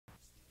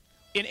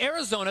In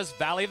Arizona's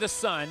Valley of the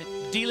Sun,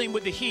 dealing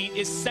with the heat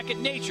is second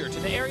nature to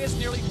the area's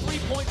nearly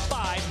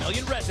 3.5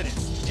 million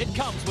residents. It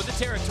comes with the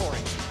territory.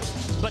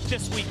 But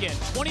this weekend,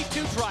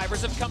 22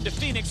 drivers have come to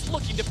Phoenix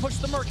looking to push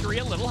the mercury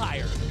a little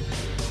higher.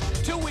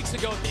 2 weeks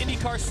ago at the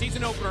Indycar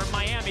season opener in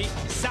Miami,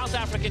 South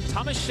African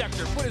Thomas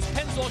Scheckter put his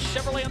Pennzoil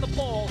Chevrolet on the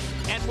pole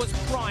and was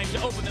primed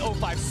to open the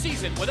 05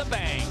 season with a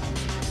bang.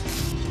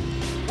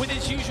 With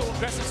his usual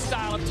aggressive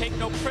style of take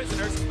no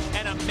prisoners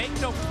and a make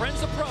no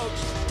friends approach,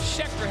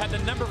 Scheckter had the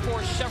number 4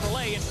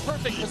 Chevrolet in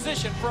perfect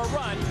position for a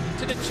run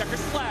to the checkered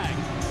flag,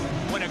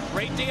 when a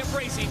great day of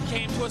racing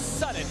came to a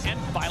sudden and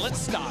violent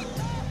stop.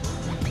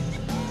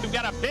 We've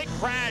got a big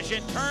crash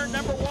in turn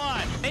number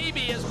 1.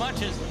 Maybe as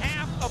much as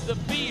half of the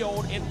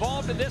field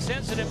involved in this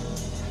incident.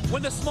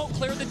 When the smoke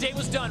cleared, the day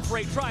was done for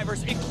 8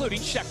 drivers, including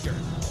Scheckter.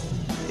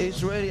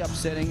 It's really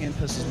upsetting and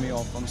pisses me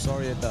off. I'm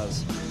sorry it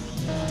does.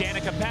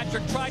 Danica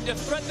Patrick tried to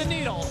thread the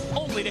needle,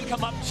 only to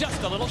come up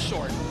just a little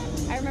short.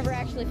 I remember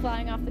actually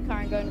flying off the car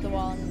and going to the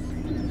wall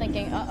and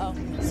thinking, uh-oh.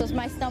 So it's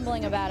my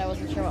stumbling about, I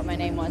wasn't sure what my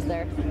name was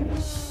there.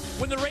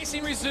 When the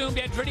racing resumed,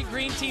 Andretti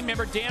Green team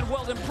member Dan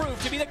Weldon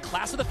proved to be the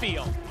class of the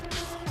field.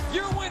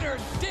 Your winner,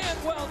 Dan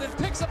Weldon,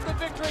 picks up the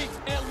victory,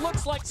 and it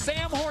looks like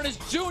Sam Hornish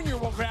Jr.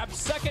 will grab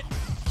second.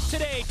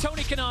 Today,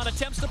 Tony Kanaan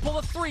attempts to pull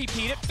a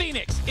three-peat at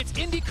Phoenix. It's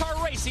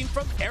IndyCar racing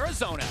from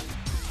Arizona.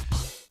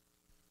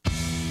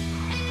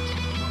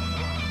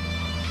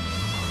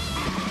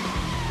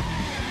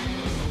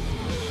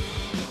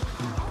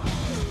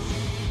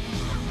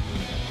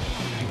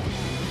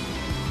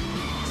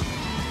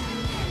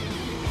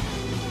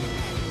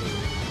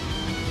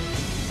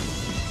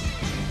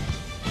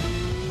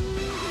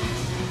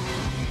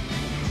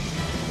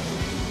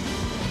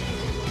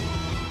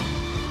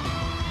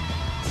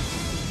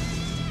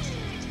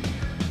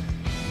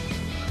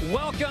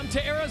 Welcome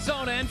to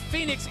Arizona and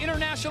Phoenix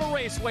International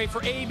Raceway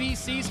for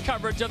ABC's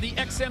coverage of the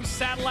XM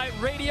Satellite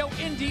Radio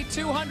Indy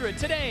 200.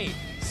 Today,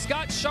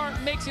 Scott Sharp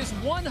makes his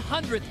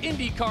 100th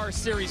IndyCar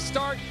Series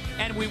start,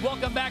 and we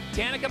welcome back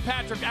Danica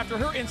Patrick after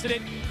her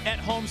incident at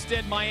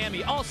Homestead,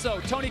 Miami. Also,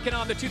 Tony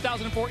Kanaan, the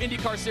 2004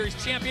 IndyCar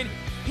Series champion,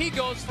 he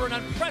goes for an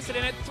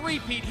unprecedented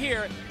three-peat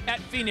here at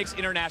Phoenix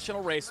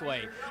International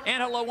Raceway.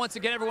 And hello once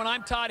again, everyone.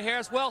 I'm Todd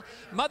Harris. Well,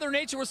 Mother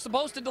Nature was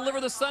supposed to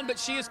deliver the sun, but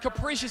she is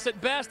capricious at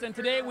best. And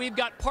today we've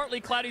got partly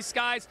cloudy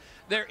skies.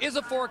 There is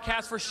a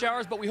forecast for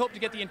showers, but we hope to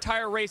get the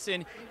entire race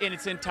in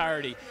its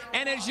entirety.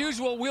 And as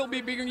usual, we'll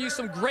be bringing you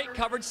some great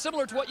coverage,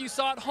 similar to what you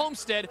saw at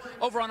Homestead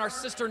over on our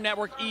sister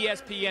network,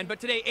 ESPN. But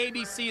today,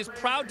 ABC is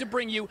proud to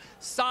bring you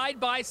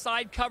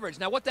side-by-side coverage.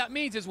 Now, what that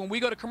means is when we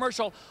go to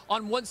commercial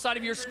on one side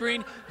of your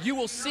screen, you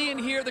will see and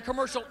hear the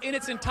commercial in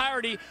its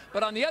entirety,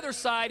 but on the other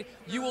side,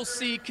 you will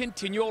see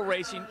continual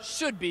racing.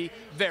 Should be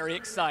very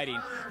exciting.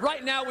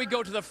 Right now, we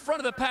go to the front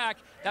of the pack.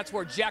 That's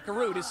where Jack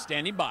Arute is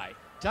standing by.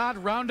 Todd,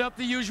 round up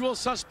the usual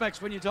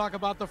suspects when you talk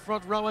about the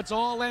front row. It's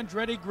all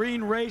Andretti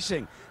Green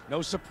Racing.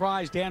 No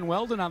surprise, Dan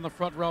Weldon on the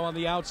front row on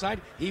the outside.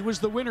 He was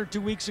the winner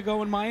 2 weeks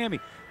ago in Miami.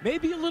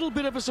 Maybe a little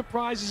bit of a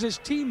surprise is his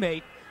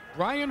teammate,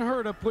 Brian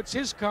Herta, puts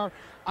his car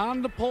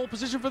on the pole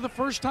position for the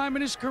first time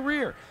in his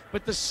career.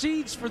 But the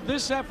seeds for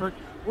this effort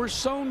were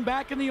sown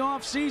back in the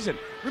offseason.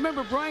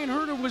 Remember, Brian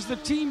Herta was the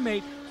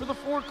teammate for the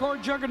 4-car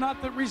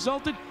juggernaut that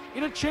resulted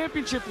in a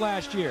championship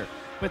last year.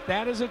 But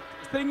that is a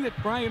thing that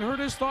Brian Herta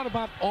has thought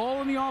about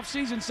all in the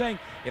offseason, saying,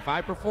 if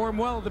I perform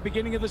well at the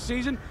beginning of the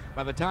season,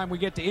 by the time we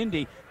get to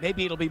Indy,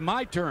 maybe it'll be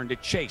my turn to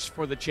chase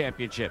for the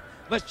championship.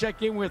 Let's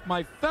check in with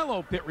my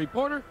fellow pit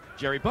reporter,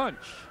 Jerry Punch.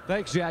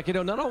 Thanks, Jack. You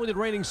know, not only did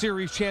reigning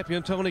series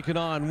champion Tony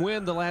Kanaan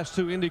win the last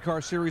 2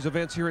 IndyCar Series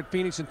events here at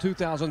Phoenix in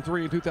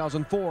 2003 and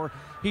 2004,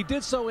 he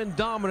did so in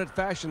dominant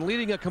fashion,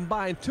 leading a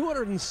combined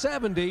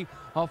 270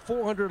 of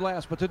 400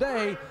 laps. But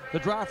today, the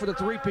drive for the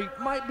three-peat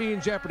might be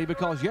in jeopardy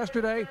because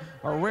yesterday,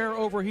 a rare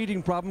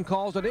overheating problem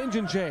caused an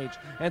engine change.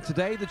 And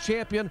today, the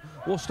champion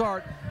will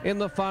start in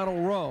the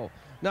final row.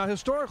 Now,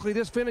 historically,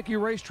 this finicky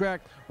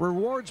racetrack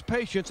rewards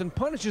patience and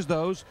punishes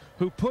those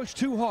who push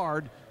too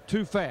hard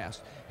too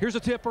fast. Here's a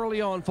tip early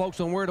on, folks,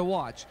 on where to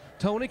watch.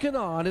 Tony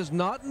Kanaan is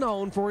not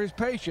known for his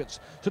patience,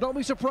 so don't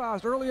be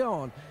surprised early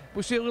on.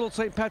 We see a little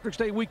St. Patrick's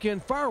Day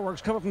weekend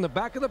fireworks coming from the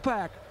back of the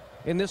pack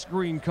in this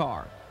green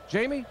car.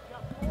 Jamie?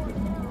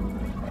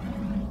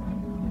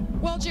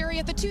 Well, Jerry,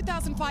 at the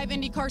 2005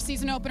 IndyCar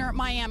season opener at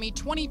Miami,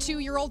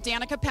 22-year-old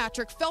Danica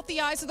Patrick felt the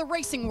eyes of the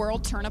racing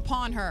world turn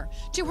upon her.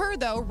 To her,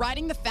 though,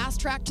 riding the fast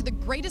track to the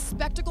greatest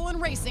spectacle in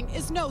racing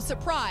is no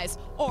surprise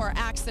or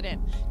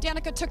accident.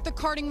 Danica took the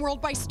karting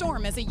world by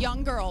storm as a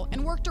young girl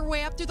and worked her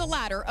way up through the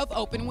ladder of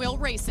open-wheel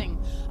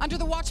racing. Under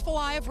the watchful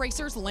eye of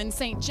racers Lynn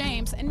St.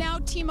 James and now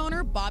team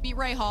owner Bobby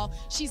Rahal,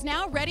 she's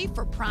now ready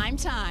for prime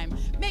time.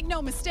 Make no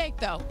mistake,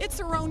 though, it's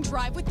her own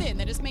drive within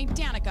that has made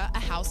Danica a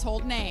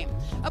household name.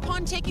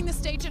 Upon taking the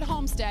stage at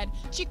Homestead,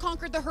 she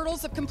conquered the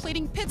hurdles of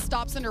completing pit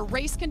stops under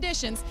race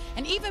conditions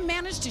and even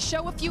managed to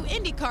show a few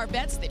IndyCar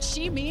vets that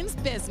she means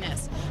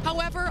business.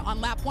 However,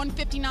 on lap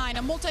 159,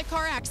 a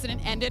multi-car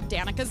accident ended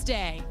Danica's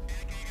day.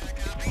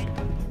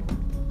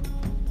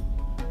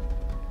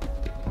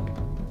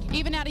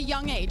 Even at a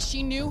young age,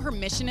 she knew her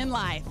mission in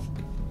life.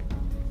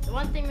 The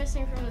one thing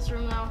missing from this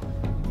room, though,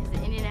 is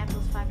the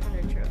Indianapolis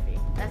 500 trophy.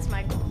 That's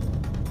my goal.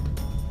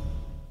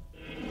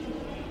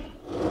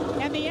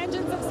 And the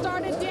engines have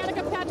started.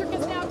 Danica Patrick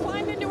has now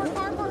climbed into her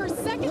car for her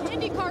second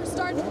IndyCar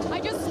start. I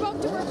just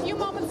spoke to her a few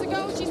moments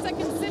ago. She said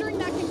considering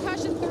that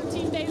concussion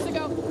 13 days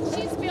ago,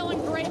 she's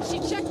feeling great. She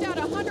checked out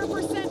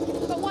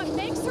 100%, but what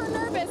makes her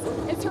nervous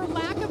is her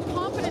lack of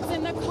confidence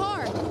in the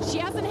car. She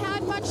hasn't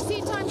had much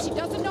seat time. She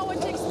doesn't know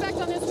what to expect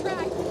on this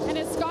track. And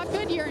as Scott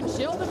Goodyear and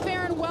Jill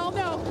DeFerrin well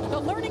know, the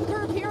learning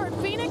curve here at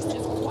Phoenix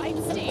is quite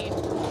steep.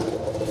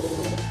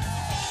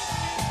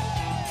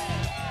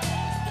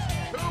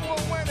 Who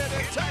will win it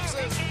in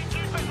Texas?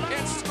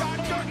 It's Scott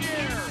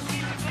Goodyear.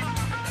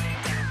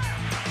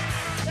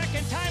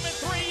 Second time in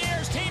 3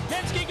 years, Team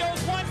Penske goes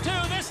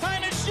 1-2. This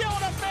time it's Jill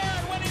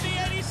DeFerrin winning the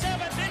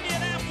 87th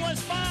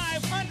Indianapolis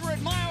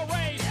 500-mile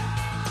race.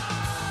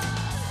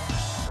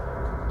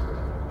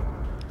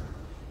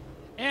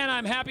 And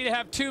I'm happy to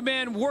have two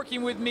men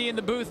working with me in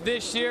the booth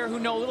this year who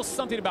know a little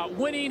something about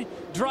winning,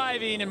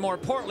 driving, and more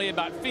importantly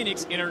about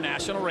Phoenix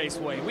International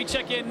Raceway. We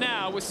check in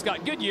now with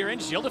Scott Goodyear and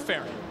Jill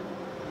DeFerrin.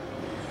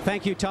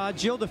 Thank you, Todd.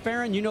 Jill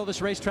DeFerrin, you know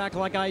this racetrack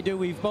like I do.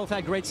 We've both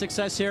had great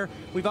success here.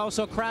 We've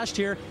also crashed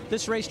here.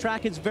 This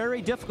racetrack is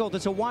very difficult.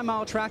 It's a 1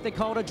 mile track. They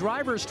call it a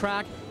driver's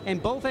track,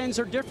 and both ends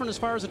are different as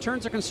far as the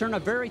turns are concerned. A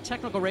very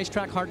technical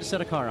racetrack, hard to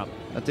set a car up.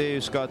 I tell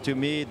you, Scott, to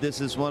me,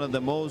 this is one of the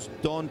most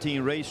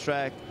daunting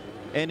racetrack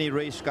any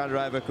race car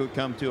driver could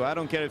come to. I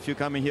don't care if you're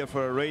coming here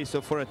for a race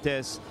or for a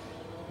test.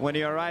 When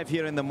you arrive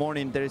here in the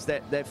morning, there's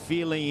that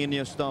feeling in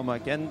your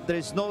stomach, and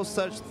there's no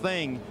such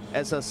thing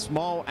as a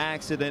small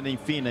accident in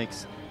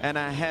Phoenix. And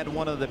I had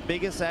one of the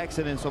biggest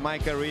accidents of my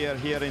career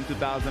here in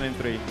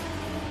 2003.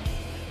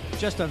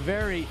 Just a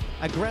very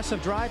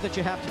aggressive drive that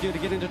you have to do to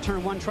get into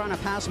turn one, trying to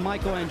pass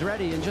Michael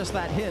Andretti, and just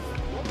that hit.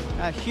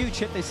 A huge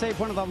hit. They say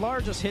one of the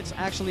largest hits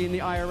actually in the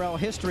IRL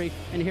history.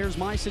 And here's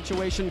my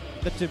situation.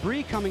 The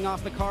debris coming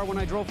off the car when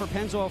I drove for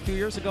Pennzoil a few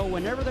years ago.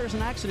 Whenever there's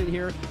an accident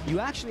here,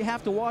 you actually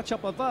have to watch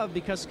up above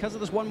because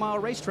of this 1 mile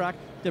racetrack,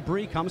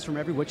 debris comes from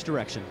every which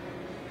direction.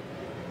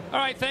 All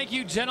right, thank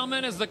you,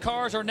 gentlemen, as the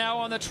cars are now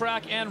on the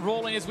track and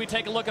rolling as we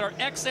take a look at our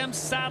XM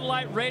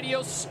satellite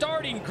radio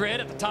starting grid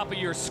at the top of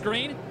your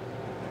screen.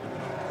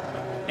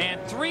 And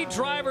 3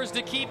 drivers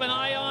to keep an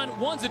eye on.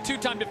 One's a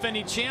 2-time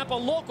defending champ, a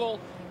local,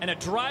 and a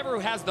driver who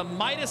has the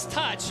Midas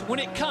touch when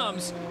it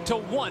comes to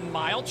 1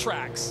 mile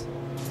tracks.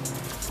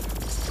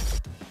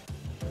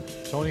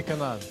 Tony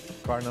Kanaan,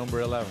 car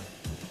number 11.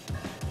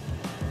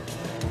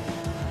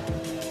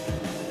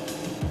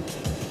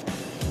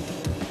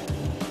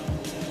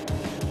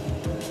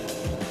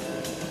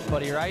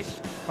 Buddy Rice,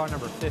 car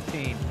number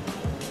 15.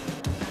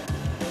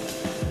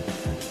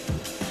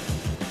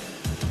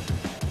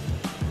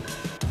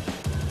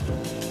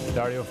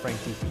 Dario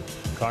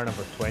Franchitti, car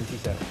number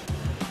 27.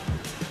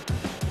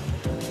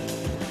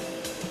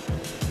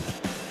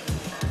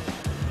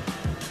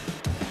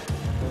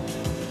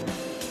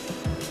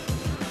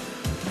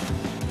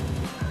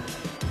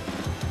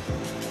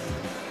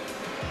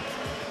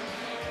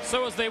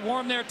 So as they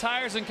warm their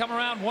tires and come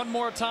around one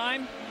more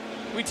time,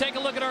 we take a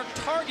look at our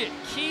target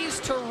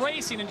keys to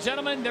racing. And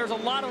gentlemen, there's a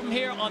lot of them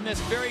here on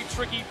this very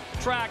tricky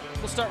track.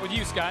 We'll start with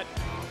you, Scott.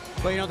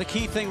 Well, you know, the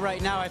key thing right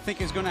now, I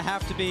think, is going to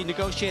have to be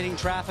negotiating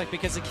traffic,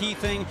 because the key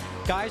thing,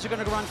 guys are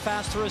going to run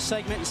fast through a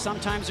segment, and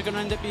sometimes they're going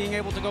to end up being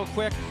able to go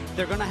quick.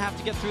 They're going to have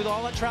to get through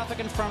all that traffic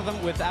in front of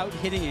them without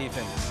hitting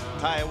anything.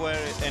 Tire wear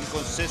and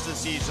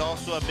consistency is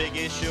also a big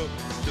issue.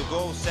 To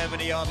go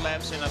 70-odd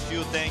laps in a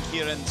fuel tank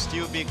here and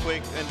still be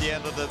quick at the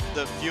end of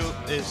the fuel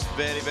is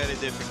very, very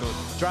difficult.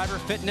 Driver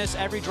fitness,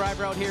 every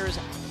driver out here is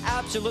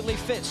absolutely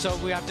fit, so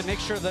we have to make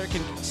sure they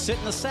can sit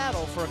in the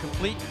saddle for a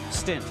complete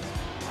stint.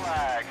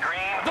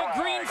 The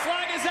green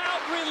flag is out.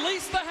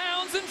 Release the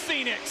hounds in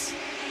Phoenix.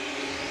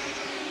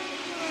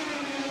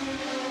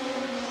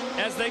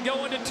 As they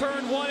go into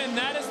turn one, and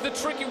that is the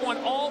tricky one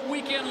all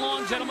weekend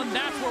long, gentlemen.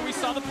 That's where we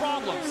saw the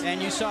problems.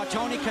 And you saw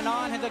Tony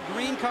Kanaan had the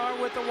green car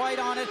with the white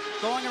on it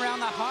going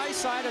around the high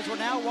side, as we're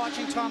now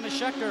watching Thomas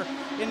Scheckter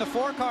in the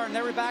 4 car, and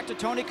then we're back to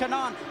Tony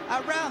Kanaan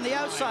around the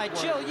outside.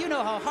 Jill, you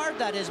know how hard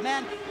that is,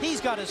 man.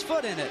 He's got his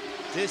foot in it.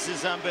 This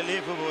is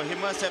unbelievable. He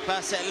must have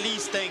passed at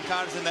least 10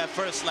 cars in that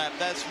first lap.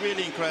 That's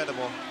really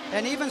incredible.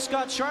 And even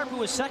Scott Sharp, who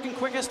was second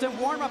quickest in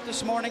warm-up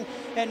this morning,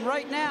 and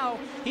right now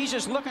he's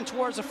just looking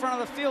towards the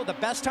front of the field. The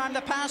best time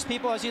to pass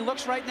people, as he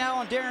looks right now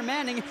on Darren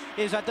Manning,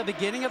 is at the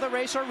beginning of the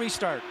race or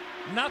restart.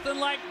 Nothing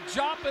like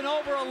dropping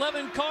over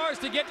 11 cars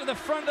to get to the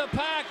front of the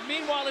pack.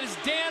 Meanwhile, it is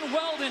Dan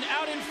Weldon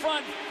out in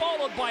front,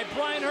 followed by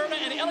Brian Herta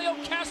and Elio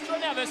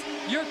Castroneves.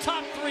 Your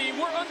top 3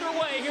 were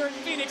underway here at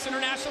Phoenix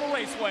International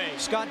Raceway.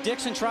 Scott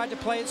Dixon tried to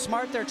play it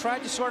smart there,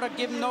 tried to sort of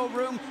give him no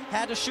room,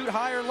 had to shoot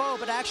high or low,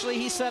 but actually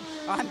he said,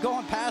 I'm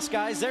going past,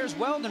 guys. There's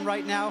Weldon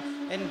right now,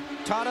 and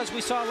Todd, as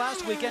we saw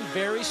last weekend,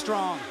 very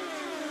strong.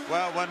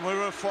 Well, when we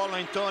were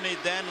following Tony,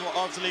 then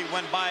obviously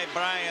went by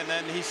Brian,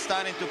 and he's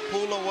starting to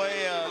pull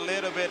away a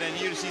little bit, and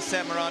you see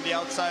Sam around the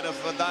outside of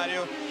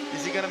Dario.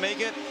 Is he going to make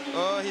it?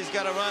 Oh, he's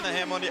got to run a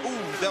ham on the...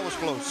 Ooh, that was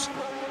close.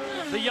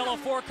 The yellow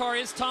 4 car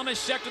is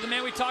Thomas Schechter, the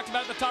man we talked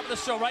about at the top of the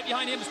show. Right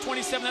behind him is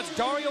 27. That's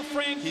Dario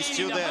Franchitti. He's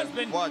still the there.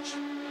 Husband. Watch.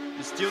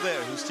 He's still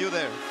there. He's still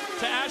there.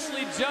 To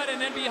Ashley Judd, and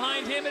then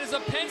behind him it is a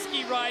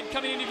Penske ride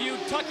coming into view,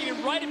 tucking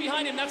in right in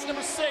behind him. That's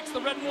number 6,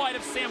 the red and white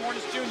of Sam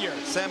Hornish Jr.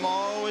 Sam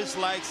always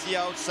likes the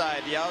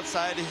outside. The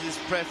outside is his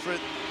preferred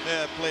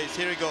place.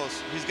 Here he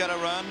goes. He's got to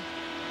run.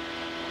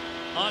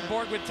 On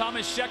board with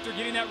Thomas Schechter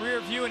getting that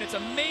rear view, and it's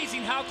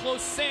amazing how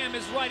close Sam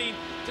is riding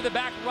to the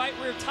back right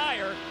rear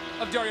tire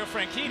of Dario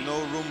Franchitti. No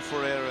room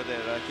for error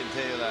there, I can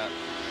tell you that.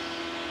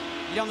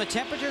 You know, the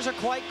temperatures are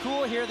quite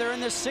cool here. They're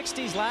in the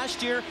 60s.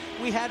 Last year,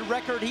 we had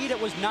record heat.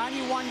 It was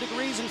 91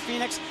 degrees in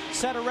Phoenix,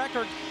 set a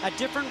record. A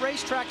different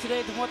racetrack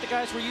today than what the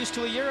guys were used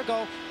to a year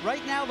ago.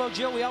 Right now, though,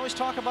 Jill, we always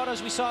talk about,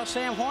 as we saw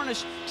Sam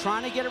Hornish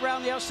trying to get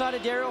around the outside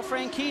of Dario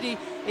Franchitti.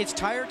 It's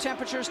tire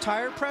temperatures,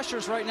 tire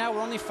pressures right now.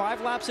 We're only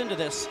 5 laps into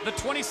this. The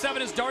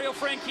 27 is Dario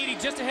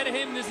Franchitti. Just ahead of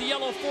him is the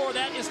yellow 4.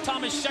 That is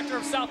Thomas Schechter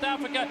of South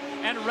Africa.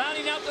 And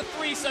rounding out the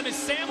threesome is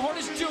Sam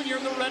Hornish Jr.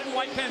 in the red and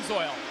white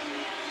Pennzoil.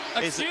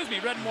 Excuse me,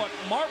 red and white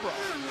Marlboro.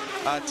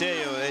 I tell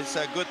you, it's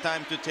a good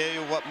time to tell you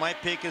what my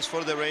pick is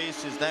for the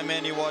race. Is that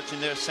man you watching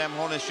there, Sam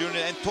Hornish Jr.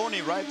 and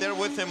Tony right there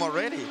with him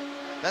already.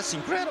 That's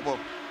incredible.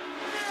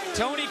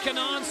 Tony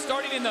Kanaan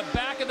starting in the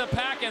back of the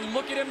pack, and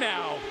look at him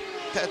now.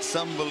 That's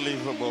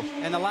unbelievable.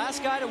 And the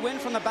last guy to win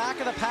from the back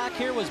of the pack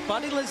here was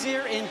Buddy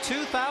Lazier in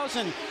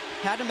 2000.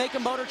 Had to make a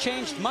motor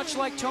change, much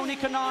like Tony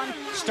Kanaan.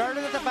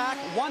 Started at the back,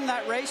 won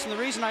that race, and the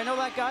reason I know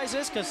that, guys,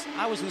 is because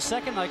I was in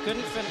second. I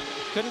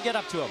couldn't get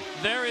up to him.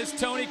 There is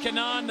Tony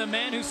Kanaan, the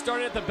man who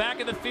started at the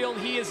back of the field.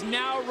 He is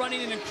now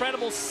running an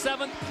incredible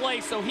 7th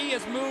place, so he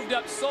has moved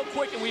up so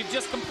quick, and we've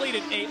just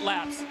completed 8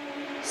 laps.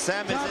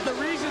 Sam is the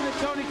reason that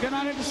Tony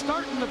Kanaan had to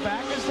start in the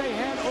back is they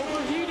had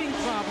overheating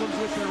problems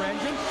with their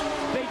engine.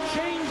 They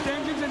changed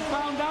engines and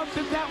found out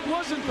that that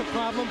wasn't the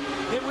problem.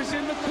 It was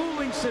in the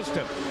cooling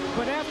system.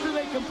 But after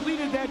they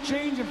completed that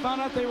change and found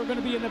out they were going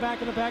to be in the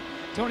back of the pack,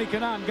 Tony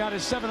Kanaan got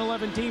his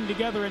 7-11 team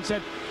together and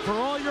said, for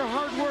all your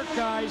hard work,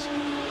 guys,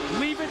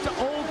 leave it to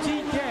old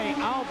TK.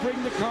 I'll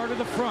bring the car to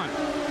the front.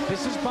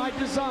 This is by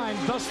design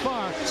thus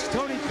far.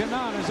 Tony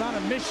Kanaan is on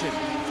a mission.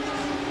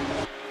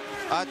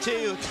 I tell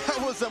you,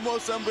 that was the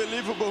most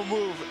unbelievable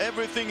move.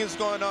 Everything is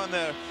going on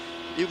there.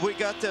 We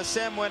got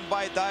Sam went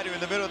by Dario in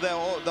the middle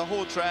of the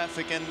whole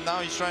traffic, and now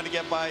he's trying to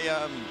get by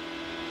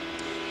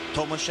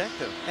Thomas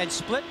Schechter. And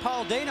split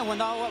Paul Dana when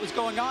all what was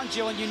going on,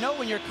 Jill. And you know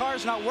when your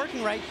car's not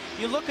working right,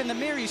 you look in the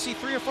mirror, you see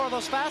 3 or 4 of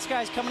those fast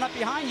guys coming up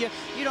behind you.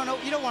 You don't know,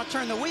 you don't want to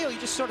turn the wheel. You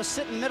just sort of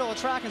sit in the middle of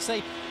the track and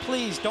say,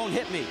 please don't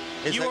hit me.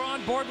 You are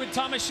on board with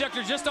Thomas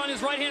Schechter just on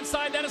his right-hand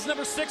side. That is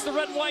number 6, the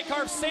red and white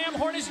car, Sam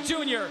Hornish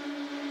Jr.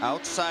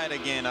 Outside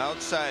again,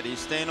 outside. He's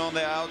staying on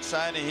the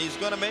outside, and he's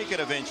going to make it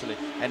eventually.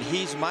 And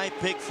he's my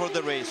pick for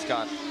the race,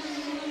 Scott.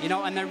 You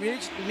know, and the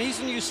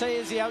reason you say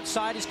is the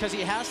outside is because he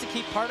has to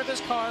keep part of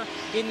his car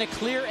in the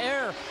clear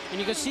air. And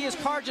you can see his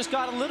car just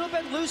got a little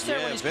bit loose there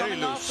when he's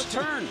coming off the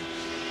turn.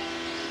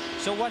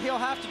 So what he'll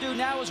have to do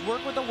now is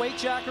work with the weight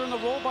jacker and the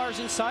roll bars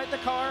inside the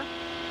car.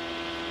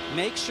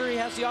 Make sure he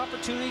has the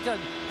opportunity to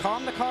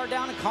calm the car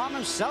down and calm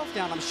himself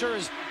down. I'm sure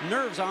his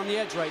nerves are on the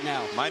edge right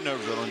now. My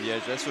nerves are on the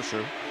edge, that's for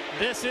sure.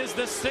 This is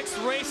the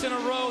 6th race in a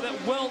row that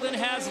Weldon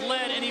has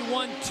led, and he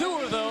won 2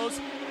 of those.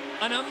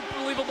 An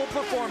unbelievable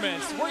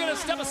performance. We're going to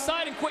step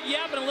aside and quit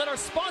yapping and let our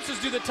sponsors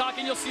do the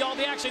talking. You'll see all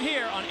the action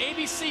here on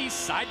ABC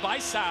Side by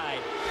Side.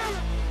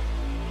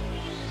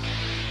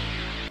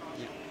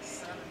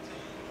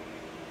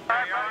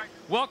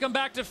 Welcome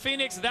back to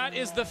Phoenix. That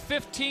is the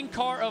 15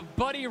 car of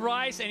Buddy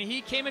Rice, and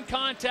he came in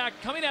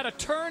contact coming out of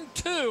turn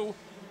 2.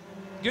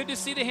 Good to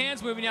see the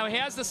hands moving. Now he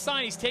has the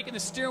sign. He's taking the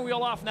steering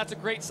wheel off, and that's a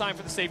great sign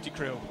for the safety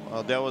crew.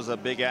 Well, that was a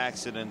big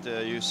accident.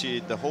 You see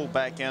the whole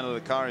back end of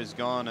the car is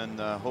gone, and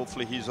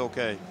hopefully he's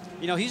okay.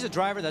 You know, he's a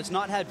driver that's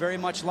not had very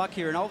much luck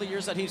here. In all the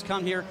years that he's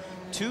come here,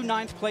 2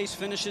 9th place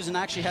finishes, and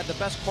actually had the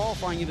best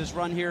qualifying of his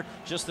run here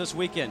just this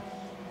weekend.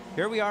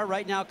 Here we are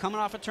right now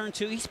coming off of turn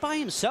 2. He's by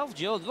himself,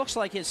 Jill. It looks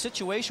like his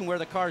situation where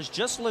the car is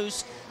just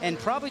loose and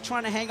probably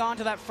trying to hang on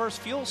to that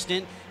first fuel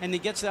stint, and he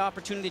gets the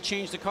opportunity to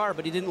change the car,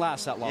 but he didn't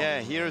last that long.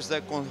 Yeah, here's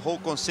the whole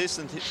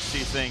consistency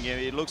thing.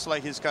 It looks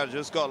like his car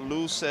just got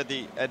loose at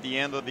the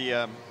end of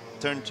the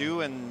turn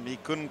 2, and he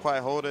couldn't quite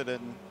hold it,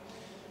 and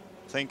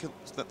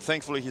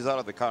thankfully he's out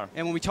of the car.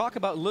 And when we talk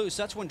about loose,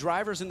 that's when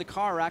drivers in the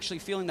car are actually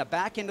feeling the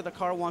back end of the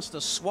car wants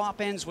to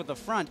swap ends with the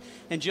front.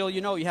 And Jill,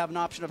 you know you have an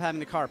option of having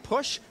the car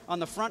push on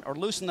the front or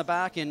loose in the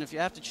back, and if you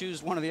have to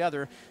choose one or the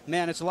other,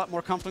 man, it's a lot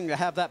more comforting to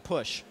have that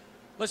push.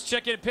 Let's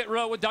check in at pit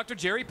row with Dr.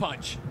 Jerry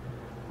Punch.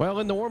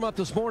 Well, in the warm-up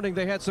this morning,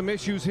 they had some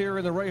issues here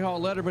in the Ray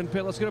Hall Letterman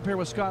pit. Let's get up here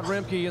with Scott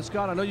Remke. And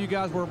Scott, I know you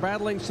guys were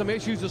battling some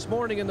issues this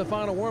morning in the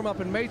final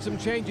warm-up and made some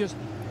changes.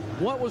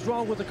 What was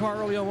wrong with the car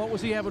early on? What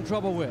was he having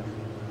trouble with?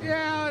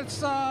 Yeah,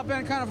 it's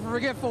been kind of a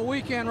forgetful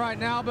weekend right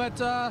now, but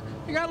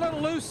he got a little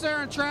loose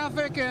there in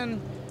traffic, and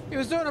he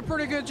was doing a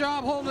pretty good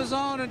job holding his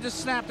own and just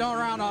snapped all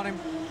around on him.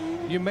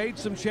 You made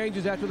some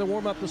changes after the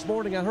warm-up this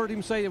morning. I heard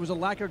him say it was a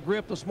lack of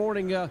grip this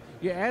morning.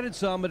 You added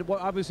some, but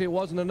obviously it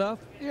wasn't enough.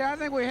 Yeah, I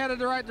think we headed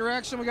the right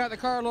direction. We got the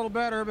car a little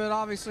better, but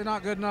obviously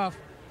not good enough.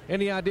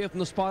 Any idea from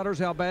the spotters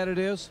how bad it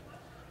is?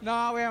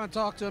 No, we haven't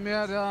talked to him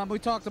yet. We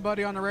talked to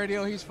Buddy on the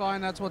radio. He's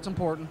fine. That's what's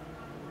important.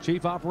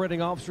 Chief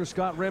Operating Officer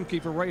Scott Remke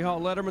for Ray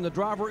Hall Letterman. The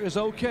driver is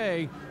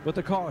okay, but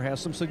the car has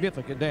some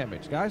significant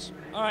damage. Guys?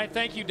 All right,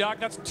 thank you, Doc.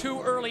 That's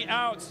 2 early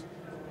outs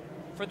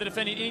for the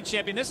defending Indy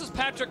champion. This is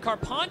Patrick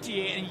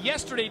Carpentier, and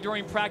yesterday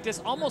during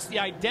practice, almost the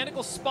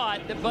identical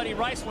spot that Buddy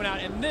Rice went out,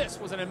 and this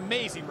was an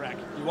amazing wreck.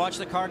 You watch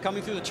the car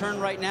coming through the turn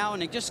right now,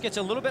 and it just gets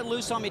a little bit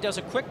loose on him. He does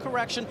a quick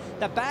correction.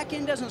 The back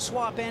end doesn't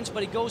swap ends,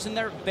 but he goes in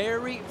there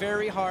very,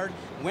 very hard.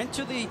 Went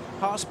to the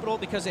hospital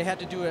because they had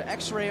to do an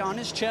x-ray on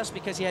his chest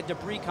because he had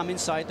debris come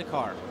inside the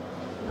car.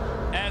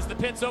 As the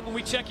pits open,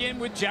 we check in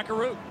with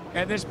Jackaroo.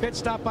 And this pit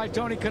stop by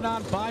Tony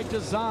Kanaan by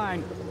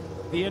design.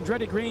 The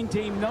Andretti Green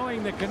team,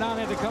 knowing that Kanaan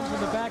had to come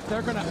from the back,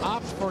 they're going to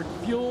opt for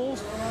fuel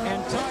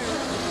and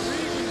tires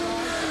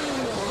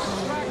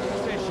track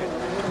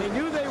position. They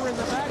knew they were in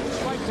the back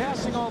despite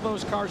passing all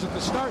those cars at the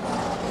start.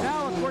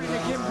 Now, according to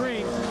Kim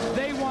Green,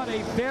 they want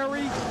a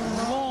very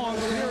long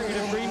period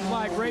of green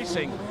flag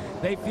racing.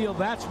 They feel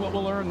that's what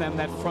will earn them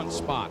that front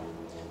spot.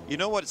 You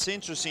know what's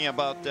interesting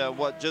about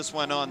what just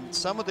went on?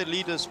 Some of the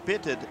leaders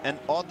pitted and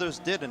others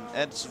didn't.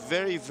 It's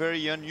very,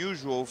 very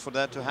unusual for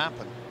that to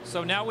happen.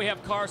 So now we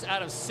have cars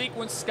out of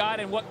sequence, Scott,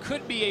 and what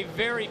could be a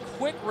very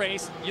quick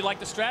race. You like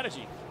the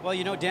strategy? Well,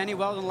 you know, Danny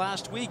Weldon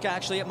last week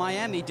actually at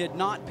Miami did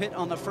not pit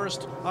on the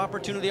first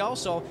opportunity,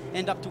 also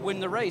end up to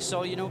win the race.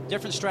 So, you know,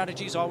 different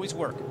strategies always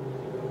work.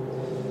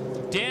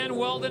 Dan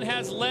Weldon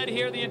has led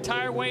here the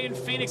entire way in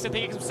Phoenix at the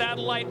XM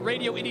Satellite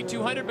Radio Indy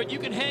 200, but you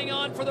can hang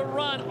on for the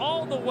run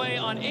all the way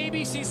on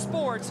ABC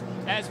Sports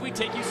as we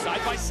take you side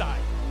by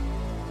side.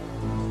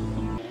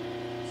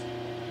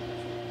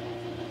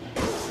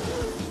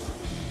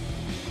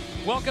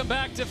 Welcome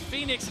back to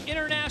Phoenix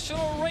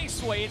International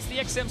Raceway. It's the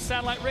XM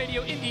Satellite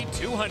Radio Indy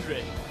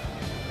 200.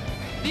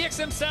 The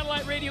XM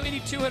Satellite Radio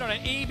Indy 200 on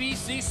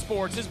ABC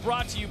Sports is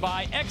brought to you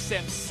by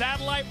XM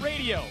Satellite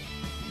Radio,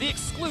 the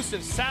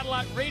exclusive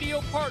satellite radio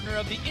partner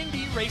of the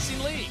Indy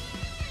Racing League.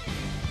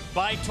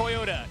 By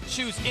Toyota,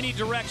 choose any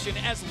direction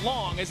as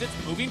long as it's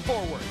moving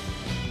forward.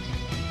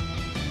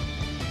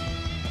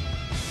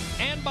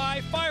 And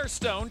by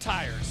Firestone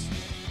Tires.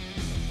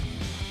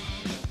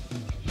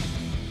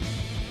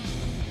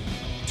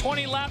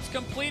 20 laps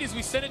complete as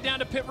we send it down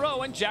to pit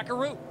row and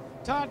Jackaroo.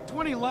 Todd,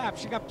 20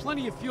 laps. You got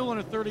plenty of fuel in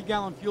a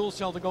 30-gallon fuel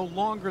cell to go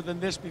longer than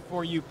this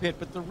before you pit.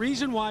 But the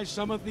reason why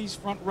some of these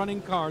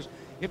front-running cars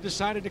have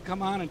decided to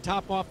come on and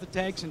top off the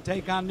tanks and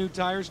take on new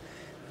tires,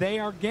 they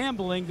are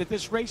gambling that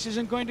this race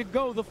isn't going to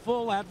go the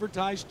full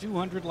advertised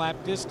 200-lap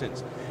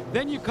distance.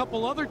 Then you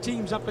couple other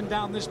teams up and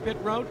down this pit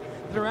road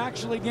that are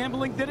actually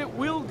gambling that it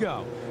will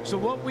go. So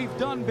what we've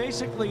done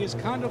basically is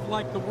kind of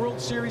like the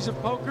World Series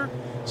of Poker.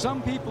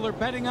 Some people are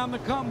betting on the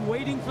come,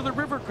 waiting for the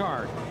river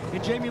card.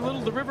 And Jamie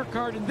Little, the river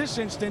card in this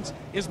instance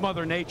is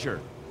Mother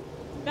Nature.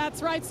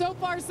 That's right. So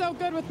far, so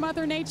good with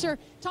Mother Nature.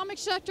 Tomek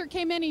Schechter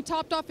came in. He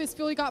topped off his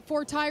fuel. He got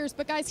 4 tires.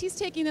 But, guys, he's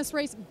taking this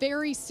race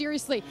very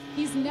seriously.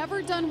 He's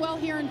never done well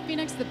here in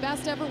Phoenix. The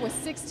best ever was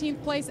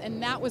 16th place,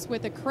 and that was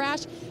with a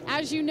crash.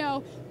 As you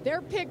know,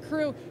 their pit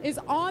crew is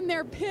on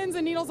their pins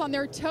and needles, on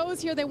their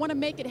toes here. They want to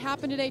make it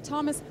happen today.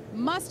 Thomas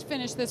must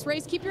finish this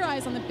race. Keep your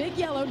eyes on the big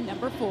yellow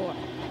number 4.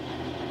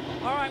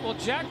 All right, well,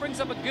 Jack brings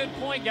up a good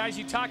point, guys.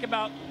 You talk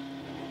about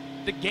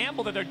the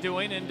gamble that they're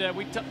doing, and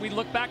we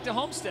look back to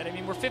Homestead. I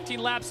mean, we're 15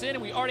 laps in,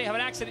 and we already have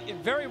an accident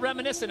very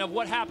reminiscent of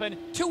what happened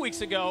 2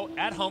 weeks ago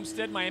at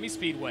Homestead Miami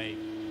Speedway.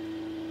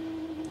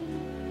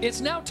 It's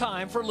now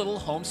time for a little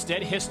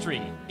Homestead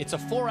history. It's a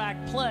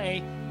 4-act play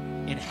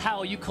in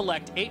how you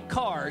collect 8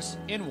 cars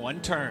in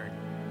one turn.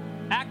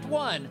 Act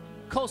 1,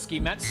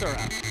 Kolsky Matsura.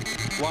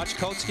 Watch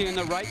Kolsky on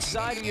the right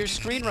side of your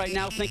screen right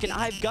now thinking,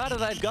 I've got it,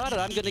 I've got it.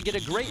 I'm going to get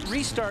a great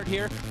restart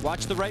here.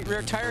 Watch the right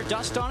rear tire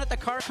dust on it. The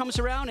car comes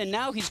around, and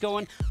now he's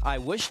going, I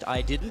wished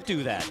I didn't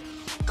do that.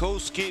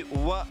 Kolsky,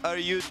 what are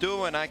you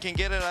doing? I can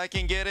get it, I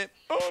can get it.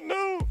 Oh,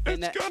 no,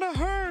 it's going to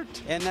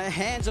hurt. In the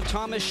hands of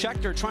Thomas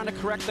Schechter trying to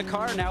correct the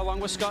car now along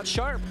with Scott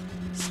Sharp.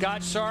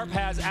 Scott Sharp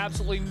has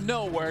absolutely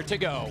nowhere to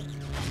go.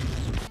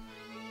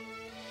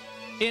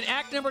 In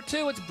act number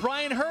 2, it's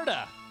Brian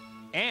Herta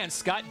and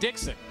Scott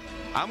Dixon.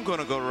 I'm going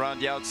to go around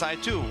the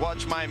outside, too.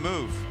 Watch my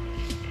move.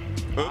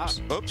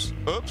 Oops, oops,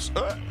 oops.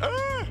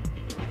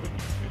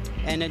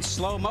 And in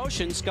slow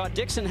motion, Scott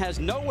Dixon has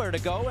nowhere to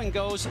go and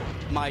goes,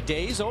 my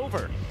day's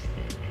over.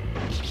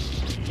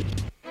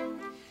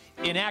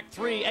 In Act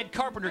 3, Ed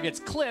Carpenter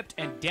gets clipped,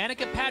 and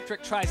Danica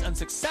Patrick tries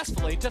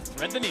unsuccessfully to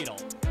thread the needle.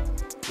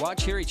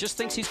 Watch here, he just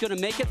thinks he's going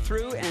to make it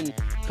through, and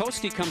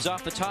Kolsky comes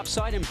off the top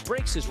side and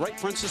breaks his right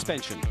front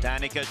suspension.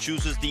 Danica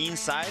chooses the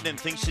inside and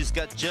thinks she's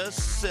got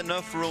just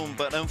enough room,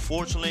 but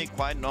unfortunately,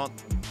 quite not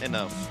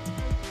enough.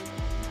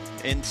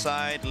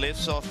 Inside,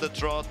 lifts off the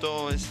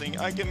throttle, is thinking,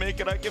 I can make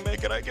it, I can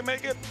make it, I can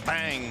make it.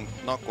 Bang!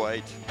 Not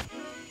quite.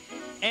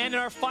 And in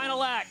our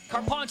final act,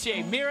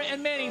 Carpentier, Mira,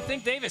 and Manning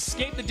think they've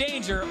escaped the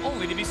danger,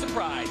 only to be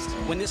surprised.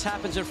 When this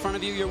happens in front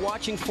of you, you're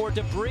watching for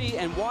debris,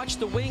 and watch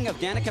the wing of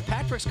Danica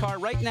Patrick's car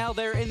right now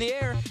there in the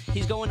air.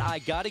 He's going, I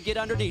got to get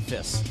underneath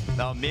this.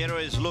 Now Mira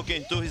is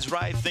looking to his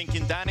right,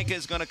 thinking Danica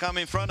is going to come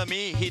in front of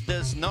me. He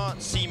does not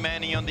see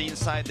Manning on the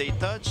inside. They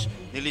touch,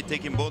 nearly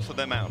taking both of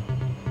them out.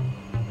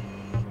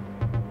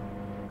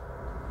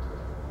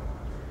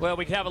 Well,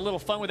 we could have a little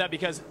fun with that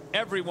because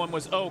everyone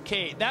was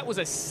okay. That was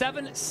a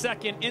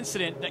 7-second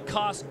incident that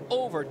cost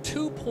over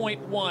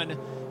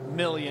 $2.1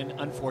 million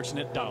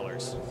unfortunate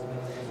dollars.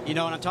 You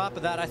know, and on top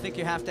of that, I think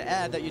you have to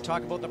add that you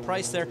talk about the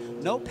price there.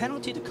 No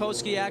penalty to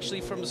Koski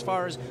actually from as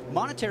far as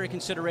monetary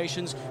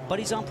considerations, but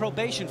he's on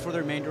probation for the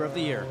remainder of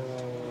the year.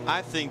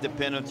 I think the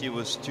penalty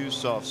was too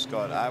soft,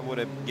 Scott. I would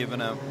have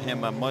given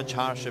him a much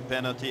harsher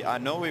penalty. I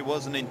know it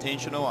wasn't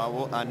intentional.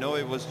 I know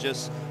it was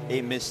just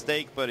a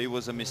mistake, but it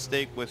was a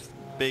mistake with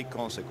big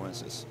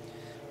consequences.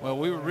 Well,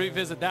 we will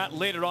revisit that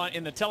later on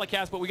in the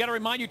telecast, but we got to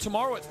remind you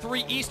tomorrow at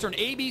 3 Eastern,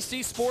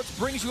 ABC Sports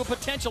brings you a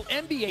potential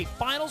NBA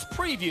Finals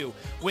preview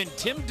when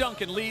Tim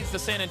Duncan leads the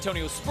San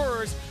Antonio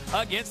Spurs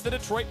against the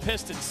Detroit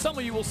Pistons. Some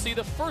of you will see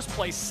the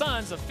first-place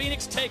Suns of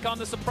Phoenix take on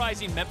the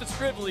surprising Memphis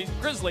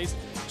Grizzlies.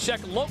 Check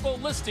local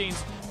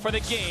listings for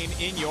the game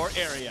in your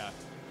area.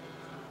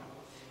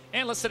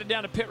 And let's set it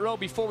down to pit row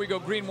before we go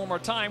green one more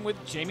time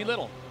with Jamie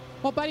Little.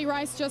 Well, Buddy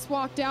Rice just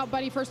walked out.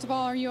 Buddy, first of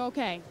all, are you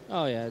okay?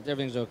 Oh, yeah,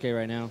 everything's okay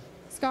right now.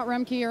 Scott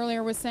Remke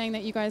earlier was saying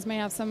that you guys may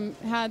have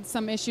had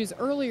some issues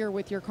earlier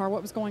with your car.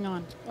 What was going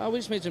on? We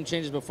just made some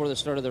changes before the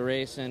start of the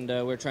race, and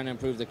we're trying to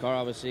improve the car,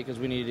 obviously, because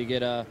we needed to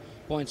get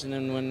points. And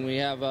then when we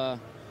have,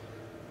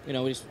 you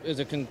know,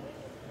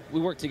 we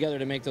work together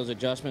to make those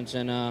adjustments,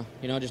 and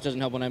you know, it just doesn't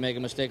help when I make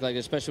a mistake like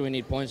this, especially when we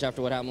need points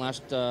after what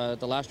happened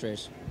the last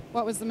race.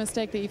 What was the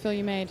mistake that you feel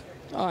you made?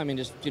 Oh, I mean,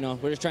 just, you know,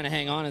 we're just trying to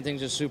hang on, and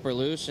things just super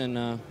loose,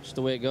 and just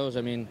the way it goes.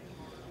 I mean,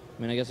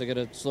 I guess I got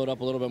to slow it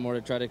up a little bit more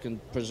to try to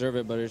preserve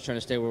it, but we're just trying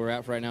to stay where we're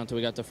at for right now until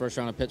we got the first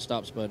round of pit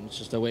stops, but it's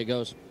just the way it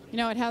goes. You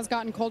know, it has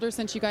gotten colder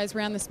since you guys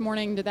ran this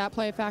morning. Did that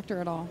play a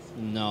factor at all?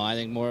 No, I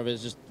think more of it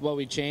is just what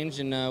we changed,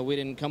 and we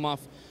didn't come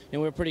off. You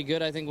know, we were pretty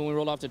good, I think, when we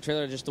rolled off the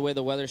trailer. Just the way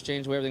the weather's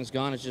changed, the way everything's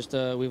gone, it's just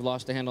we've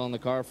lost the handle on the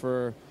car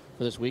for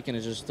this weekend.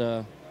 It's just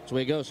it's the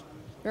way it goes.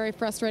 Very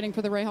frustrating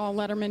for the Ray Hall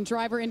Letterman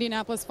driver,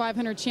 Indianapolis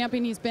 500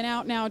 champion. He's been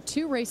out now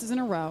 2 races in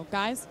a row.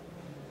 Guys?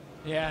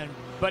 Yeah, and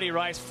Buddy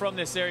Rice from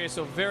this area,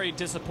 so very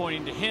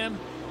disappointing to him.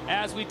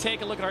 As we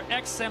take a look at our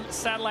XM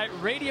Satellite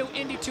Radio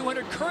Indy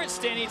 200 current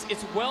standings,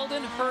 it's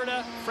Weldon,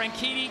 Herta,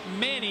 Franchitti,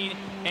 Manning,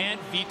 and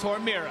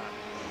Vitor Mira.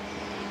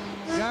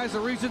 Guys, the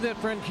reason that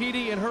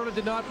Franchitti and Herta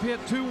did not pit,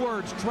 2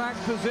 words, track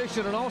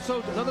position, and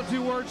also another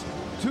 2 words,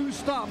 2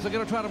 stops. They're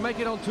going to try to make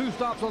it on 2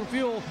 stops on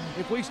fuel.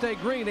 If we stay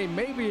green, they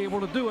may be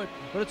able to do it,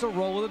 but it's a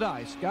roll of the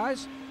dice.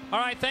 Guys? All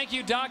right, thank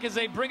you, Doc, as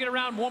they bring it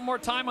around one more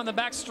time on the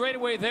back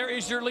straightaway. There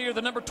is your leader,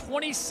 the number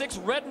 26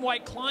 red and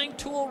white Klein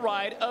Tool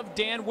ride of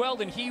Dan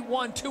Weldon. He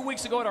won 2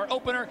 weeks ago at our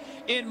opener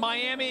in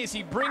Miami. As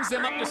he brings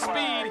them up to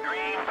speed,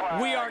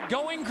 we are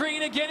going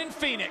green again in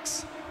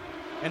Phoenix.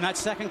 And that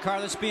second car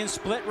that's being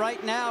split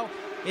right now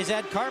is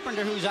Ed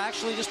Carpenter, who's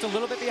actually just a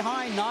little bit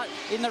behind, not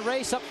in the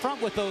race up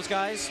front with those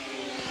guys.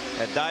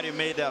 Dario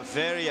made a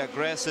very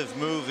aggressive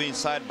move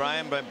inside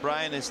Brian, but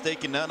Brian is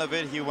taking none of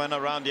it. He went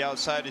around the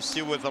outside, he's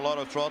still with a lot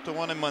of throttle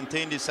on and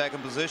maintained his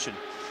second position.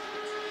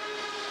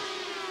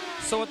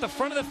 So at the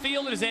front of the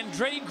field, it is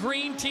Andretti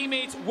Green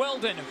teammates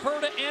Weldon,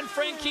 Herta, and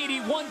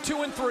Franchitti, 1,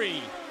 2, and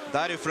 3.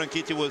 Dario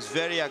Franchitti was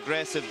very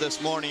aggressive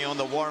this morning on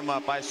the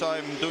warm-up. I saw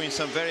him doing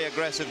some very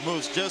aggressive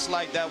moves, just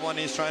like that one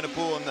he's trying to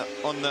pull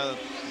on the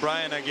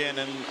Brian again,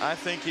 and I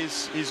think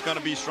he's going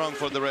to be strong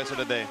for the rest of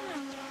the day.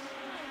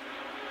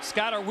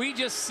 Scott, are we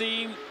just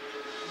seeing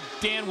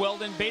Dan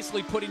Weldon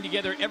basically putting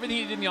together everything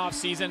he did in the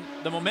offseason,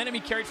 the momentum he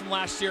carried from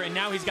last year, and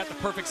now he's got the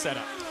perfect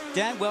setup?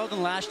 Dan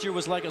Weldon last year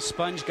was like a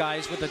sponge,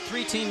 guys, with the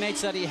 3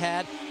 teammates that he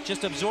had,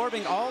 just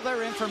absorbing all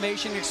their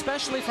information,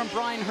 especially from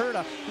Brian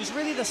Herta, who's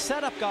really the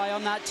setup guy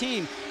on that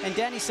team. And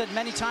Danny said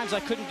many times,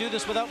 I couldn't do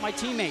this without my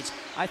teammates.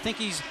 I think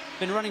he's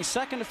been running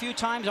second a few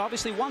times,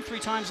 obviously won 3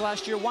 times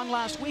last year, won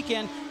last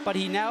weekend, but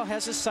he now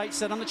has his sights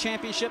set on the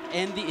championship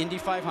and the Indy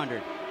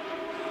 500.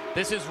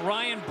 This is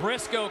Ryan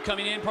Briscoe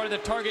coming in, part of the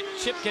Target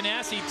Chip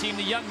Ganassi team.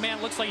 The young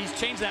man looks like he's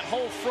changed that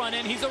whole front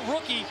end. He's a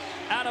rookie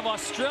out of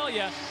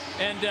Australia,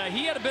 and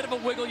he had a bit of a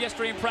wiggle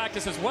yesterday in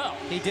practice as well.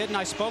 He did, and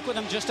I spoke with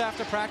him just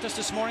after practice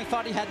this morning.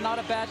 Thought he had not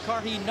a bad car.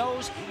 He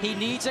knows he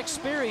needs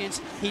experience.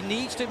 He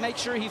needs to make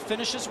sure he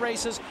finishes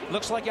races.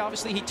 Looks like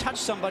obviously he touched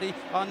somebody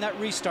on that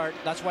restart.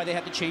 That's why they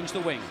had to change the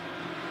wing.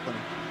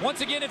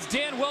 Once again, it's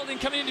Dan Weldon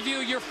coming into view,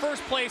 your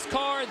first place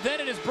car. Then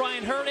it is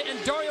Brian Herta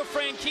and Dario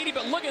Franchitti.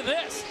 But look at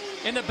this.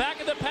 In the back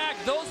of the pack,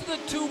 those are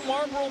the two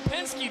Marlboro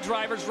Penske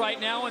drivers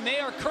right now, and they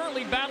are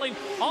currently battling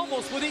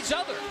almost with each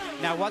other.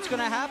 Now what's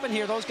going to happen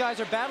here? Those guys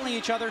are battling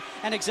each other,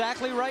 and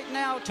exactly right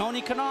now,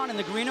 Tony Kanaan in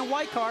the green and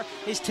white car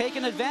is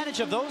taking advantage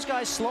of those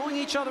guys slowing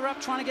each other up,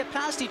 trying to get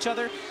past each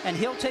other, and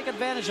he'll take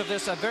advantage of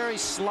this. A very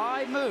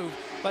sly move,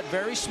 but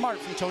very smart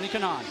from Tony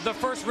Kanaan. The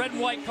first red and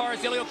white car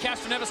is Elio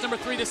Castroneves, number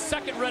 3. The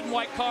second red and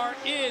white car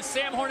is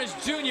Sam Hornish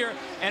Jr.,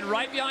 and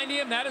right behind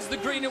him, that is the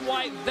green and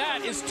white.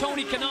 That is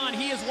Tony Kanaan.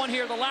 He has won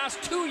here the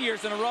last 2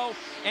 years in a row,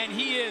 and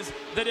he is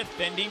the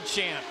defending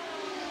champ.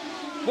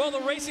 Well,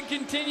 the racing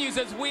continues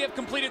as we have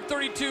completed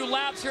 32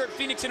 laps here at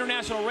Phoenix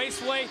International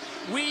Raceway.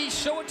 We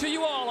show it to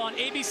you all on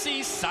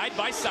ABC Side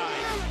by Side.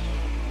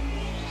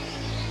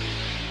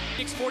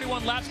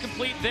 41 laps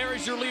complete. There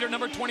is your leader,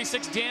 number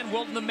 26, Dan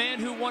Wilton, the man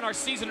who won our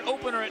season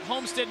opener at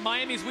Homestead,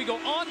 Miami. As we go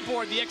on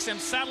board the XM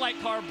satellite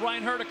car,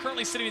 Brian Herta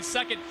currently sitting in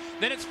second.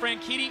 Then it's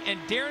Franchitti and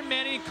Darren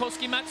Manning and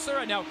Koski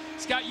Matsura. Now,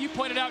 Scott, you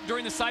pointed out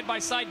during the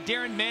side-by-side,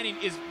 Darren Manning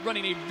is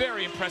running a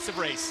very impressive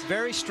race.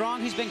 Very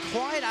strong. He's been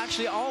quiet,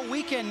 actually, all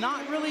weekend.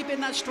 Not really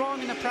been that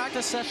strong in the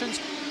practice sessions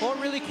or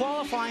really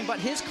qualifying, but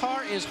his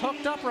car is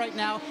hooked up right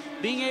now,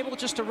 being able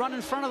just to run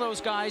in front of those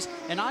guys.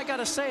 And I got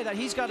to say that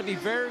he's got to be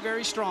very,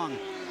 very strong.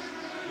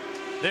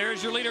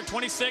 There's your leader,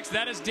 26.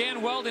 That is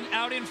Dan Weldon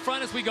out in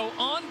front as we go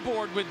on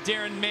board with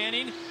Darren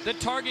Manning. The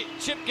target,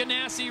 Chip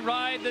Ganassi,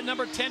 ride the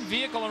number 10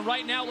 vehicle. And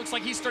right now, it looks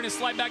like he's starting to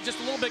slide back just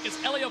a little bit as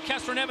Elio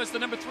Castroneves, the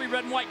number 3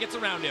 red and white, gets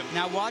around him.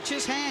 Now watch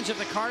his hands. If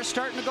the car's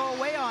starting to go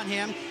away on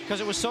him,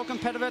 because it was so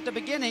competitive at the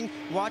beginning,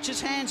 watch his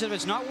hands. If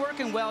it's not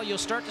working well, you'll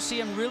start to see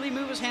him really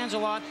move his hands a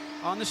lot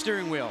on the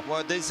steering wheel.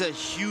 Well, there's a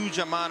huge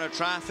amount of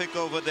traffic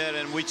over there,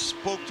 and we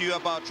spoke to you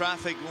about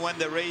traffic when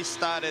the race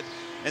started.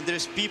 And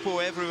there's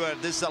people everywhere.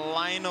 There's a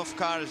line of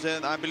cars,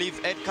 and I believe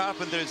Ed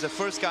Carpenter is the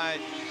first guy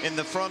in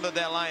the front of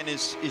that line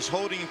is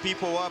holding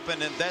people up, and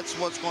that's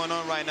what's going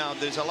on right now.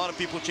 There's a lot of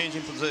people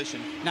changing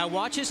position. Now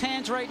watch his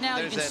hands right now.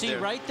 There's you can see there.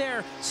 Right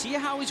there. See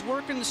how he's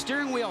working the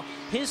steering wheel.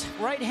 His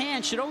right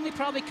hand should only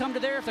probably come to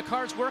there if the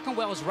car's working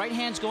well. His right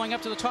hand's going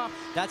up to the top.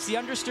 That's the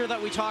understeer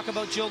that we talk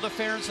about, Gilles de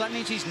Ferran. So that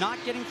means he's not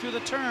getting through the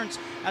turns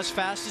as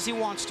fast as he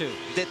wants to.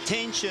 The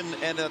tension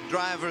and the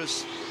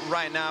drivers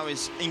right now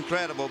is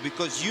incredible,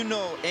 because you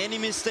know any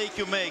mistake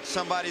you make,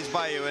 somebody's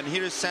by you. And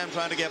here's Sam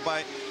trying to get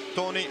by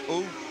Tony.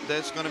 Oh,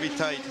 that's going to be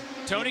tight.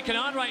 Tony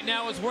Kanaan right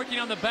now is working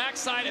on the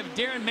backside of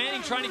Darren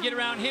Manning, trying to get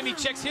around him. He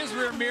checks his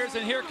rear mirrors,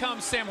 and here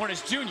comes Sam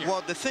Hornish Jr.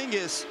 Well, the thing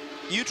is,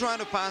 you trying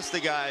to pass the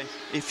guy.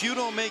 If you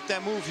don't make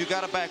that move, you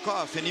got to back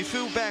off. And if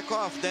you back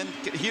off, then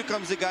here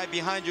comes the guy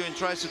behind you and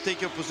tries to take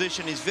your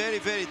position. It's very,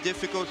 very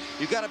difficult.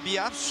 You got to be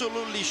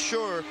absolutely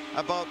sure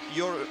about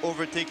your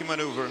overtaking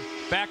maneuver.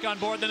 Back on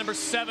board the number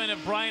 7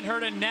 of Brian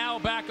Herta, now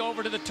back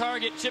over to the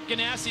target Chip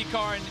Ganassi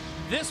car. And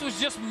this was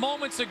just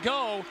moments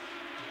ago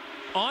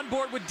on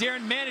board with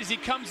Darren Manning as he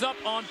comes up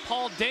on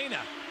Paul Dana.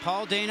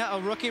 Paul Dana,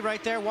 a rookie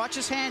right there. Watch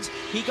his hands.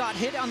 He got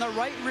hit on the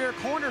right rear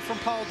corner from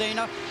Paul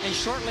Dana, and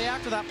shortly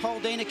after that, Paul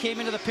Dana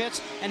came into the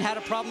pits and had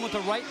a problem with the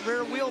right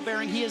rear wheel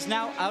bearing. He is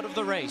now out of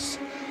the race.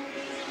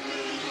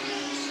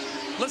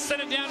 Let's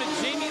send it down to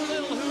Jamie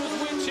Little, who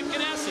is with Chip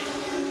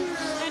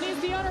Ganassi. And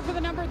he's the owner for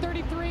the number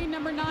 33,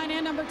 number 9,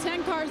 and number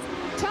 10 cars.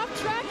 Tough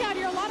track out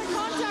here. A lot of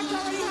contact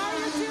already. How are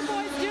your two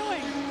boys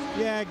doing?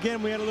 Yeah,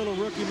 again, we had a little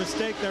rookie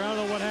mistake there. I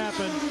don't know what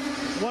happened.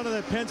 One of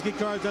the Penske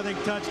cars, I think,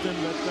 touched him,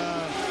 but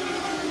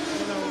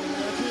you know,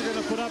 that's what you're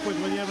going to put up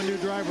with when you have a new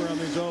driver on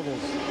these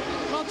ovals.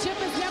 Well, Chip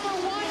has never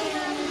won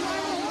here as a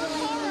driver or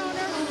car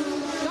owner.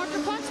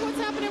 Dr. Punch, what's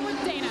happening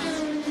with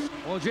Dana?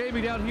 Well,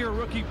 Jamie, down here,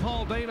 rookie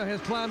Paul Dana has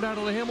climbed out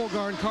of the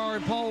Himmelgarn car.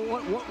 And Paul,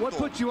 what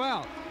put you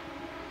out?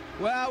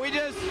 Well, we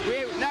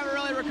never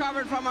really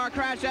recovered from our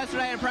crash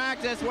yesterday in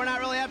practice. We're not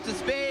really up to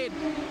speed.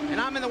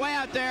 And I'm in the way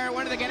out there.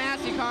 One of the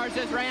Ganassi cars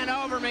just ran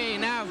over me.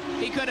 Now,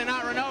 he could have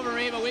not run over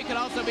me, but we could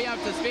also be up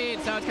to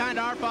speed, so it's kind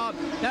of our fault.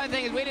 The other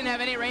thing is we didn't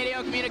have any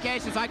radio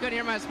communication, so I couldn't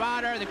hear my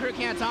spotter. The crew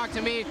can't talk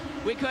to me.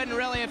 We couldn't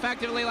really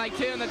effectively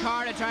tune the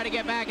car to try to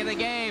get back in the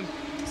game.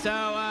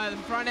 So the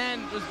front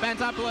end was bent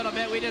up a little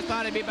bit. We just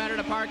thought it'd be better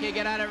to park it,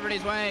 get out of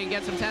everybody's way, and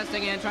get some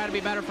testing in, try to be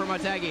better for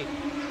Motegi.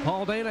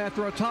 Paul Dana,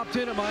 after a top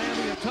 10 at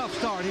Miami, a tough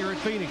start here at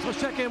Phoenix.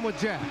 Let's check in with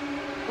Jack.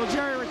 Well,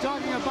 Jerry, we're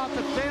talking about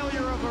the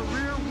failure of a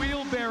rear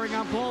wheel bearing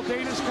on Paul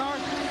Dana's car.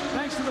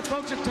 Thanks to the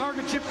folks at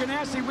Target Chip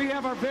Ganassi, we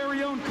have our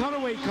very own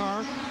cutaway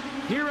car.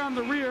 Here on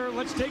the rear,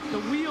 let's take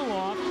the wheel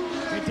off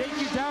and take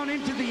you down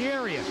into the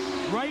area.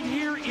 Right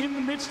here in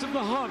the midst of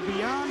the hub,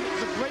 beyond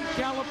the brake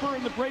caliper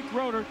and the brake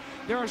rotor,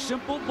 there are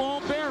simple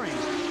ball bearings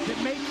that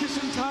make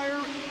this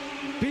entire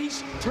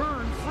beast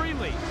turn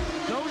freely.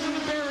 Those are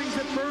the bearings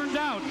that burned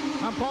out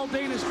on Paul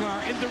Dana's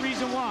car, and the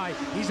reason why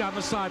he's on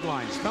the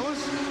sidelines.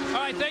 Fellas? All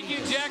right, thank you,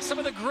 Jack. Some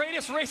of the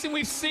greatest racing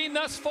we've seen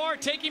thus far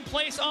taking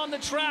place on the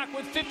track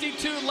with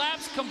 52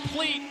 laps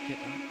complete.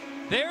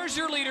 There's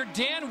your leader,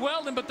 Dan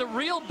Weldon, but the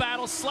real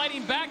battle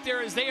sliding back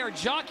there as they are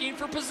jockeying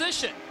for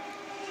position.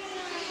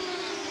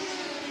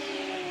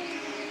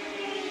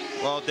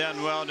 Well,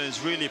 Dan Weldon is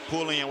really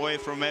pulling away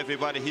from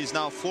everybody. He's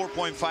now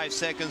 4.5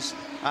 seconds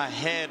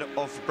ahead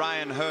of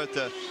Brian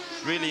Herta,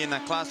 really in a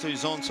class of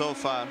his own so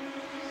far.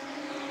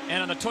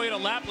 And on the Toyota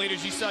lap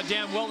leaders, you saw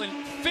Dan Weldon,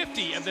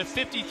 50 of the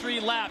 53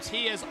 laps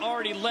he has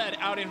already led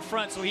out in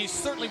front. So he's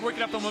certainly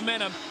working up the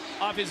momentum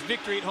of his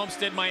victory at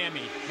Homestead,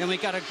 Miami. And we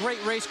got a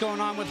great race going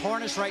on with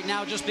Hornish right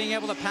now, just being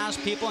able to pass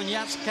people. And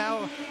yes,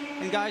 Cow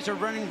and guys are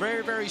running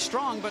very, very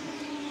strong. But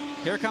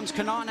here comes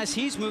Kanaan as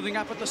he's moving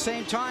up at the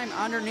same time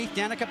underneath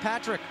Danica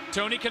Patrick.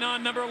 Tony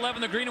Kanaan, number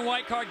 11, the green and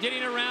white car,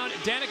 getting around.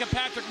 Danica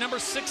Patrick, number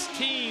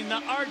 16,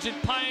 the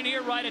Argent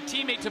Pioneer ride, a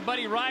teammate to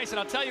Buddy Rice. And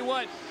I'll tell you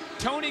what,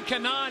 Tony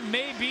Kanaan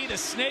may be the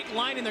snake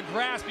line in the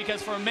grass,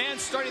 because for a man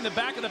starting the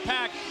back of the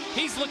pack,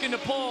 he's looking to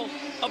pull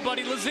a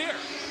Buddy Lazier.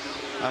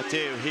 I'll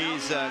tell you,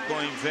 he's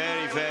going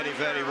very, very,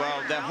 very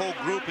well. That whole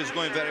group is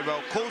going very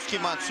well. Kosuke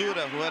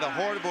Matsuda, who had a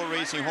horrible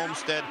race in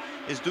Homestead,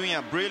 is doing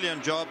a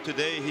brilliant job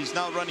today. He's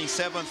now running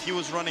 7th. He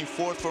was running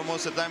 4th for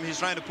most of the time. He's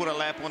trying to put a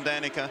lap on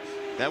Danica.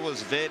 That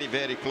was very,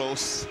 very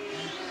close.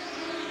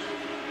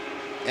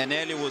 And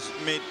Helio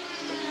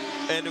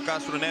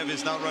Castroneves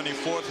is now running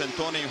 4th, and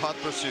Tony in hot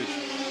pursuit.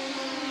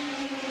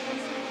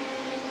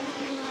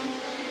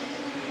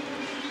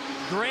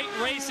 Great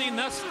racing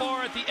thus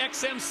far at the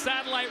XM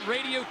Satellite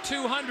Radio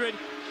 200.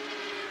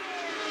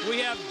 We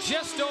have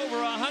just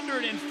over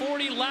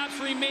 140 laps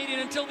remaining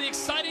until the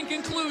exciting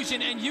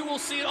conclusion, and you will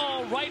see it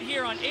all right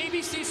here on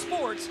ABC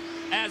Sports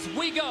as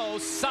we go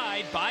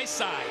side by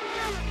side.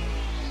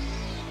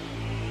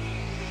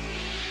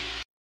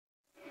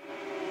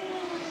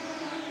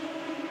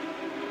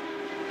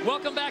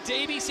 Welcome back to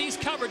ABC's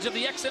coverage of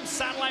the XM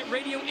Satellite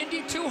Radio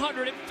Indy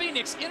 200 at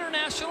Phoenix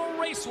International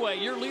Raceway.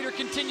 Your leader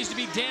continues to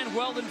be Dan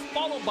Weldon,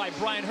 followed by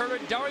Brian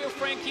Herta, Dario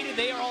Franchitti.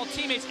 They are all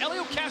teammates.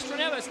 Helio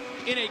Castroneves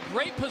in a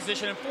great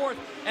position in 4th.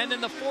 And then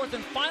the 4th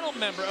and final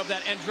member of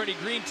that Andretti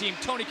Green team,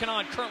 Tony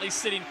Kanaan, currently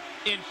sitting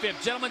in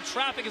 5th. Gentlemen,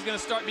 traffic is going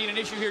to start being an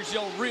issue here,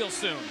 Jill, real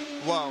soon.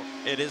 Well,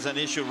 it is an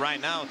issue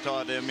right now,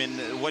 Todd. I mean,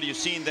 what you're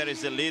seeing there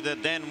is the leader,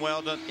 Dan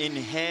Weldon, in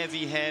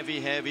heavy,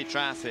 heavy, heavy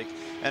traffic.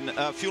 And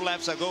a few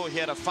laps ago, he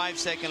had a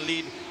 5-second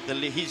lead.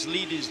 His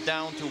lead is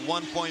down to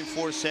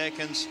 1.4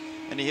 seconds.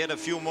 And he had a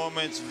few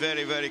moments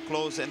very, very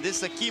close. And this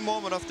is a key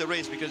moment of the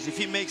race, because if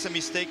he makes a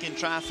mistake in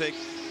traffic,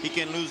 he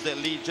can lose the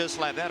lead just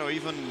like that, or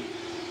even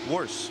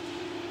worse.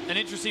 An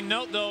interesting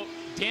note, though,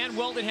 Dan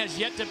Weldon has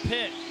yet to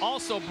pit.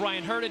 Also,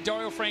 Brian Herta,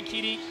 Dario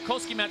Franchitti,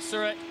 Kosuke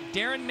Matsuda,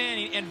 Darren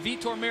Manning, and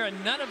Vitor Meira,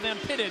 none of them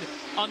pitted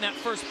on that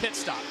first pit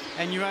stop.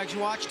 And you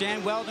actually watch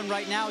Dan Weldon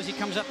right now as he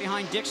comes up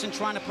behind Dixon,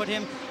 trying to put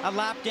him a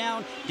lap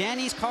down.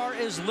 Danny's car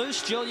is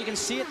loose, Jill. You can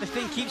see it. The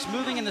thing keeps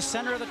moving in the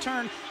center of the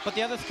turn. But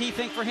the other key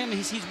thing for him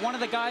is he's one of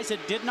the guys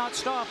that did not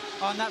stop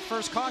on that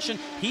first caution.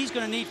 He's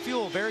going to need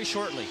fuel very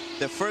shortly.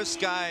 The first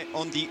guy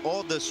on the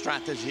other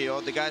strategy,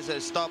 or the guys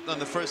that stopped on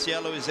the first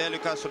yellow, is Helio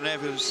Castroneves,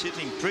 who's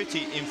sitting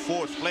pretty in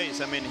 4th place.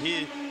 I mean,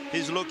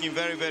 he's looking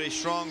very, very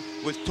strong,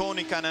 with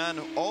Tony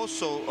Kanaan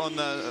also on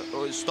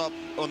the stop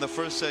on the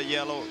first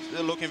yellow,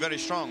 looking very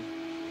strong.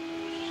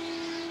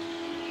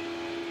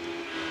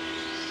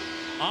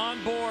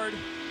 On board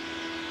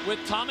with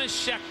Thomas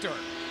Schechter.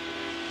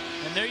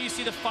 And there you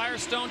see the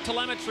Firestone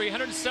telemetry,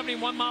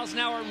 171 miles an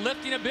hour,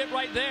 lifting a bit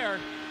right there,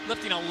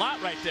 lifting a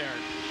lot right there.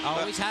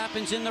 Always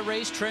happens in the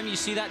race, Trim. You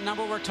see that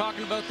number we're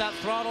talking about, that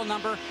throttle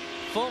number.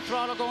 Full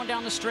throttle going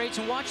down the straights,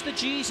 and watch the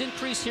G's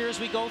increase here as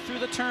we go through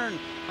the turn.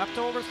 Up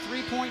to over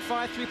 3.5,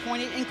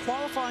 3.8. In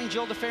qualifying,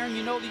 Jill DeFerrin,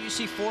 you know that you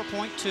see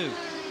 4.2.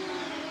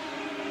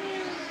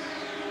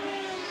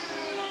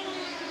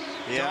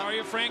 Yeah.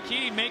 Dario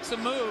Franchitti makes a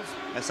move.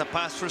 That's a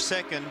pass for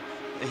second.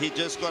 He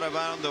just got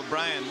around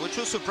Brian, which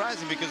was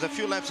surprising because a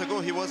few laps ago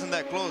he wasn't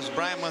that close.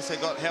 Brian must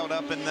have got held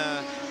up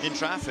in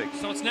traffic.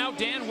 So it's now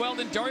Dan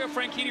Weldon, Dario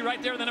Franchitti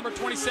right there, the number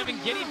 27,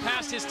 getting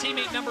past his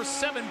teammate number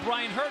 7,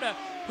 Brian Herta,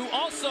 who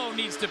also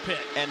needs to pit.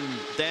 And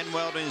Dan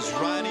Weldon is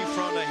right in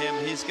front of him.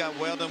 He's got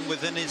Weldon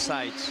within his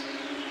sights.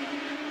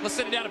 Let's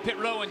send it down to pit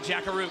row and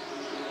Jackaroo.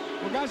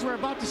 Well, guys, we're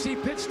about to see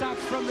pit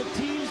stops from the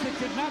teams that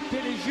did not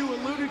pit, as you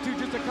alluded to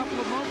just a couple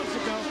of moments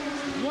ago.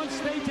 Once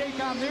they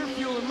take on their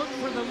fuel and look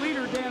for the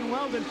leader, Dan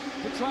Weldon,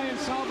 to try and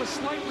solve a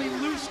slightly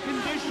loose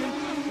condition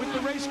with the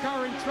race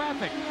car in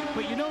traffic.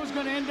 But you know who's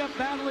going to end up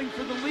battling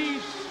for the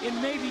lead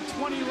in maybe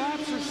 20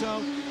 laps or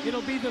so?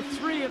 It'll be the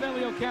 3 of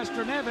Helio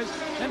Castroneves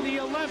and the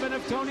 11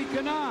 of Tony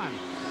Kanaan.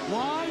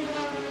 Why?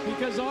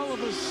 Because all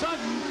of a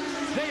sudden,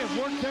 they have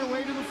worked their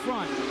way to the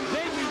front.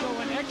 They can go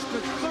an extra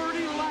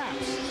 30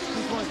 laps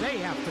before they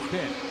have to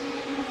pit.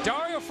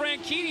 Dario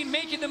Franchitti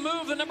making the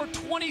move, the number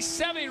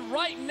 27,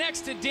 right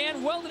next to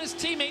Dan Weldon, his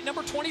teammate,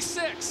 number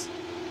 26.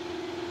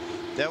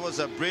 That was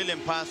a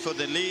brilliant pass for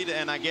the lead,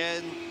 and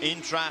again,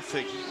 in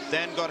traffic.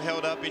 Dan got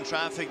held up in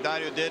traffic.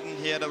 Dario didn't.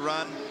 He had a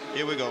run.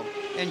 Here we go.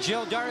 And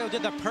Jill, Dario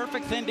did the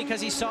perfect thing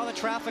because he saw the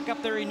traffic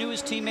up there. He knew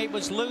his teammate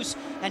was loose,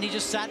 and he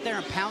just sat there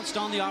and pounced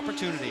on the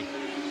opportunity.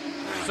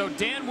 So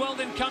Dan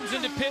Weldon comes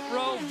into pit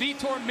row.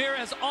 Vitor Meira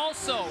has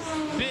also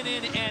been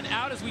in and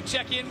out as we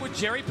check in with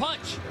Jerry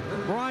Punch.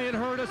 Brian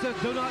Herta says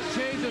do not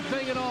change a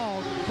thing at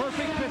all.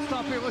 Perfect pit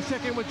stop pit. Let's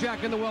check in with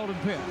Jack in the Weldon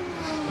pit.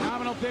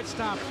 Nominal pit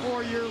stop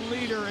for your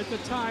leader. At the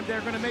time,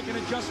 they're going to make an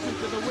adjustment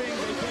to the wing.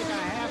 They take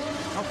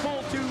a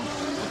full turn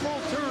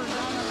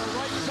down on the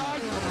right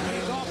side. And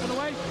he's off and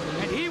away.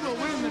 And he will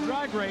win the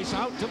drag race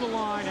out to the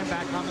line and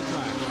back on the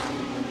track.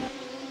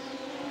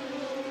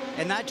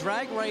 And that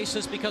drag race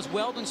is because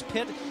Weldon's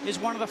pit is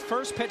one of the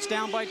first pits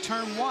down by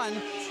turn 1.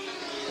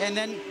 And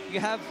then you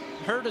have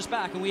Herta's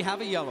back, and we have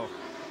a yellow.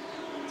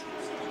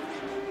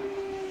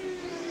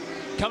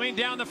 Coming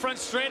down the front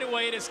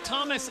straightaway, it is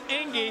Thomas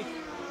Engie,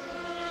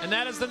 and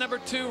that is the number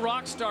 2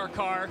 Rockstar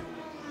car.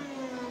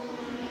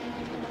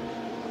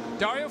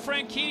 Dario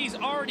Franchitti's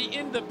already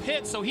in the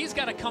pit, so he's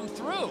got to come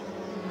through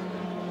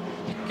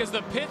because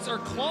the pits are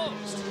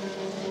closed.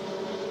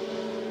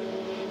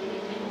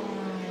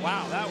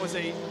 Wow, that was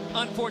a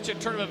unfortunate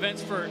turn of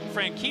events for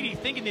Franchitti,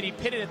 thinking that he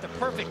pitted at the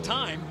perfect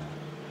time.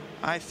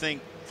 I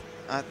think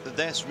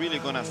that's really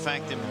going to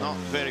affect him not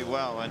very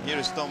well. And here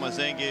is Thomas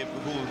Engie,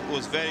 who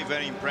was very,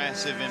 very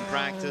impressive in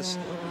practice,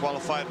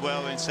 qualified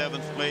well in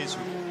 7th place,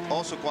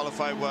 also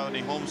qualified well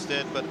in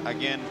Homestead, but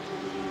again,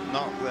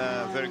 not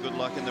very good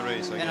luck in the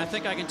race. And I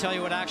think I can tell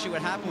you what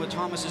happened with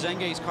Thomas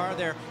Engie's car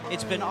there.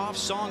 It's been off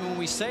song. When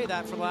we say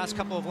that for the last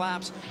couple of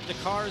laps, the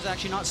car has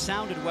actually not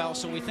sounded well,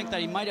 so we think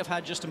that he might have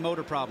had just a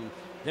motor problem.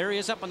 There he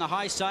is up on the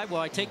high side.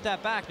 Well, I take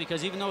that back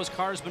because even though his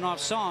car's been off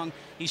song,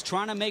 he's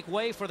trying to make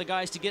way for the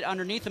guys to get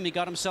underneath him. He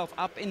got himself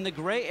up in the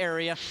gray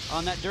area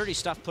on that dirty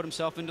stuff, put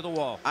himself into the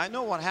wall. I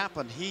know what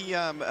happened.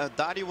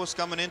 Dadi was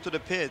coming into the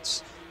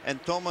pits,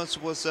 and Thomas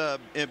was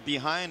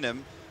behind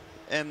him.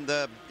 And,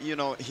 you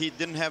know, he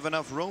didn't have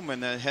enough room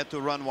and had to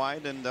run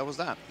wide, and that was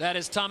that. That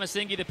is Thomas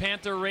Engie, the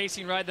Panther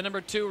Racing ride, the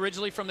number 2,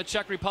 originally from the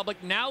Czech Republic,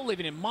 now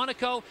living in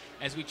Monaco,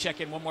 as we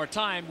check in one more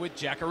time with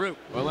Jack Arute.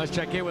 Well, let's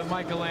check in with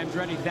Michael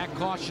Andretti. That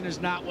caution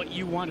is not what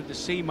you wanted to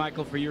see,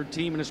 Michael, for your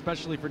team, and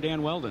especially for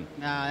Dan Weldon.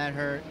 Nah, that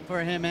hurt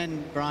for him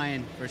and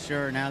Brian, for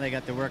sure. Now they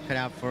got the work cut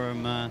out for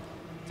him.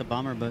 It's a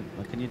bummer, but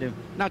what can you do?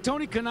 Now,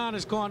 Tony Kanaan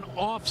has gone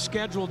off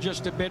schedule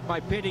just a bit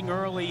by pitting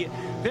early.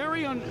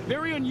 Very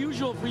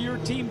unusual for your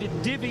team to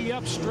divvy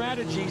up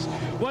strategies.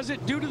 Was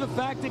it due to the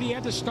fact that he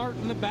had to start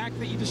in the back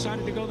that you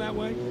decided to go that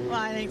way? Well,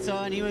 I think so,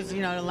 and he was,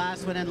 you know, the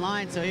last one in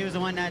line, so he was the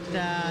one that,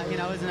 you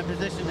know, was in a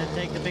position to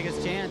take the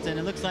biggest chance, and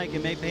it looks like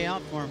it may pay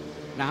off for him.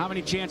 Now, how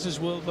many chances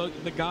will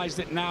the guys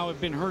that now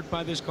have been hurt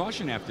by this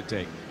caution have to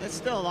take? It's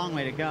still a long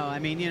way to go. I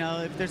mean, you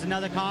know, if there's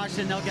another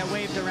caution, they'll get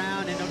waved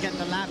around and they'll get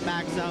the lap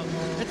back, so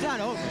it's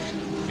not over.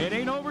 It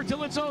ain't over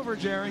till it's over,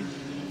 Jerry.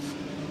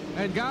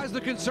 And guys,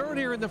 the concern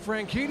here in the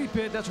Franchitti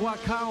pit, that's why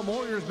Kyle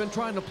Moyer has been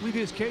trying to plead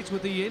his case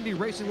with the Indy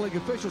Racing League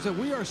officials, that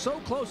we are so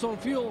close on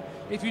fuel.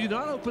 If you do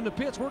not open the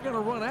pits, we're going to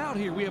run out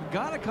here. We have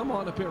got to come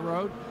on the pit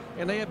road.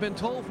 And they have been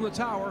told from the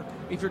tower,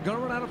 if you're going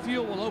to run out of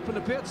fuel, we'll open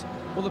the pits.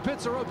 Well, the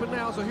pits are open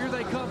now, so here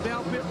they come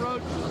down pit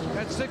road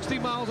at 60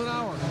 miles an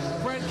hour.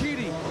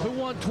 Franchitti, who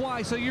won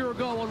twice a year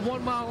ago on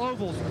 1-mile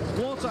ovals,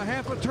 wants a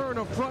half a turn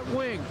of front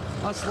wing,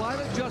 a slight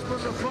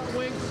adjustment of front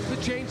wing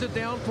to change the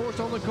downforce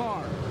on the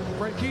car.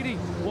 Franchitti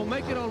will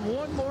make it on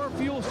one more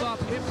fuel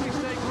stop if we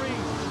stay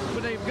green,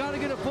 but they've got to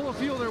get it full of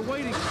fuel. They're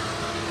waiting.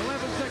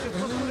 11 seconds.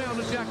 Let's go down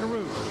to Jack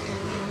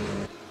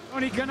Arute.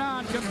 Tony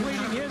Kanaan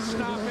completing his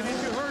stop, and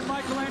as you heard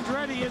Michael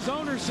Andretti, his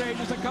owner, say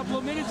just a couple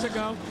of minutes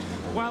ago,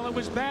 while it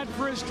was bad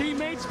for his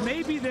teammates,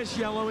 maybe this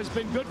yellow has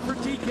been good for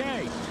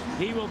TK.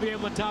 He will be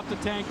able to top the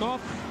tank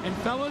off, and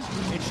fellas,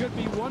 it should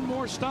be one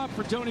more stop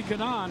for Tony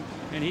Kanaan,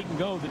 and he can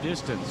go the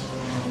distance.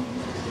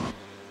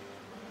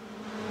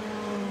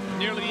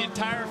 Nearly the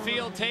entire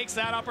field takes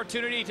that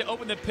opportunity to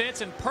open the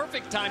pits, and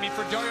perfect timing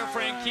for Dario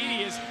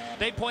Franchitti, as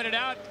they pointed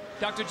out.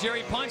 Dr.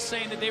 Jerry Punch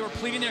saying that they were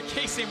pleading their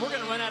case, saying we're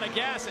going to run out of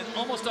gas, and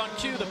almost on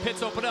cue the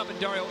pits open up and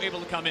Dario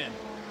able to come in.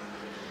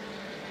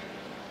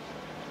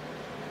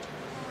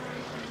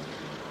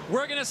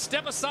 We're going to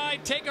step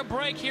aside, take a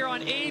break here on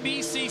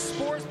ABC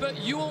Sports,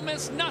 but you will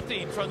miss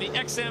nothing from the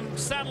XM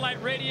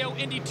Satellite Radio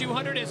Indy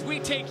 200 as we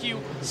take you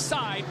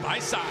side by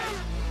side.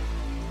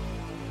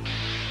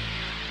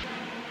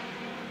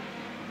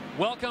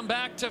 Welcome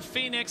back to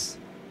Phoenix.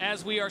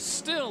 As we are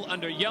still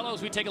under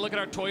yellows, we take a look at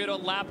our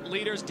Toyota lap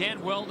leaders.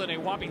 Dan Weldon, a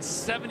whopping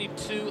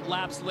 72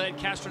 laps led.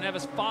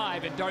 Castroneves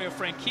 5, and Dario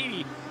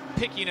Franchitti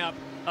picking up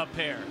a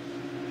pair.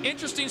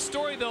 Interesting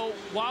story, though,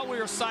 while we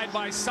were side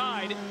by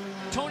side,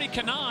 Tony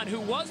Kanaan,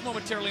 who was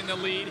momentarily in the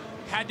lead,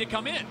 had to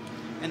come in.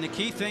 And the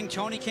key thing,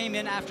 Tony came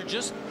in after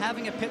just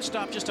having a pit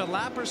stop just a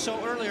lap or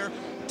so earlier,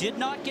 did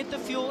not get the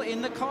fuel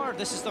in the car.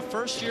 This is the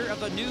first year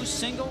of the new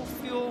single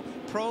fuel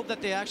probe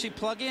that they actually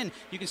plug in.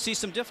 You can see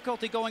some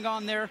difficulty going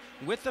on there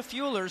with the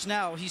fuelers.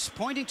 Now, he's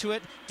pointing to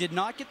it, did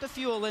not get the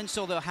fuel in,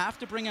 so they'll have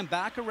to bring him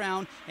back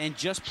around and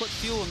just put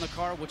fuel in the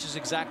car, which is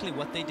exactly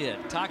what they did.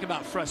 Talk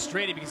about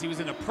frustrated because he was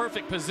in a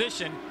perfect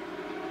position.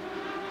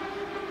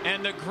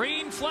 And the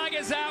green flag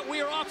is out. We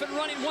are off and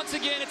running once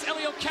again. It's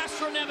Helio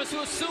Castroneves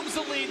who assumes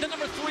the lead. The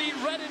number 3,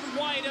 red and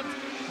white of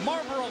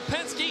Marlboro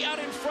Penske out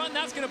in front.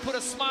 That's going to put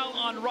a smile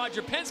on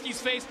Roger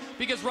Penske's face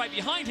because right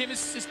behind him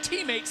is his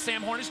teammate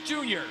Sam Hornish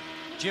Jr.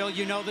 Jill,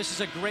 you know this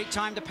is a great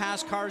time to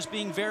pass cars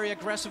being very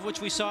aggressive, which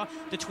we saw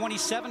the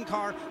 27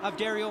 car of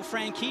Dario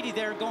Franchitti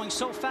there going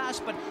so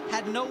fast, but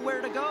had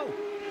nowhere to go.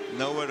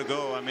 Nowhere to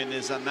go. I mean,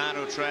 it's a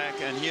narrow track,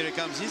 and here he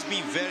comes. He's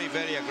being very,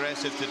 very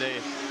aggressive today.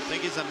 I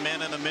think he's a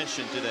man on a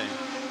mission today.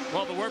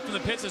 Well, the word from the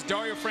pits is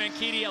Dario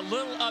Franchitti a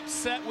little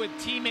upset with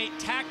teammate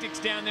tactics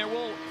down there.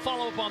 We'll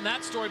follow up on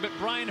that story, but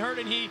Brian Hurd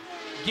and he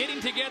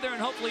getting together,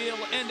 and hopefully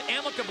it'll end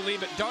amicably.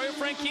 But Dario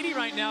Franchitti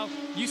right now,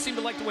 you seem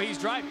to like the way he's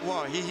driving.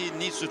 Well, he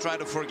needs to try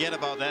to forget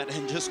about that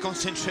and just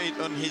concentrate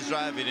on his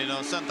driving. You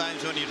know,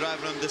 sometimes when you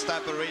drive on this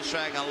type of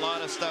racetrack, a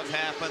lot of stuff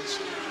happens.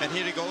 And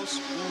here he goes.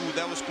 Ooh,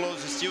 that was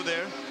close. He's still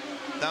there.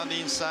 Down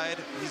the inside.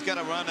 He's got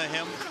a run at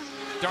him.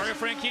 Dario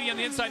Franchitti on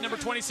the inside, number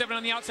 27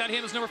 on the outside.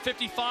 Him is number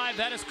 55.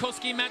 That is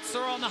Koski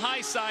Matsura on the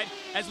high side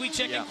as we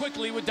check in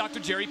quickly with Dr.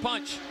 Jerry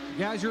Punch.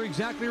 Guys, you're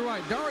exactly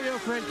right. Dario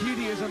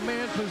Franchitti is a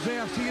man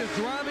possessed. He is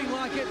driving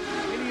like it,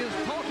 and he is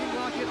talking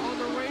like it on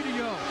the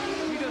radio.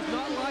 He does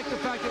not like the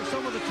fact that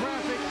some of the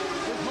traffic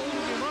is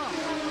holding him up,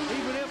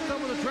 even if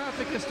some of the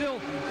traffic is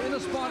still in the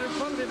spot in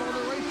front of him on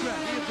the racetrack.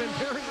 He has been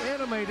very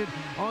animated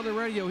on the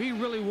radio. He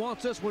really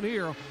wants this one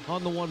here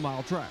on the 1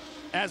 mile track.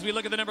 As we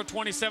look at the number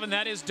 27,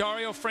 that is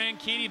Dario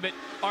Franchitti, but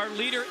our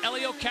leader,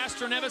 Helio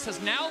Castroneves,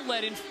 has now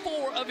led in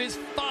 4 of his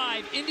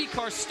 5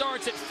 IndyCar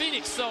starts at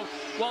Phoenix. So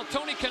while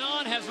Tony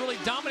Kanaan has really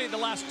dominated the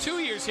last 2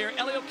 years here,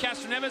 Helio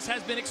Castroneves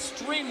has been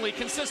extremely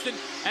consistent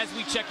as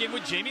we check in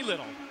with Jamie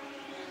Little.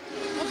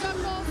 Well,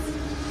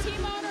 Buckles,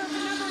 team owner for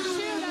number 2,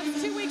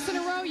 that's 2 weeks in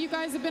a row. You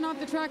guys have been off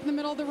the track in the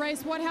middle of the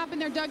race. What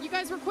happened there, Doug? You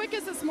guys were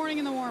quickest this morning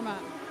in the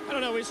warm-up. I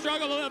don't know. We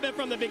struggled a little bit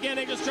from the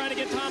beginning, just trying to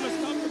get Thomas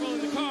comfortable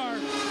in the car.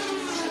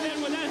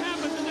 When that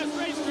happens in this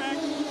racetrack,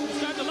 you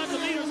start to let the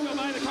leaders go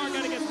by, the car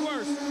kind of gets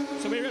worse.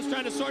 So we were just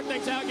trying to sort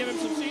things out, give him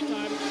some seat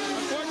time.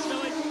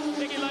 Unfortunately, I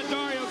think he let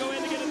Dario go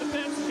in to get in the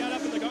pits and got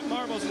up in the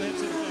marbles and hit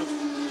the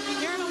pits.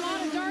 Hearing a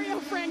lot of Dario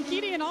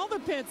Franchitti in all the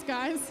pits,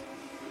 guys.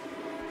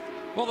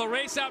 Well, the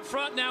race out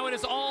front now, it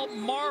is all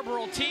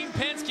Marlboro. Team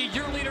Penske,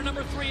 your leader,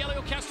 number 3,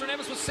 Helio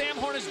Castroneves, with Sam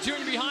Hornish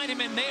Jr. behind him,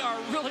 and they are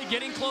really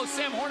getting close.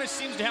 Sam Hornish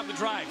seems to have the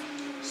drive.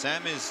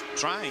 Sam is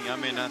trying. I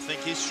mean, I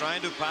think he's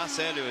trying to pass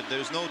Elliott.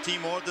 There's no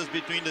team orders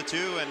between the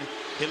two, and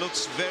he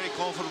looks very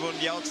comfortable on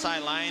the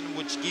outside line,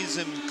 which gives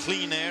him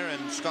clean air,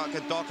 and Scott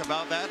can talk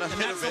about that a little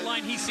bit. And that's the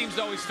line he seems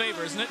to always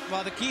favor, isn't it?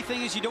 Well, the key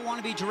thing is you don't want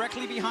to be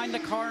directly behind the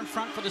car in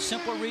front for the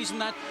simple reason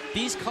that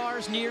these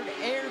cars need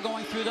air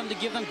going through them to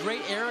give them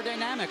great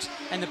aerodynamics.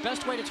 And the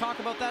best way to talk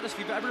about that is if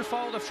you've ever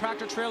followed a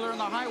tractor trailer on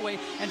the highway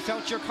and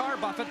felt your car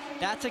buffet,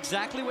 that's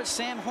exactly what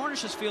Sam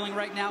Hornish is feeling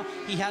right now.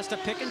 He has to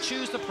pick and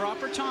choose the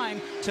proper time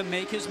to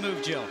make his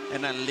move, Jill.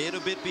 And a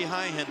little bit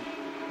behind him,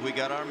 we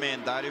got our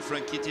man Dario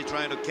Franchitti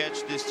trying to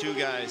catch these two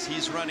guys.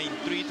 He's running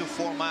 3 to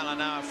 4 miles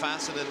an hour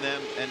faster than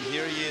them, and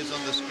here he is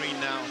on the screen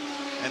now.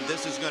 And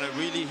this is going to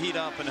really heat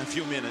up in a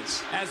few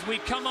minutes. As we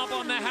come up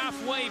on the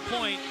halfway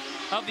point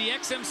of the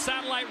XM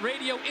Satellite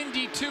Radio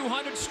Indy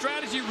 200,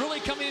 strategy really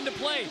coming into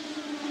play.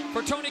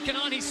 For Tony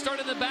Kanaan, he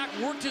started in the back,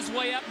 worked his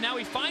way up. Now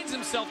he finds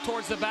himself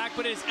towards the back,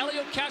 but it's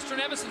Helio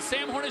Castroneves and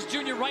Sam Hornish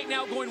Jr. right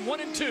now going 1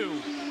 and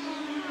 2.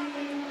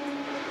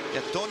 Yeah,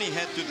 Tony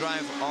had to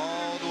drive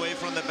all the way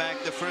from the back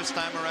the first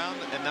time around,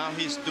 and now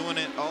he's doing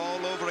it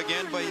all over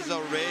again, but he's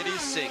already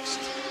 6th.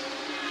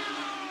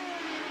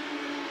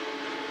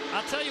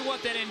 I'll tell you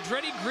what, that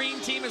Andretti Green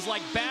team is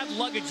like bad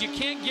luggage. You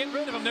can't get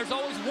rid of them. There's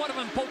always one of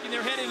them poking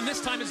their head in, and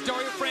this time it's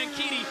Dario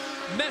Franchitti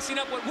messing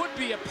up what would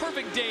be a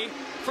perfect day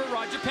for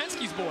Roger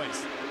Penske's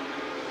boys.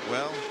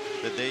 Well,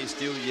 the day's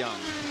still young.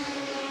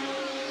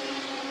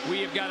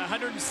 We have got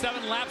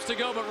 107 laps to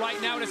go, but right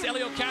now it is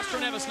Helio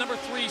Castroneves, number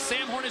 3,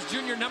 Sam Hornish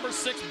Jr., number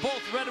 6,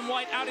 both red and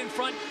white out in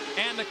front,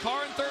 and the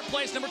car in 3rd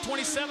place, number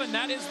 27,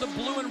 that is the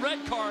blue and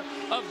red car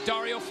of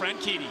Dario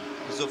Franchitti.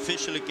 This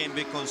officially can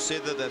be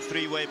considered a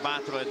 3-way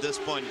battle at this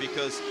point,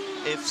 because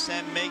if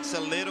Sam makes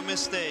a little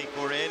mistake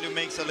or Helio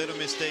makes a little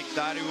mistake,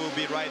 Dario will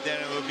be right there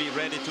and will be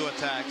ready to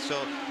attack. So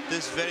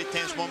this very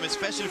tense moment,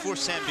 especially for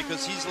Sam,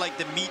 because he's like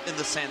the meat in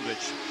the sandwich.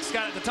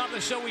 Scott, at the top of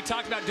the show, we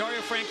talked about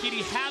Dario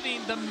Franchitti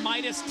having the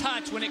Midas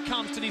touch when it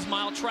comes to these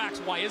mile tracks.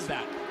 Why is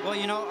that? Well,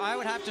 you know, I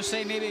would have to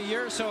say maybe a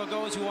year or so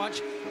ago as you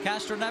watch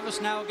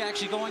Castroneves now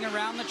actually going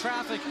around the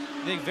traffic.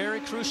 The very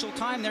crucial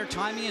time there.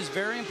 Timing is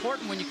very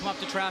important when you come up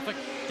to traffic.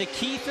 The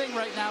key thing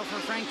right now for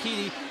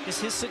Franchitti is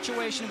his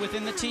situation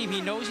within the team.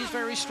 He knows he's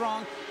very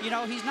strong. You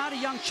know, he's not a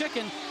young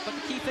chicken, but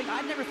the key thing,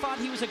 I never thought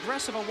he was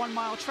aggressive on 1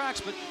 mile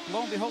tracks, but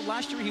lo and behold,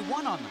 last year he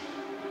won on them.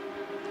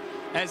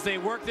 As they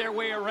work their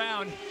way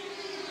around,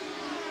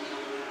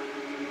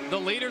 the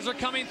leaders are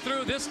coming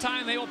through. This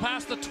time they will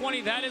pass the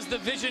 20. That is the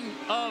vision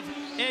of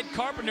Ed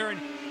Carpenter.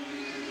 And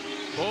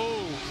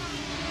oh,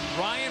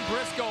 Ryan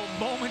Briscoe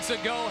moments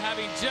ago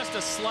having just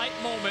a slight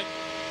moment.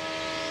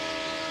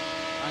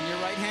 On your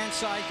right-hand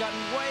side, gotten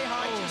way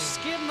high, just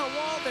skidding the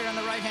wall there on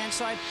the right-hand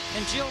side.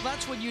 And Jill,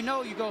 that's when you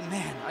know, you go,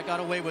 man, I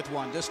got away with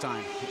one this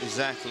time.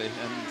 Exactly,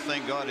 and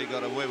thank God he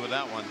got away with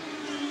that one.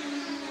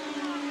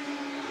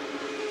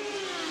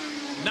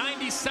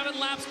 97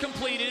 laps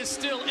completed. It is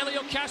still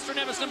Helio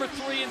Castroneves, number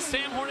 3, and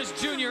Sam Hornish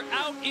Jr.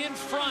 out in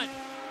front.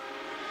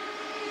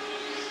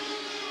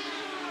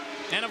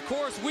 And of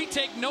course, we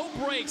take no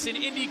breaks in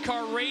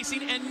IndyCar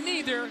racing, and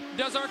neither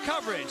does our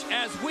coverage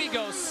as we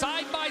go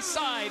side by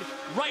side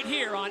right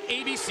here on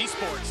ABC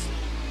Sports.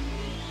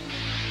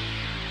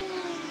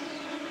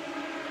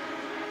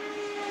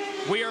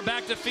 We are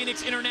back to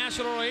Phoenix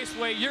International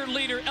Raceway. Your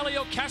leader,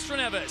 Helio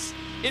Castroneves.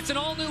 It's an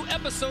all-new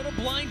episode of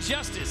Blind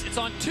Justice. It's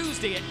on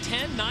Tuesday at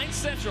 10, 9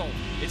 Central.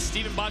 It's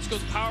Steven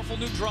Bochco's powerful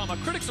new drama.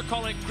 Critics are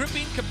calling it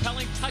gripping,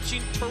 compelling,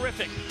 touching,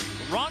 terrific.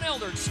 Ron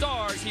Eldard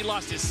stars He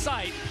Lost His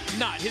Sight,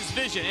 not his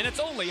vision, and it's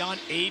only on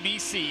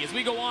ABC. As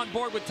we go on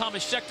board with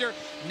Thomas Schechter,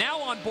 now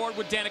on board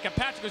with Danica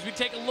Patrick, as we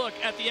take a look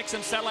at the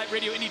XM Satellite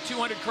Radio Indy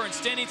 200 current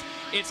standings.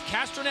 It's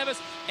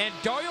Castroneves and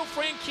Dario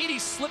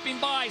Franchitti slipping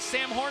by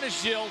Sam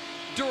Hornish, Jill,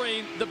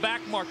 during the back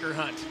marker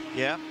hunt.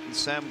 Yeah,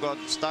 Sam got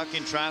stuck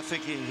in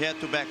traffic. He had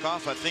to back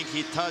off. I think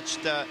he touched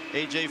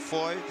AJ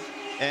Foy,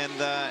 and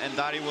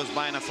Dario was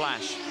buying a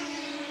flash.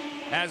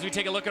 As we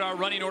take a look at our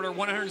running order,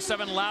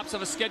 107 laps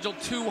of a scheduled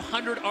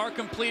 200 are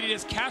completed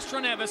as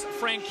Castroneves,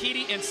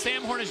 Franchitti, and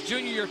Sam Hornish Jr.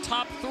 your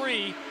top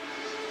 3.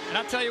 And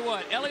I'll tell you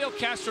what, Helio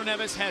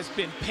Castroneves has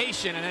been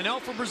patient, and I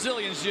know for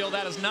Brazilians, Gilles,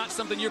 that is not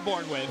something you're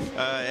born with.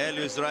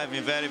 Helio is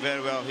driving very,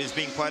 very well. He's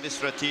being quite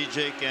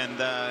strategic and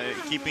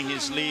keeping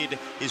his lead.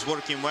 He's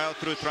working well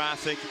through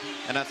traffic,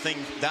 and I think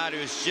Dario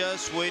is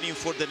just waiting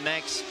for the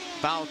next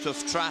bout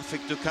of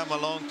traffic to come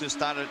along to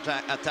start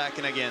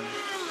attacking again.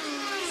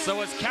 So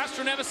it's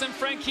Castroneves and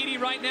Franchitti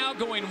right now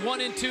going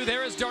 1 and 2.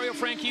 There is Dario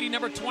Franchitti,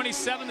 number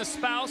 27, the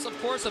spouse,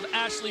 of course, of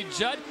Ashley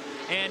Judd.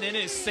 And it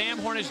is Sam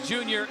Hornish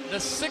Jr., the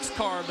 6th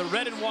car, the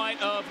red and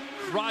white of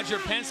Roger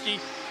Penske.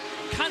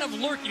 Kind of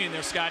lurking in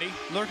there, Scotty.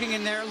 Lurking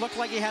in there. Looked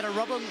like he had a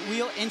rubber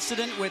wheel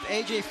incident with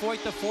AJ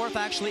Foyt, the 4th,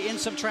 actually in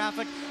some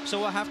traffic. So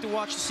we'll have to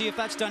watch to see if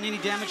that's done any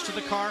damage to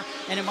the car,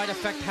 and it might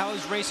affect how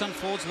his race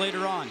unfolds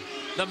later on.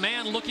 The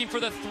man looking for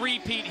the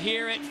three-peat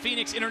here at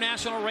Phoenix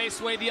International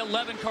Raceway, the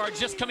 11 car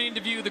just coming into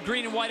view, the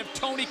green and white of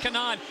Tony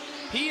Kanaan.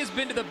 He has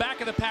been to the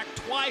back of the pack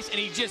twice, and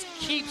he just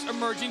keeps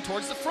emerging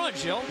towards the front,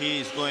 Gilles.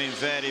 He's going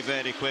very,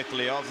 very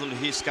quickly. Obviously,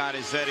 his car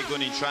is very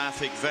good in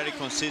traffic, very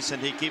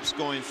consistent. He keeps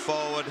going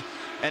forward,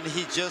 and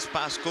he just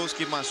passed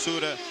Kosuke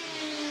Matsuda,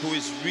 who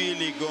is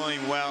really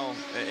going well.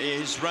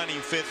 He's running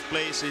 5th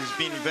place. He's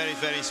been very,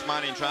 very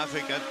smart in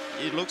traffic.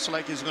 It looks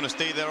like he's going to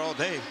stay there all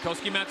day.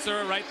 Kosuke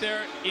Matsuda right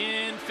there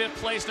in 5th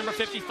place, number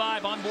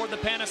 55, on board the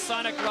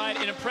Panasonic ride.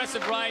 An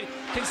impressive ride,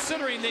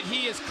 considering that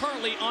he is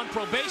currently on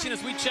probation,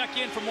 as we check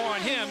in for more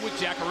on him with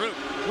Jack Arute.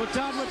 Well,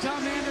 Tom, what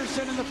Tom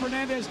Anderson and the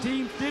Fernandez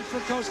team did for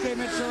Kosuke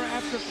Matsuda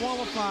after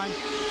qualifying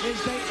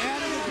is they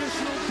added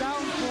additional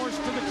downforce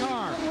to the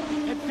car.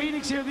 At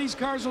Phoenix here, these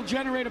cars will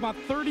generate about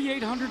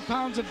 3,800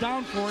 pounds of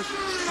downforce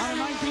on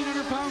a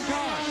 1,900-pound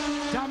car.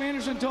 Tom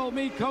Anderson told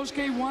me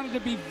Kosuke wanted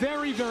to be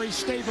very, very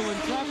stable in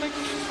traffic,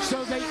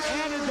 so they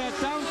added that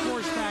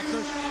downforce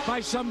factor by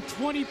some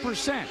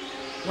 20%.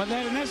 What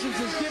that, in essence,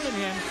 has given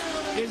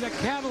him is a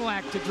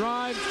Cadillac to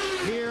drive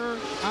here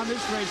on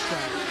this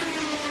racetrack.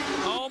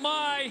 Oh,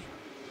 my.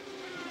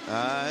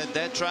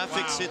 That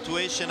traffic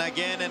situation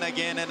again and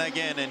again and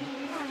again. And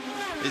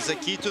is the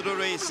key to the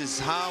race, is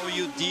how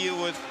you deal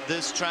with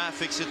this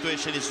traffic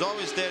situation. It's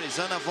always there, it's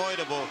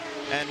unavoidable.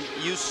 And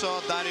you saw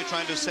Dario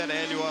trying to set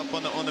Helio up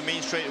on the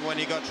main straight when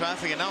he got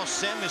traffic, and now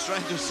Sam is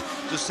trying to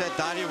set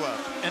Dario up.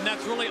 And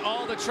that's really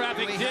all the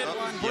traffic did.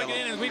 Bring it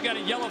in, and we've got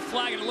a yellow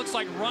flag, and it looks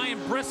like Ryan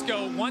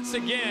Briscoe once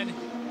again.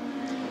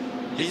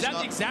 Is that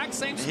the exact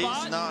same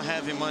spot? He's not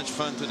having much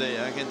fun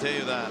today, I can tell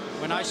you that.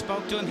 When I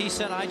spoke to him, he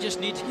said, I just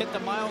need to get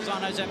the miles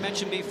on, as I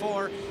mentioned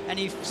before, and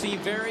he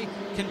seemed very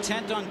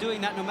content on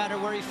doing that no matter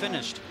where he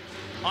finished.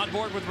 On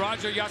board with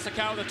Roger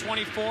Yasukawa, the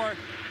 24. Hang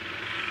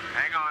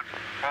on,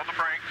 hold the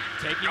brakes.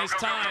 Taking his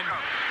time.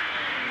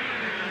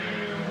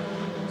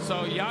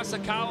 So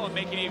Yasukawa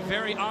making a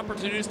very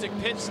opportunistic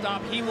pit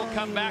stop. He will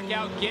come back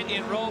out, get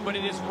in row, but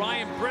it is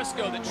Ryan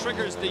Briscoe that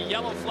triggers the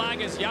yellow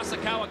flag as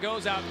Yasukawa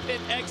goes out pit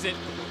exit.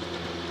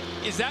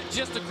 Is that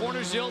just a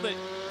corner, Gilles, that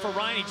for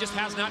Ryan, he just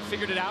has not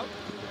figured it out?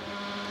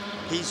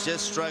 He's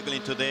just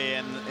struggling today,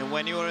 and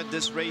when you're at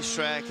this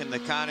racetrack and the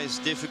car is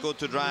difficult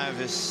to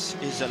drive, it's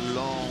a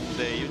long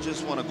day. You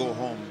just want to go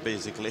home,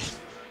 basically.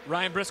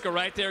 Ryan Briscoe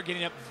right there,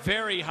 getting up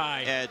very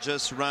high. Yeah,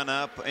 just run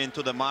up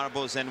into the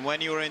marbles, and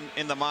when you're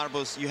in the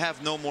marbles, you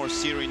have no more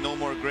steering, no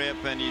more grip,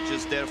 and you're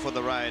just there for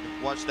the ride.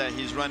 Watch that,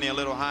 he's running a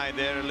little high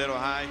there, a little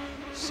high.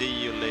 See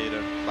you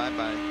later.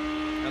 Bye-bye.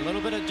 A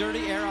little bit of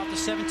dirty air off the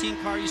 17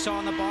 car you saw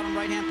on the bottom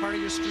right-hand part of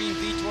your screen,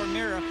 Vitor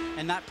Mirror,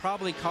 and that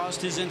probably caused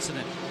his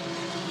incident.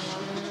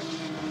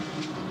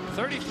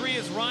 33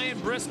 is Ryan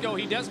Briscoe.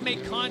 He does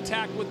make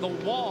contact with the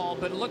wall,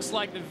 but it looks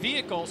like the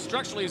vehicle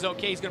structurally is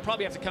okay. He's going to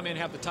probably have to come in and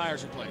have the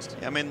tires replaced.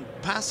 I mean,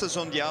 passes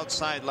on the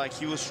outside like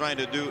he was trying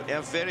to do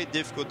are very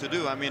difficult to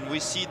do. I mean, we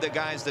see the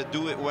guys that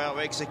do it well,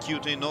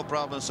 executing, no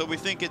problem. So we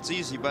think it's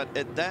easy, but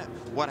at that,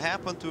 what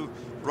happened to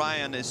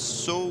Brian, is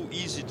so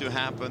easy to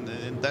happen,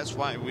 and that's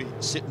why we're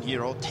sitting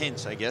here all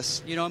tense, I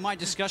guess. You know, in my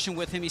discussion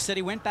with him, he said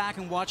he went back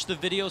and watched the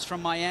videos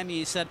from Miami.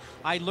 He said,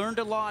 I learned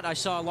a lot. I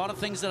saw a lot of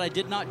things that I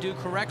did not do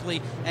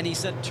correctly. And he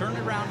said, turn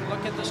around,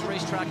 look at this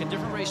racetrack, a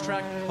different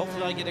racetrack.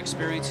 Hopefully I get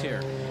experience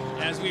here.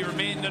 As we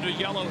remain under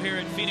yellow here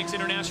at Phoenix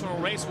International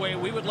Raceway,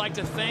 we would like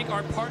to thank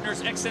our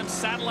partners XM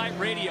Satellite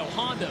Radio,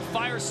 Honda,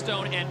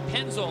 Firestone, and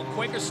Pennzoil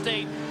Quaker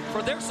State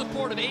for their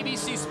support of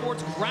ABC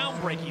Sports'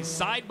 groundbreaking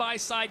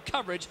side-by-side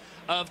coverage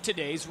of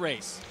today's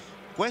race.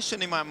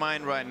 Question in my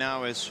mind right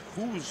now is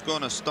who's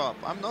going to stop.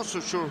 I'm not so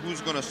sure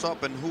who's going to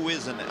stop and who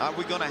isn't. Are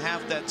we going to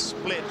have that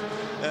split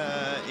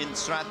in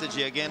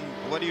strategy again?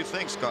 What do you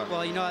think, Scott?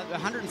 Well, you know, at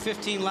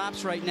 115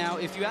 laps right now,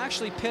 if you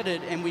actually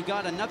pitted and we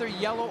got another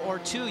yellow or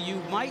two,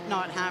 you might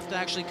not have to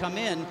actually come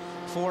in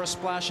for a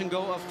splash and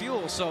go of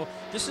fuel. So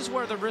this is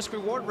where the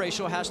risk-reward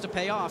ratio has to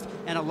pay off,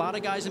 and a lot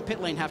of guys in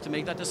pit lane have to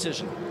make that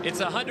decision. It's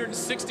a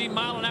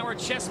 160-mile-an-hour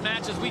chess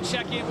match as we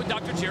check in with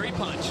Dr. Jerry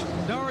Punch.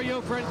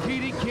 Dario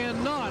Franchitti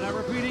cannot, I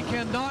repeat, he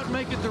cannot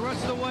make it the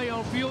rest of the way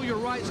on fuel. You're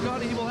right,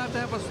 Scotty. He will have to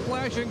have a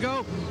splash and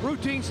go.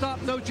 Routine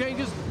stop, no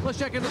changes. Let's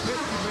check in the pit.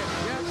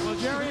 Yeah, well,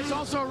 Jerry, it's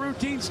also a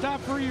routine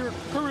stop for your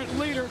current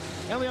leader,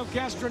 Helio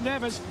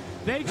Castroneves.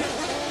 They get a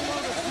full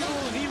load of fuel,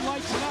 and he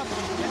lights it up.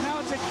 And now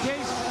it's a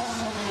case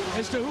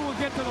as to who will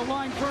get to the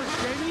line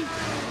first. Jamie?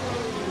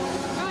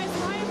 Guys,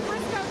 Ryan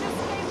Briscoe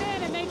just came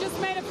in, and they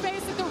just made a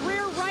face at the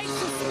rear right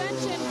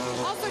suspension.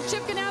 Also,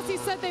 Chip Ganassi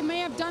said they may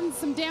have done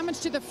some damage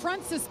to the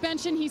front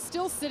suspension. He's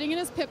still sitting in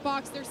his pit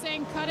box. They're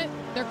saying cut it.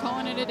 They're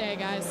calling it a day,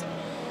 guys.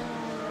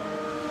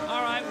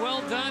 All right,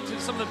 well done to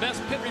some of the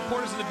best pit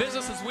reporters in the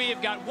business as we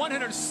have got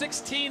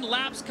 116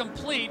 laps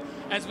complete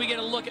as we get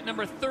a look at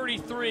number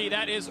 33.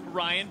 That is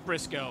Ryan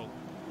Briscoe.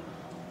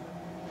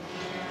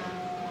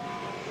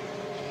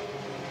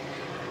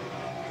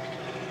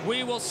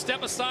 We will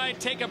step aside,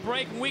 take a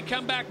break, and we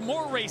come back.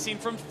 More racing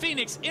from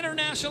Phoenix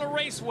International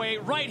Raceway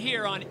right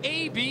here on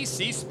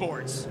ABC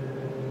Sports.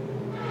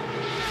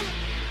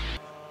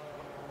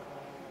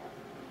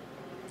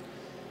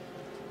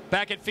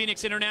 Back at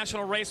Phoenix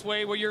International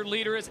Raceway, where your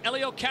leader is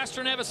Helio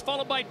Castroneves,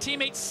 followed by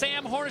teammate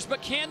Sam Hornish.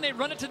 But can they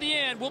run it to the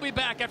end? We'll be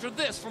back after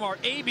this from our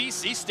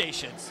ABC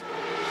stations.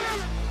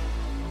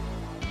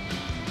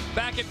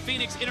 Back at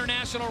Phoenix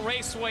International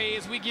Raceway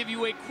as we give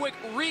you a quick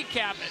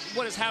recap at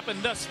what has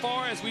happened thus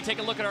far as we take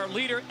a look at our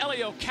leader,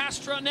 Helio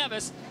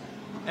Castroneves.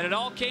 And it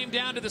all came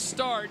down to the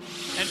start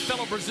and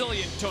fellow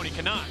Brazilian Tony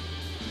Kanaan.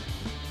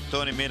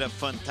 Tony made a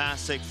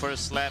fantastic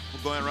first lap,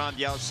 going around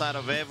the outside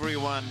of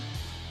everyone.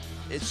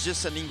 It's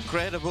just an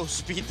incredible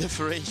speed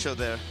differential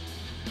there.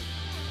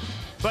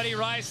 Buddy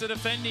Rice, the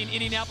defending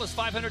Indianapolis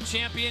 500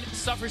 champion,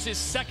 suffers his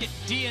second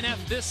DNF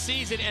this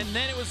season, and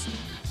then it was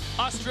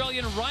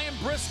Australian Ryan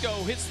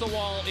Briscoe hits the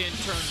wall in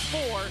turn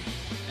 4,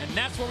 and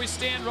that's where we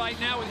stand right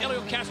now with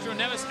Helio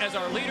Castroneves as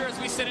our leader as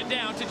we send it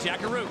down to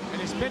Jackaroo.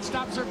 And his pit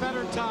stops are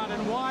better, Todd,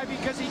 and why?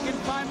 Because he can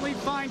finally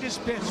find his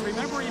pits.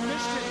 Remember, he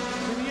missed it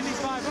in the Indy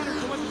 500,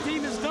 so what the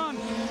team has done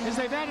is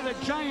they've added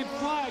a giant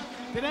flag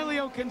that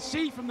Helio can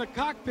see from the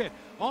cockpit.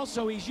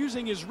 Also, he's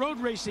using his road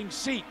racing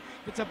seat.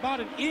 It's about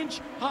an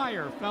inch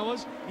higher,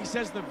 fellas. He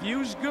says the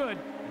view's good.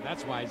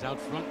 That's why he's out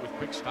front with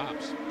quick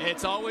stops.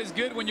 It's always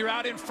good when you're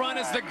out in front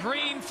as the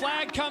green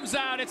flag comes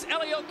out. It's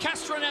Helio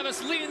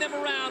Castroneves leading them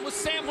around with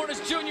Sam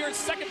Hornish Jr. in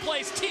second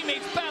place.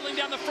 Teammates battling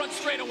down the front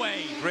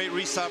straightaway. Great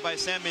restart by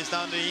Sam. He's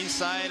down the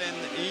inside and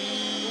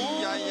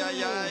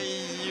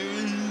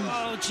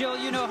Oh, Jill,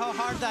 you know how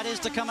hard that is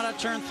to come out of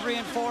turn 3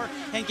 and 4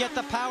 and get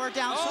the power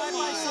down side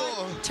by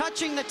side,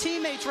 touching the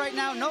teammates right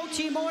now. No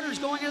team orders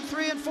going in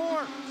 3 and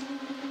 4.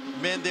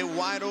 Man, they're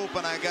wide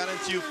open. I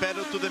guarantee you,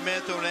 pedal to the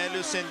metal. And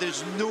Helio saying,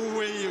 there's no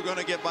way you're going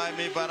to get by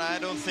me, but I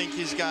don't think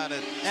he's got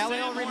it.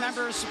 Helio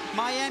remembers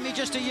Miami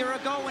just a year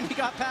ago when he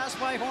got passed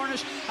by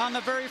Hornish on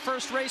the very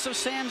first race of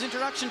Sam's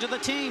introduction to the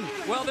team.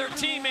 Well, they're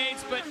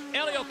teammates, but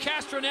Helio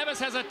Castroneves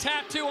has a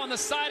tattoo on the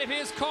side of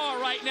his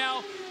car right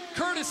now,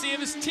 courtesy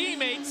of his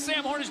teammate,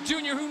 Sam Hornish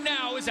Jr., who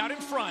now is out in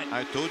front.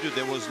 I told you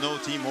there was no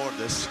team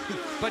orders.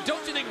 But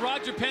don't you think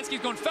Roger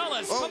Penske's going,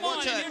 fellas, come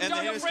on. And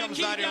here comes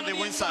Dario on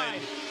the inside.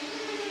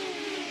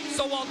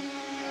 So while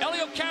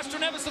Helio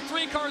Castroneves, the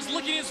 3 car, is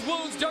licking his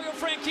wounds, Dario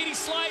Franchitti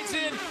slides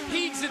in.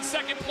 He's in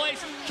second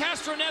place.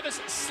 Castroneves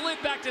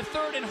slid back to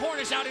third, and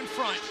Hornish out in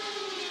front.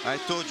 I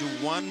told you,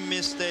 one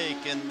mistake,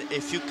 and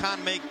if you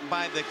can't make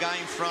by the guy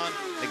in front,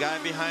 the guy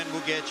behind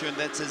will get you, and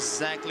that's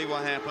exactly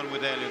what happened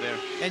with Helio there.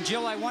 And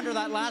Jill, I wonder,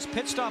 that last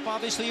pit stop,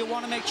 obviously you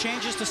want to make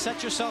changes to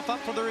set yourself up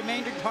for the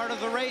remaining part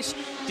of the race.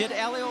 Did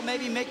Helio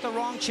maybe make the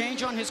wrong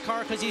change on his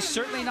car? Because he's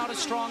certainly not as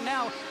strong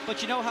now,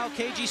 but you know how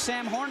cagey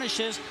Sam Hornish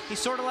is. He's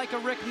sort of like a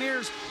Rick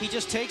Mears. He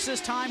just takes his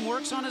time,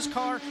 works on his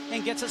car,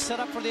 and gets it set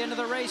up for the end of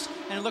the race,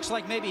 and it looks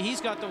like maybe he's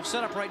got the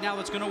setup right now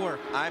that's going to work.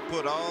 I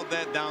put all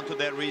that down to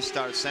that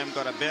restart. Sam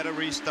got a better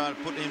restart,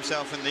 put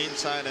himself in the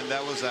inside, and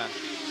that was that.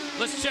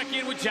 Let's check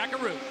in with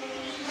Jackaroo.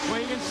 Well,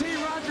 you can see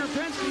Roger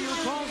Penske,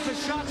 who calls the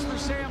shots for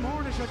Sam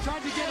Hornish. I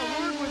tried to get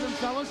a word with him,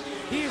 fellas.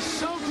 He is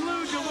so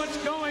glued to what's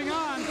going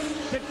on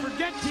that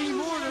forget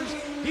team orders.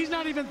 He's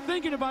not even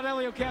thinking about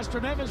Helio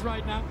Castroneves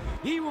right now.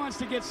 He wants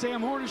to get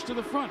Sam Hornish to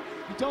the front.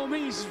 He told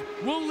me, he says,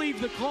 we'll leave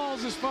the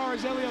calls as far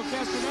as Helio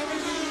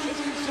Castroneves is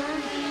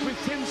concerned with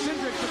Tim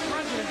Cindric, the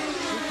president,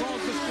 who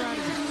calls the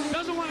strategy.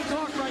 Doesn't want to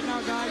talk right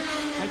now, guys.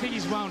 I think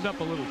he's wound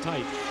up a little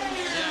tight.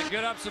 Yeah,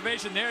 good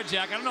observation there,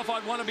 Jack. I don't know if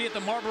I'd want to be at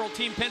the Marlboro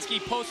Team Penske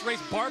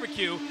post-race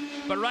barbecue,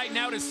 but right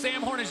now it is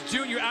Sam Hornish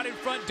Jr. out in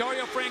front,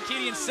 Dario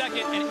Franchitti in second,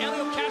 and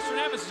Helio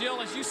Castroneves,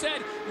 Jill, as you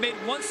said, made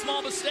one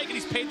small mistake, and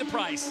he's paid the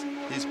price.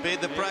 He's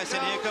paid the price,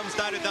 and here comes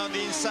Dario down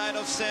the inside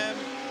of Sam.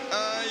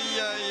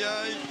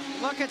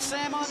 Look at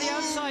Sam on the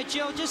outside,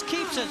 Jill. Just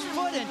keeps his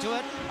foot into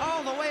it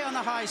all the way on the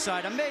high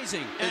side.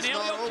 Amazing. And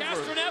Helio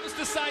Castroneves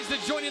decides to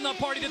join in the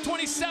party. The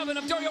 27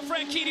 of Dario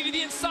Franchitti to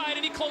the inside,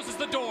 and he closes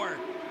the door.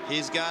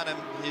 He's got him.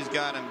 He's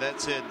got him.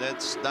 That's it.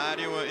 That's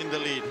Dario in the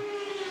lead.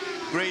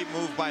 Great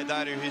move by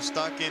Dario. He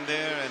stuck in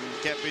there and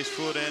kept his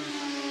foot in.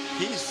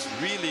 He's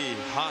really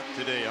hot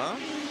today, huh?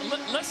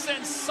 Let's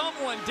send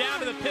someone down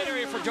to the pit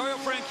area for Dario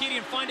Franchitti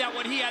and find out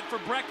what he had for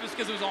breakfast,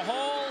 because it was a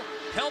whole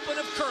helping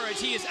of courage.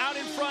 He is out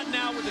in front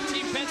now with the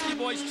Team Penske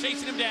boys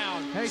chasing him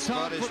down. Hey,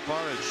 Tom, Scottish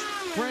porridge.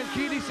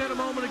 Franchitti said a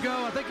moment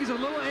ago, I think he's a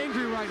little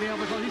angry right now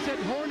because he said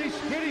Hornish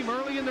hit him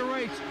early in the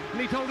race, and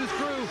he told his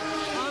crew,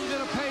 I'm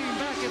going to pay him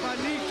back if I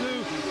need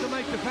to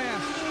make the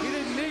pass. He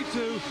didn't need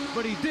to,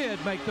 but he did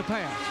make the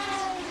pass.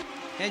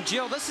 And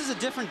Jill, this is a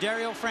different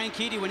Dario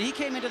Franchitti. When he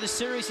came into the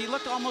series, he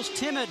looked almost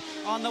timid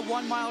on the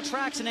 1 mile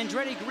tracks, and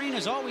Andretti Green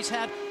has always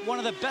had one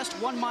of the best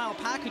 1 mile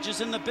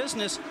packages in the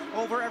business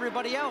over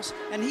everybody else.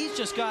 And he's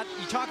just got,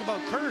 you talk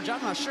about courage,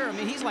 I'm not sure. I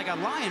mean, he's like a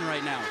lion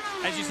right now.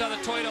 As you saw the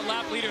Toyota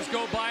lap leaders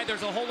go by,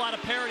 there's a whole lot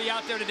of parity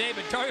out there today,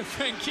 but Dario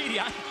Franchitti,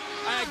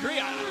 I agree.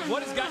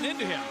 What has gotten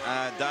into him?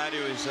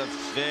 Dario is a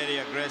very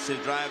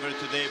aggressive driver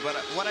today, but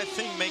what I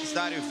think makes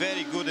Dario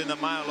very good in the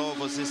mile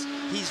ovals is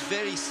he's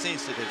very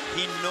sensitive.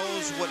 He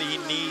knows what he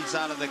needs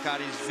out of the car.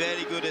 He's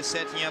very good at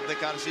setting up the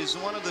car. He's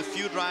one of the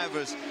few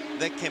drivers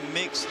that can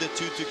mix the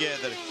two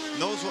together. He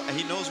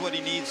knows what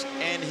he needs,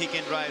 and he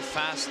can drive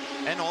fast,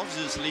 and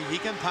obviously he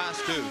can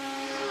pass too.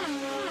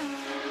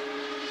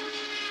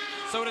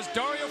 So it is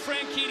Dario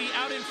Franchitti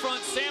out in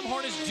front, Sam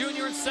Hornish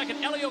Jr. in second,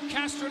 Helio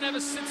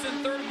Castroneves sits in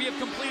third. We have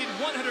completed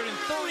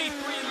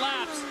 133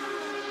 laps.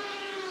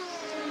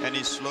 And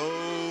he's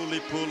slowly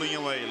pulling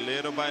away,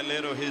 little by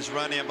little. He's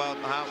running about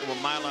a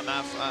mile and a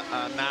half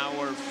an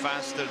hour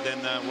faster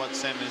than what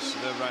Sam is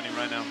running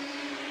right now.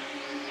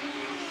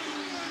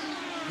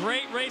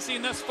 Great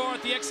racing thus far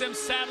at the XM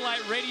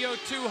Satellite Radio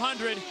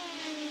 200.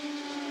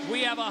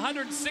 We have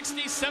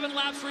 167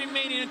 laps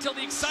remaining until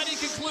the exciting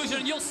conclusion,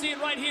 and you'll see it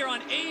right here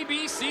on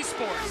ABC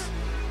Sports.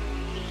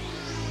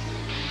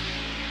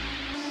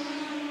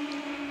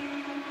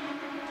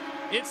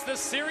 It's the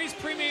series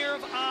premiere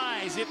of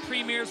Eyes. It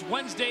premieres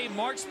Wednesday,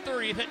 March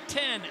 30th at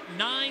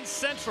 10/9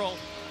 Central,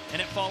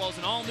 and it follows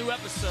an all-new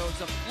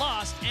episodes of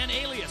Lost and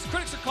Alias.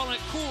 Critics are calling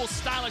it cool,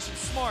 stylish, and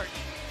smart.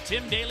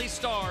 Tim Daly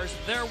stars.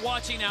 They're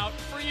watching out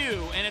for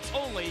you, and it's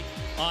only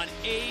on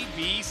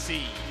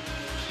ABC.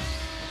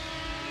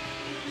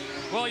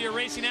 Well, your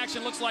racing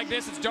action looks like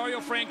this. It's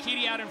Dario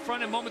Franchitti out in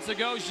front, and moments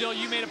ago, Gilles,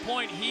 you made a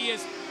point. He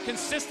is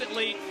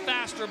consistently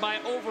faster by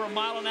over a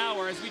mile an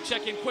hour as we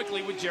check in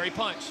quickly with Jerry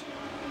Punch.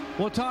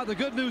 Well, Todd, the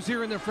good news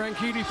here in the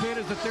Franchitti pit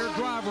is that their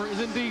driver is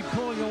indeed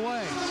pulling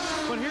away.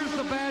 But here's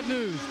the bad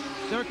news.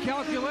 Their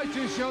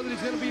calculations show that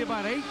he's going to be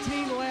about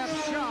 18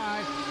 laps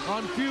shy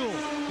on fuel.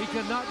 He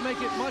cannot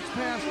make it much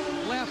past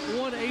lap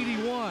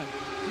 181.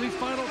 These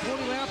final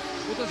 20 laps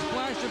with a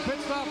splash and pit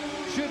stop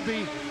should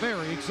be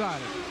very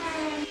exciting.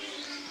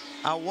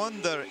 I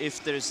wonder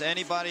if there's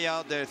anybody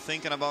out there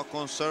thinking about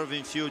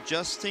conserving fuel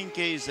just in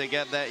case they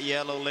get that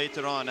yellow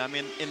later on. I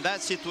mean, in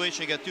that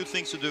situation, you got two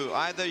things to do.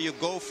 Either you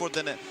go for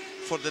the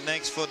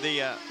next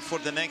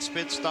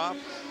pit stop,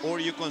 or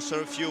you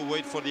conserve fuel,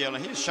 wait for the yellow.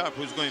 Here's Sharp,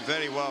 who's going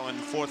very well in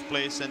 4th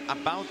place and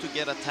about to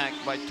get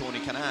attacked by Tony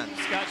Kanaan.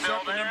 Scott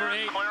Sharp, number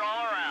 8. Clear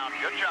all around.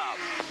 Good job.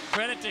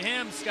 Credit to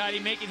him, Scotty,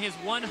 making his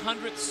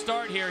 100th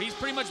start here. He's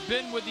pretty much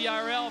been with the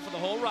IRL for the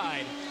whole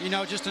ride. You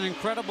know, just an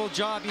incredible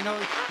job. You know,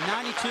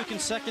 92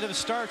 consecutive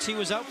starts. He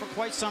was out for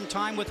quite some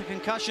time with a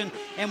concussion,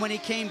 and when he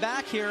came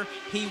back here,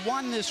 he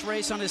won this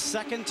race on his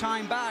 2nd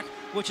time back,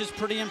 which is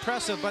pretty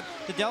impressive. But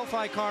the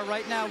Delphi car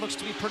right now looks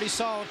to be pretty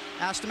solid.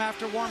 Asked him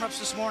after warm-ups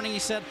this morning, he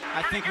said,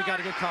 I think we got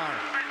a good car.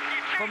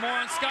 For more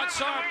on Scott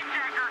Sharp,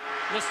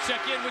 let's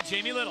check in with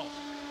Jamie Little.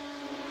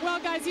 Well,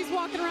 guys, he's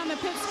walking around the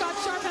pit. Scott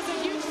Sharp has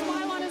a huge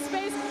smile on his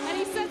face, and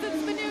he says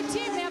it's the new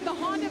team. They have the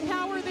Honda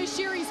Power this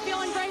year. He's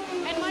feeling great,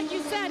 and like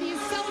you said, he's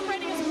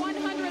celebrating his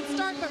 100th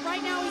start, but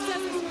right now he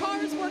says his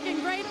car is working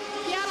great.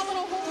 He had a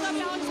little hold-up.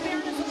 Alex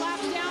Barron is a lap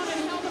down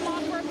and held him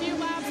off for a few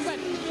laps, but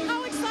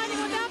how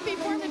exciting would that be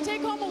for him to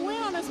take home a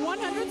win on his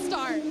 100th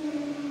start?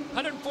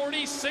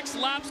 146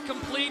 laps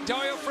complete.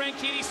 Dario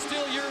Franchitti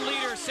still your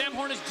leader. Sam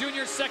Hornish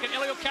Jr. second.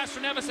 Helio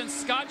Castroneves and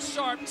Scott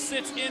Sharp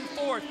sits in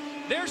 4th.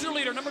 There's your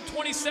leader, number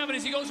 27,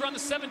 as he goes around the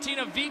 17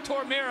 of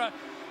Vitor Meira.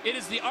 It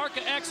is the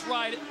ARCA X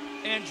Ride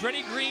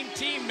Andretti Green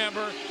team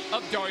member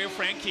of Dario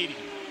Franchitti.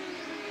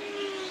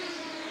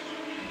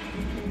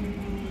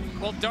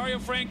 Well, Dario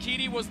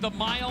Franchitti was the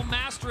mile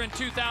master in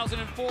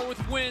 2004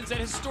 with wins at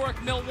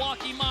historic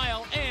Milwaukee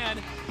Mile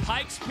and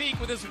Pikes Peak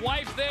with his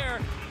wife there.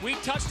 We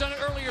touched on it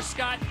earlier,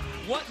 Scott.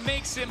 What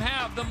makes him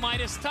have the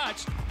Midas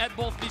touch at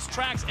both these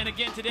tracks and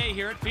again today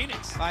here at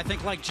Phoenix? I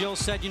think, like Jill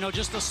said, you know,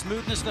 just the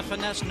smoothness, the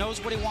finesse,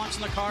 knows what he wants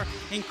in the car,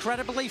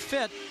 incredibly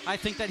fit. I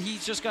think that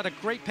he's just got a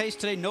great pace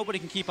today. Nobody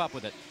can keep up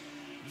with it.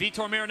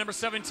 Vitor Meira, number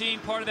 17,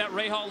 part of that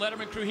Ray Hall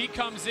Letterman crew. He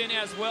comes in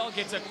as well,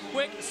 gets a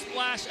quick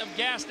splash of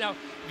gas. Now,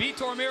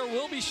 Vitor Meira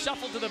will be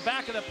shuffled to the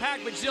back of the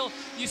pack, but Jill,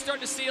 you start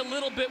to see a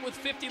little bit with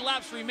 50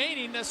 laps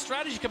remaining. The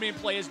strategy coming in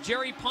play, as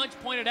Jerry Punch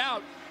pointed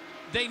out,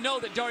 they know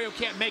that Dario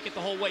can't make it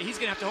the whole way. He's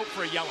going to have to hope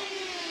for a yellow.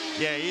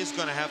 Yeah, he's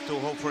going to have to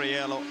hope for a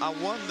yellow. I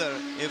wonder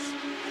if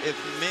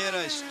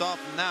Meira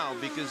stopped now,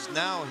 because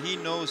now he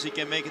knows he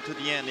can make it to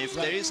the end. If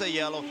there is a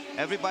yellow,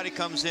 everybody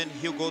comes in,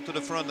 he'll go to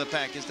the front of the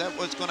pack. Is that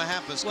what's going to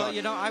happen, Scott? Well,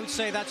 you know, I would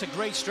say that's a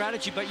great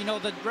strategy, but, you know,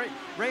 the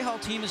Ray Hall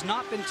team has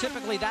not been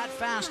typically that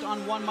fast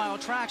on 1 mile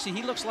tracks, and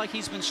he looks like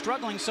he's been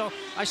struggling. So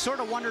I sort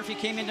of wonder if he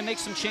came in to make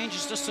some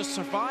changes just to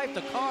survive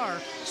the car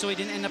so he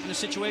didn't end up in a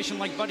situation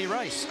like Buddy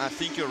Rice. I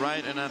think you're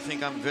right, and I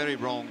think I'm very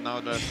wrong now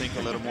that I think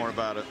a little more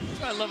about it.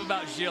 That's what I love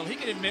about Gilles. He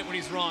can admit when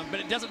he's wrong, but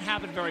it doesn't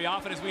happen very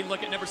often as we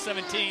look at number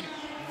 17,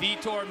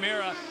 Vitor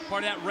Meira,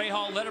 part of that Ray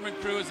Hall Letterman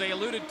crew. As they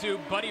alluded to,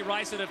 Buddy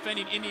Rice, the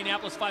defending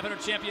Indianapolis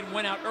 500 champion,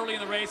 went out early in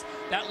the race.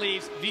 That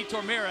leaves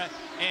Vitor Meira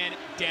and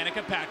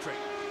Danica Patrick.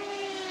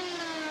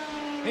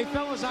 Hey,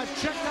 fellas,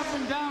 I've checked up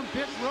and down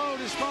pit road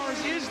as far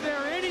as is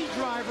there any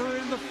driver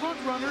in the front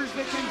runners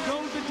that can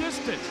go the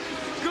distance.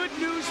 Good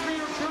news for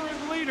your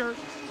current leader.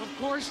 Of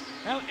course,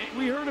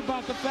 we heard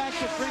about the fact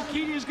that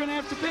Franchitti is going to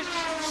have to pit.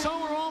 So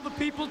are all the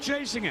people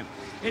chasing him.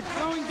 It's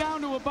going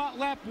down to about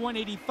lap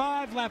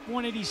 185, lap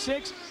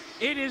 186.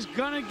 It is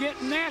going to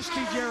get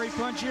nasty, Jerry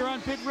Punch, here on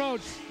pit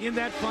road in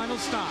that final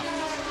stop.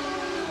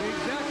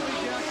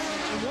 Exactly, Jack.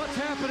 And what's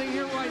happening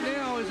here right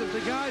now is that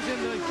the guys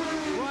in the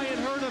Ryan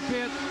Herta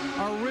pit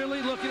are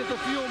really looking at the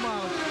fuel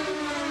mileage.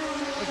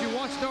 If you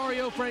watch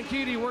Dario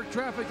Franchitti work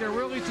traffic, they're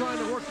really trying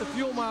to work the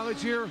fuel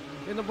mileage here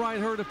in the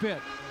Brian Herta pit.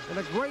 And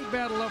a great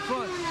battle up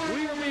front.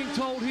 We are being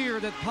told here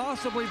that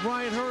possibly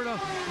Brian Herta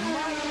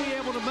might be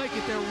able to make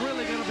it. They're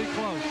really going to be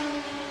close.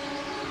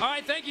 All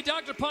right, thank you,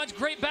 Dr. Punch.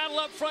 Great battle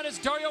up front as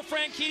Dario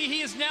Franchitti.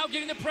 He is now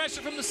getting the pressure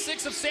from the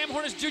 6 of Sam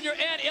Hornish Jr.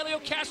 and Helio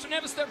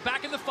Castroneves. They're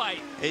back in the fight.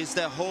 It's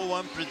the whole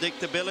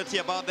unpredictability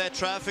about that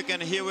traffic,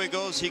 and here he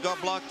goes. He got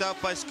blocked out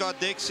by Scott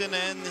Dixon,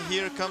 and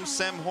here comes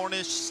Sam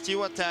Hornish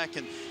still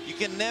attacking. You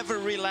can never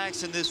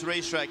relax in this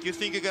racetrack. You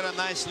think you got a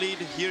nice lead,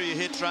 here you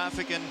hit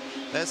traffic, and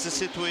that's the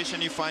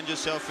situation you find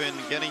yourself in,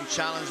 getting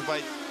challenged by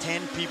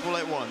 10 people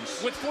at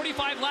once. With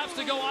 45 laps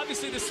to go,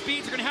 obviously the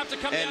speeds are going to have to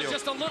come down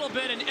just a little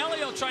bit, and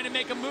Helio trying to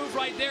make a move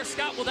right there.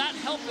 Scott, will that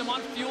help them on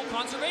fuel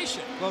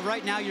conservation? Well,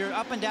 right now you're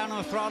up and down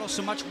on the throttle,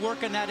 so much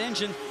work in that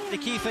engine. The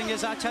key thing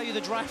is, I tell you,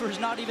 the driver is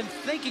not even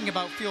thinking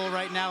about fuel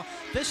right now.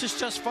 This is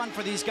just fun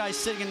for these guys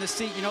sitting in the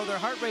seat. You know, their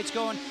heart rate's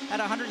going at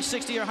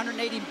 160 or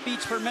 180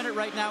 beats per minute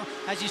right now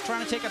as he's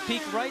trying to take a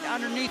peek right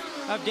underneath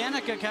of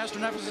Danica.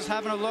 Castroneves is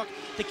having a look.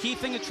 The key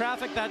thing of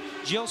traffic that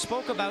Jill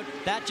spoke about,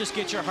 that just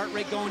gets your heart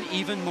rate going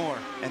even more.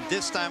 And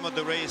this time of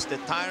the race, the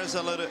tires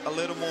are a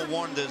little more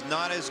worn. They're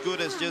not as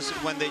good as just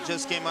when they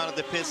just came out of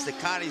the pits. The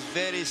car is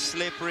very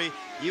slippery.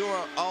 You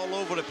are all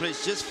over the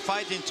place, just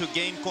fighting to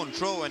gain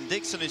control. And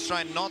Dixon is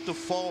trying not to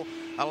fall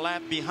a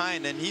lap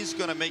behind, and he's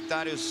going to make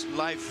Dario's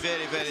life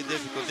very, very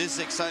difficult. This is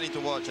exciting to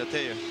watch, I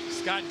tell you.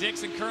 Scott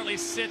Dixon currently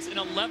sits in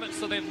 11th,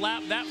 so they've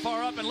lapped that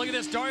far up. And look at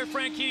this, Dario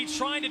Franchitti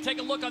trying to take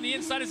a look on the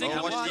inside as they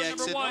come watch the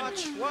exit.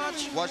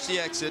 Watch the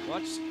exit.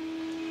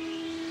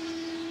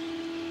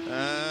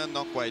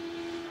 Not quite.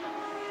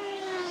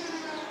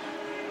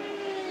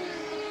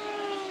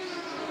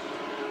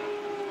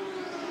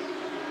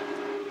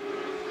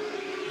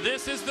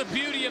 This is the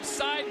beauty of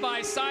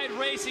side-by-side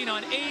racing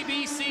on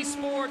ABC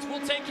Sports.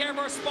 We'll take care of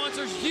our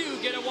sponsors.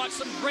 You get to watch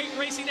some great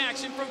racing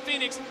action from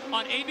Phoenix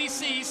on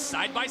ABC's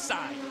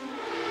Side-by-Side.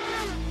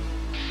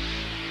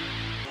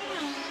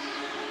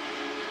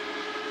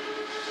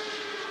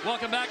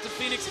 Welcome back to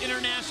Phoenix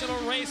International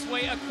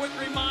Raceway. A quick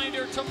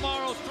reminder,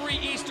 tomorrow, 3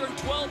 Eastern,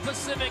 12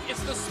 Pacific,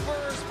 it's the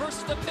Spurs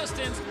versus the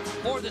Pistons,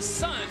 or the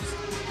Suns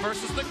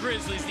versus the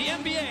Grizzlies. The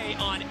NBA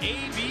on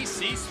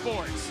ABC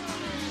Sports.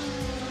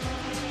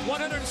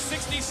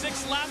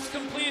 166 laps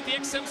complete at the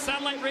XM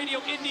Satellite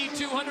Radio Indy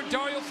 200.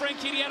 Dario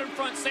Franchitti out in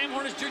front, Sam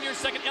Hornish Jr. in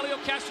second, Helio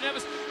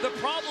Castroneves. The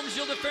problem,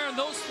 Gilles de Ferran,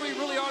 those three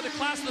really are the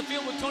class of the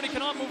field with Tony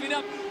Kanaan moving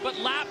up, but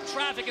lap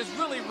traffic is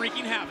really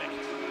wreaking havoc.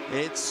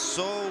 It's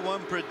so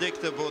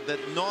unpredictable that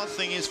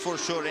nothing is for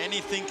sure.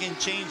 Anything can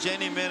change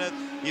any minute.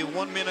 In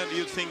 1 minute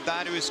you think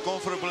Dario is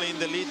comfortably in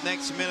the lead,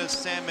 next minute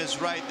Sam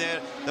is right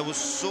there. There was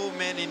so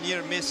many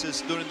near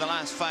misses during the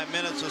last 5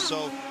 minutes or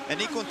so, and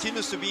he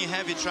continues to be in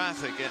heavy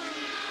traffic.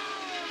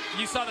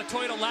 You saw the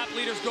Toyota lap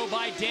leaders go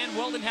by. Dan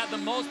Weldon had the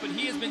most, but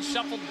he has been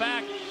shuffled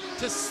back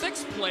to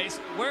 6th place.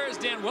 Where has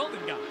Dan Weldon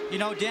gone? You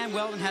know, Dan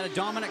Weldon had a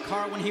dominant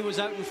car when he was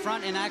out in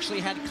front and actually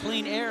had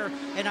clean air,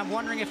 and I'm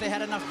wondering if they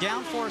had enough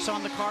downforce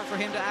on the car for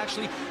him to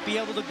actually be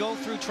able to go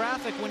through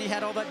traffic when he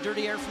had all that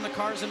dirty air from the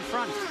cars in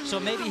front. So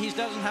maybe he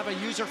doesn't have a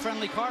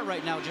user-friendly car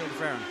right now, Joe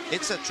DeFerrin.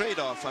 It's a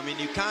trade-off. I mean,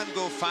 you can't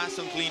go fast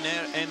on clean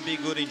air and be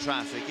good in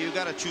traffic. You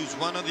got to choose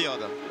one or the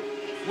other.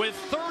 With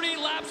 30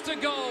 laps to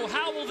go,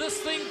 how will this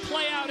thing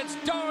play out? It's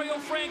Dario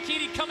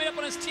Franchitti coming up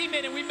on his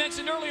teammate, and we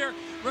mentioned earlier,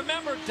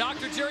 remember,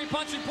 Dr. Jerry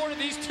Punch reported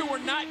these two were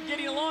not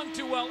getting along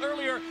too well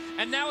earlier,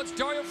 and now it's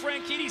Dario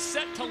Franchitti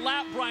set to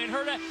lap Brian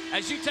Herta.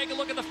 As you take a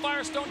look at the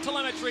Firestone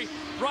telemetry,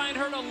 Brian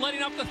Herta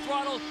letting up the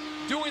throttle,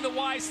 doing the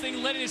wise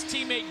thing, letting his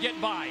teammate get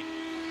by.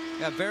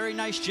 A very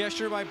nice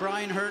gesture by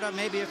Brian Herta.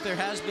 Maybe if there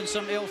has been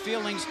some ill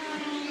feelings,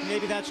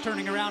 maybe that's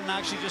turning around and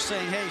actually just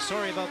saying, hey,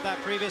 sorry about that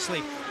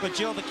previously. But,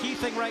 Jill, the key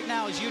thing right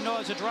now, as you know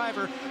as a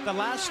driver, the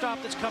last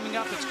stop that's coming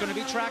up, it's going to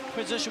be track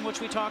position,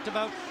 which we talked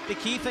about. The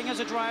key thing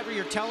as a driver,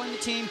 you're telling the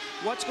team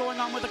what's going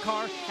on with the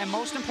car, and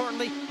most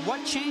importantly,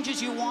 what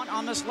changes you want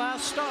on this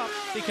last stop,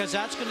 because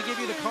that's going to give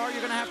you the car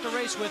you're going to have to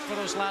race with for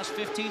those last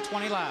 15,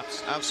 20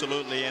 laps.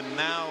 Absolutely, and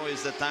now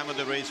is the time of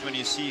the race when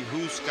you see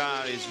whose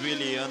car is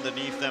really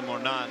underneath them or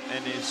not.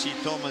 And you see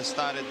Thomas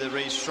started the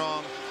race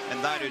strong,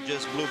 and Dario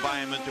just blew by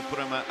him and to put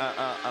him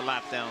a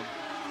lap down.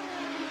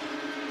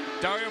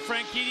 Dario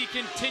Franchitti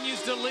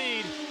continues to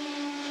lead.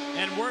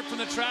 And word from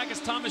the track is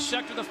Thomas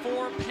Scheckter, the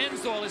 4.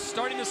 Pennzoil is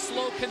starting to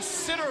slow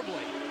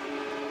considerably.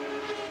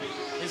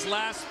 His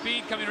last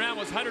speed coming around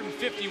was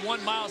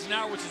 151 miles an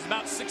hour, which is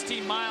about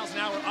 16 miles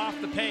an hour off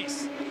the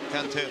pace.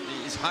 Can't tell.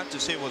 It's hard to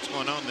say what's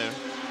going on there.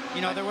 You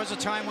know, there was a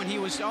time when he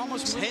was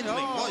almost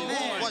handling. Oh,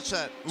 man. What's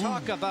that?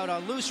 Talk about a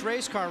loose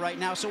race car right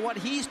now. So what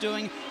he's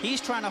doing, he's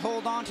trying to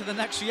hold on to the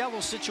next yellow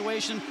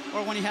situation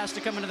or when he has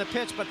to come into the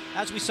pits. But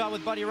as we saw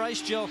with Buddy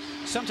Rice, Jill,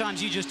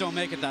 sometimes you just don't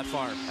make it that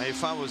far.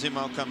 If I was him,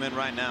 I'll come in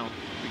right now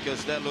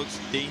because that looks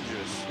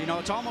dangerous. You know,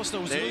 it's almost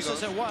as loose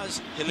as it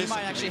was. He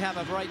might actually have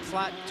a right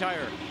flat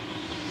tire.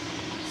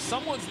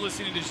 Someone's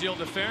listening to Gilles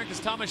DeFerrin because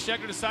Thomas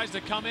Scheckter decides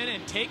to come in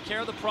and take care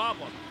of the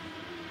problem.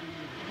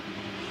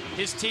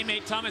 His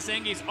teammate Thomas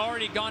Enge's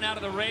already gone out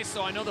of the race,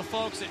 so I know the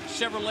folks at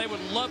Chevrolet would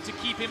love to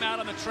keep him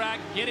out on the track,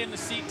 get him the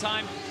seat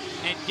time,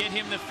 and get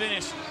him the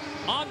finish.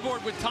 On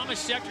board with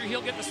Thomas Scheckter,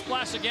 he'll get the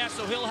splash of gas,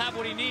 so he'll have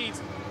what he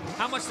needs.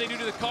 How much they do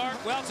to the car?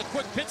 Well, it's a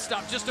quick pit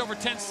stop, just over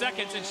 10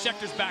 seconds, and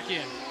Schecter's back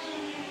in.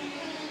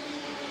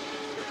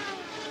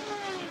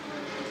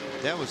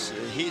 That was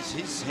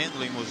his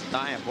handling was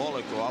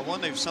diabolical. I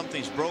wonder if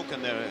something's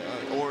broken there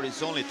or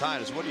it's only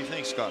tires. What do you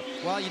think, Scott?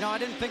 Well, you know, I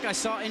didn't think I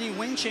saw any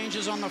wing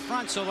changes on the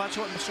front, so that's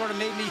what sort of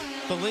made me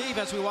believe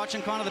as we watch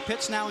him come to the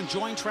pits now,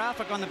 enjoying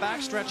traffic on the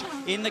backstretch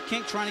in the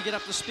kink, trying to get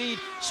up to speed.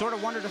 Sort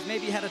of wondered if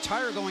maybe he had a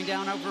tire going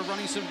down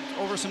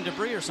over some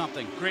debris or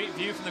something. Great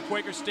view from the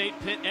Quaker State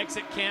pit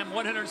exit cam.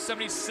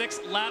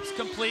 176 laps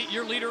complete.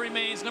 Your leader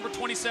remains number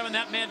 27.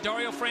 That man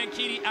Dario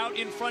Franchitti out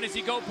in front as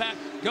he goes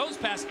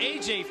past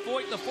AJ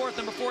Foyt, the 4th,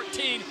 number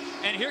 14,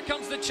 and here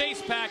comes the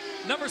chase pack.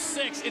 Number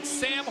 6, it's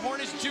Sam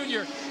Hornish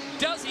Jr.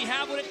 Does he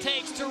have what it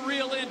takes to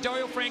reel in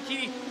Dario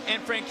Franchitti?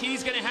 And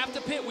Franchitti's going to have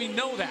to pit. We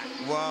know that.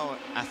 Well,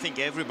 I think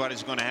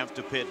everybody's going to have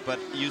to pit, but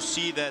you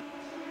see that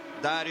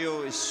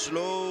Dario is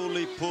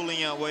slowly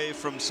pulling away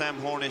from Sam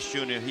Hornish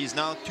Jr. He's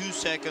now 2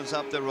 seconds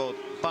up the road,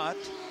 but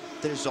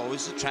there's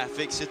always a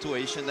traffic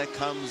situation that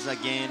comes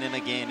again and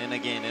again and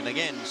again and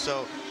again.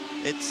 So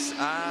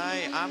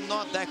I'm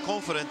not that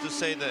confident to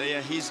say that,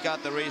 yeah, he's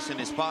got the race in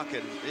his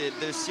pocket.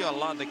 There's still a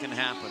lot that can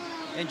happen.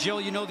 And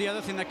Jill, you know the other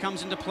thing that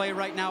comes into play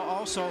right now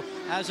also,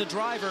 as a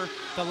driver,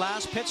 the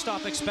last pit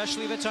stop,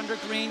 especially if it's under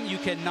green, you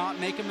cannot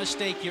make a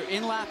mistake. Your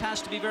in lap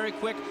has to be very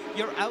quick,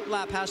 your out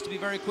lap has to be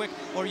very quick,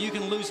 or you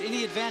can lose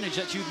any advantage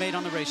that you've made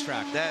on the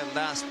racetrack. That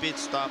last pit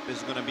stop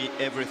is going to be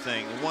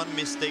everything. One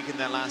mistake in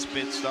that last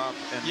pit stop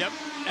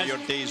and your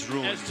day's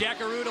ruined. As Jack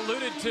Arute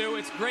alluded to,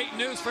 it's great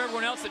news for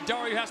everyone else that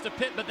Dario has to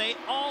pit, but they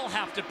all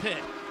have to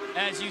pit.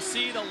 As you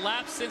see the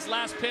laps since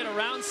last pit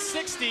around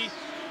 60,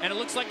 and it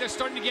looks like they're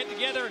starting to get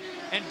together,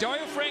 and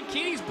Dario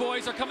Franchitti's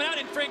boys are coming out,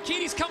 and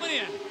Franchitti's coming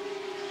in.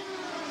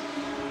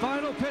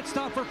 Final pit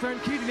stop for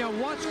Franchitti. Now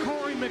watch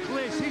Corey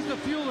McLeish. He's the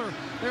fueler.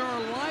 There are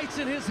lights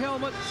in his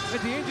helmet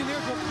that the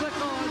engineers will click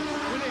on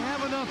when they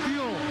have enough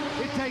fuel.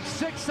 It takes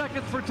 6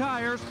 seconds for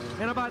tires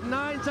and about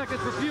 9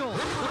 seconds for fuel. The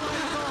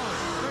light's on.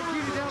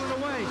 Franchitti down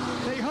and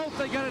away. They hope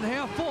they got it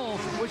half full,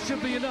 which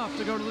should be enough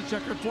to go to the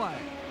checkered flag.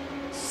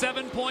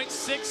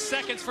 7.6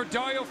 seconds for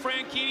Dario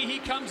Franchitti. He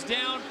comes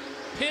down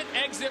pit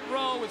exit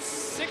row with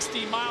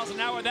 60 miles an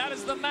hour. That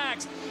is the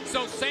max.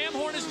 So Sam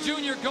Hornish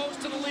Jr. goes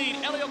to the lead.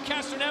 Elio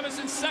Castroneves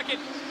in second.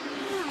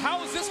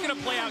 How is this going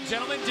to play out,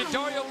 gentlemen? Did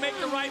Dario make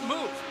the right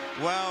move?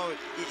 Well,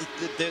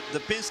 the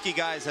Penske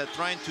guys are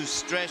trying to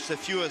stretch the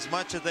fuel as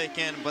much as they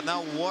can, but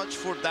now watch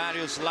for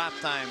Dario's lap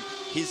time.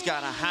 He's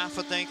got a half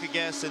a tank of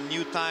gas and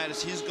new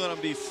tires. He's going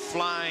to be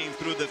flying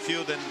through the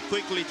field and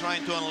quickly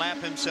trying to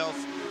unlap himself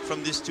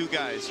from these two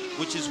guys,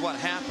 which is what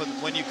happened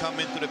when you come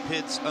into the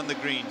pits on the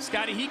green.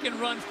 Scotty, he can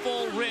run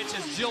full rich,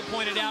 as Jill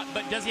pointed out,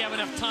 but does he have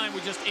enough time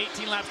with just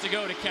 18 laps to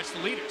go to catch the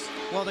leaders?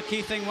 Well, the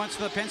key thing, once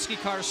the Penske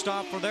cars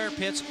stop for their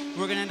pits,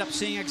 we're going to end up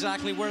seeing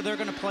exactly where they're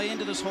going to play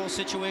into this whole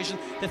situation.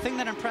 The thing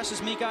that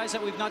impresses me, guys,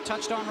 that we've not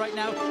touched on right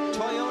now,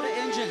 Toyota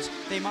engines.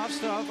 They've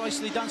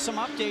obviously done some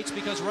updates,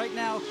 because right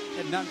now,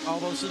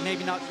 although this is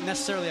maybe not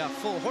necessarily a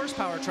full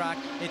horsepower track,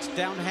 it's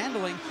down to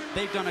handling.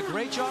 They've done a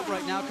great job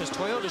right now, because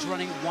Toyota's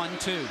running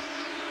 1-2.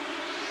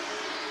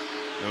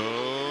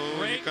 Oh,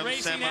 great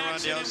racing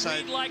action,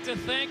 and we'd like to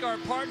thank our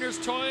partners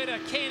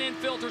Toyota, K&N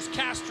Filters,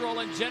 Castrol,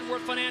 and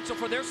Genworth Financial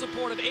for their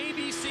support of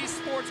ABC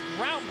Sports'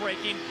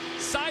 groundbreaking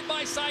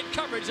side-by-side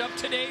coverage of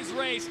today's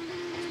race.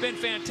 It's been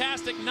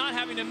fantastic not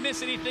having to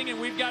miss anything,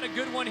 and we've got a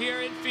good one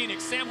here in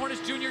Phoenix. Sam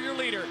Hornish Jr., your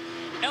leader.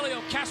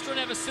 Elio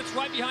Castroneves sits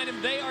right behind him.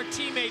 They are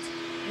teammates.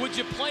 Would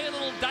you play a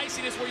little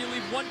diciness where you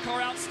leave one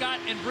car out, Scott,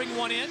 and bring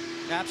one in?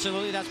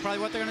 Absolutely. That's probably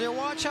what they're going to do.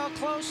 Watch how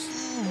close.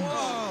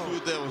 Whoa. Ooh,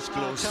 that was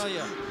close. I'll tell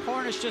you,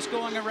 Hornish just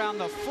going around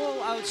the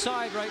full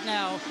outside right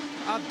now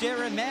of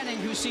Darren Manning,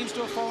 who seems to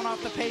have fallen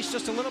off the pace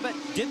just a little bit.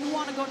 Didn't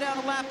want to go down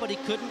a lap, but he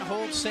couldn't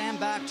hold Sam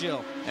back,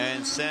 Jill.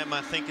 And Sam,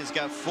 I think, has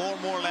got 4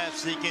 more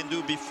laps he can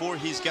do before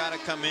he's got to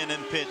come in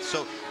and pit.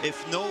 So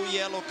if no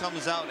yellow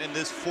comes out in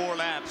this 4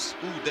 laps,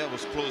 ooh, that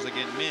was close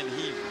again. Man,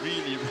 he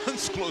really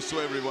runs close to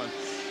everyone.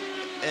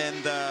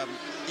 And,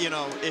 you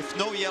know, if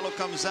no yellow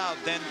comes out,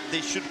 then they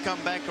should come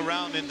back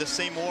around in the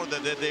same order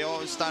that they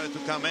all started to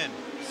come in.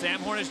 Sam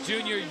Hornish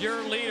Jr.,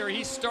 your leader.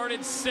 He started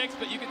 6th,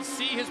 but you can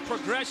see his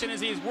progression as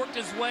he's worked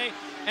his way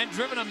and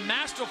driven a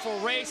masterful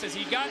race as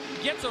he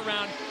gets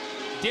around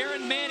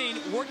Darren Manning,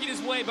 working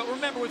his way. But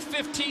remember, with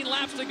 15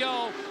 laps to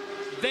go,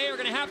 they are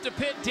going to have to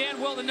pit. Dan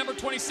Weldon, number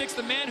 26,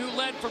 the man who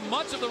led for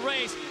much of the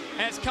race,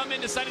 has come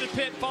in, decided to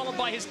pit, followed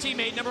by his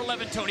teammate, number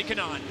 11, Tony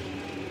Kanaan.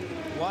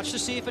 Watch to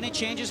see if any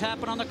changes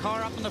happen on the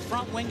car up in the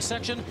front wing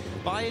section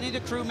by any of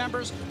the crew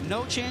members.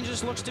 No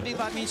changes looks to be.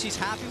 That means he's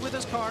happy with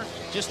his car.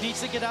 Just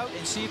needs to get out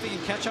and see if he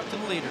can catch up to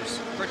the leaders.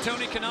 For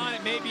Tony Kanaan,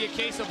 it may be a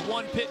case of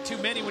one pit too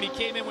many when he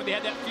came in when they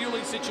had that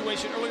fueling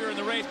situation earlier in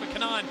the race, but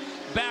Kanaan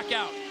back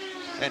out.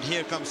 And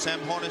here comes Sam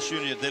Hornish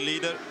Jr., the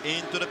leader,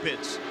 into the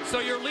pits. So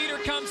your leader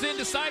comes in,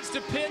 decides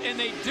to pit, and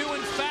they do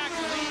in fact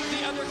leave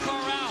the other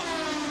car out.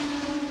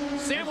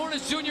 Sam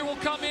Hornish Jr. will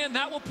come in.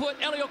 That will put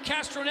Elio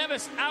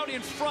Castroneves out in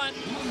front.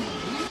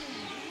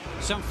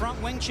 Some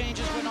front wing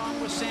changes went on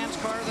with Sam's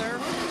car there.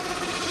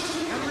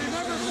 And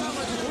remember,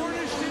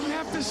 Hornish didn't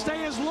have to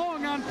stay as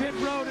long on pit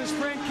road as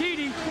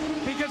Franchitti,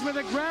 because with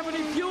a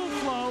gravity fuel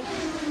flow,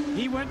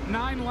 he went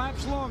 9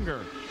 laps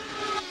longer.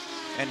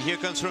 And here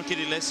comes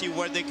Franchitti. Let's see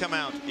where they come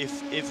out.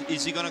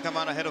 Is he going to come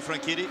out ahead of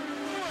Franchitti?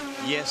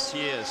 Yes, he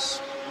is.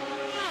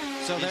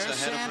 So there's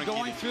Sam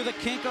going through the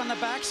kink on the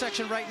back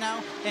section right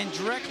now, and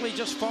directly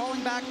just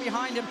falling back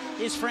behind him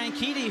is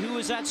Franchitti, who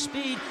is at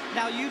speed.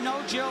 Now, you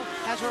know, Jill,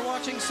 as we're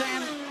watching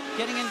Sam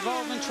getting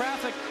involved in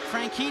traffic,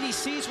 Franchitti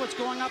sees what's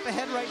going up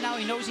ahead right now.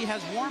 He knows he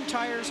has warm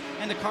tires,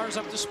 and the car's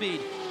up to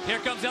speed. Here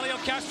comes Elio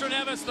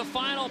Castroneves, the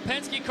final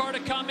Penske car to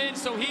come in,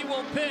 so he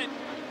will pit.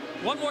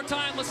 One more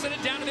time, let's send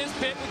it down to this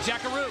pit with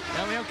Jackaroo.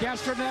 Elio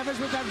Castroneves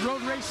with that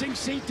road racing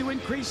seat to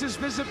increase his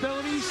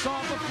visibility. Saw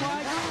the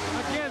flag.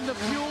 Again, the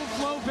fuel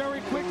flow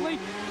very quickly.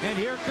 And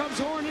here comes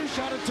Hornish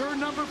out of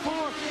turn number 4.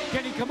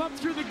 Can he come up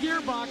through the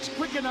gearbox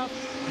quick enough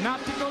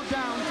not to go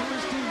down to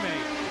his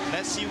teammate?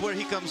 Let's see where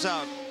he comes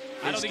out.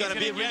 It's going to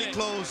be really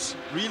close.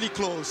 Really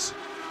close.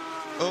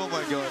 Oh,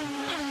 my God.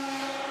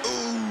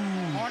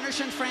 Ooh. Hornish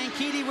and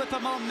Franchitti with the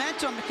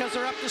momentum because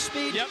they're up to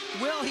speed. Yep.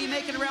 Will he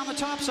make it around the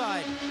top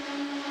side?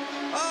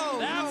 Oh,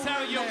 that's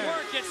how you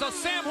work it. So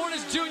Sam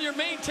Hornish Jr.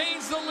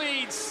 maintains the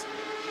leads.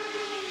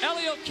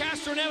 Elio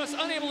Castroneves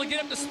unable to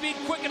get up to speed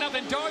quick enough,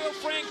 and Dario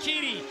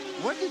Franchitti.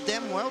 Where did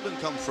Dan Weldon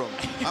come from?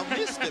 I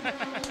missed him.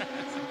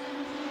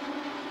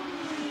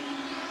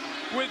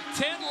 With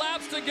 10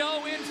 laps to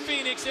go in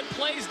Phoenix, it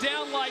plays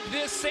down like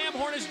this. Sam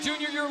Hornish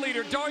Jr., your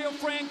leader. Dario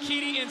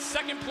Franchitti in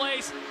second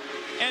place,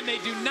 and they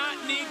do not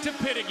need to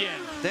pit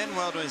again. Dan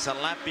Weldon is a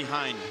lap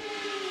behind.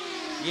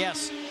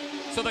 Yes.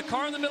 So the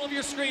car in the middle of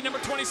your screen, number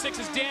 26,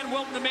 is Dan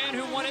Weldon, the man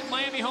who won at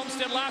Miami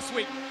Homestead last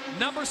week.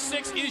 Number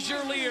 6 is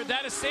your leader.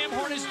 That is Sam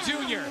Hornish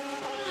Jr.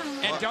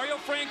 And Dario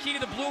Franchitti,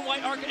 the blue and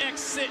white Arca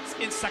X, sits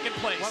in second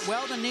place. What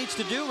Weldon needs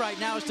to do right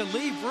now is to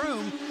leave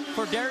room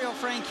for Dario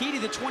Franchitti,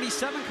 the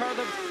 27 car,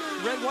 the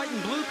red, white,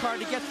 and blue car,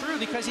 to get through,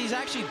 because he's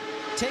actually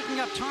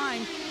taking up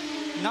time,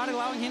 not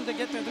allowing him to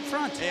get to the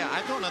front. Yeah,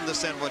 I don't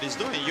understand what he's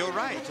doing. You're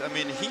right. I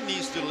mean, he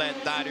needs to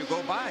let Dario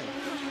go by.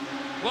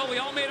 Well, we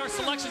all made our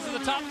selections at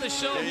the top of the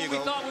show. There you Who we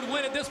go. thought would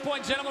win at this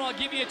point, gentlemen. I'll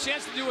give you a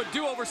chance to do a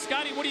do-over.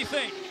 Scotty, what do you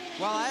think?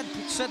 Well, I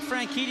had said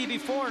Franchitti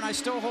before, and I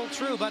still hold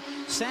true, but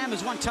Sam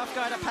is one tough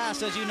guy to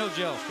pass, as you know,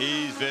 Joe.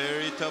 He's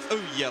very tough.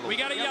 Oh, yellow. We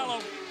got a yellow.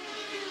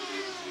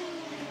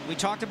 We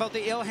talked about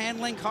the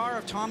ill-handling car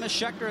of Thomas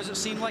Scheckter as it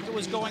seemed like it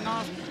was going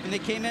off, and they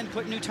came in,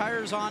 put new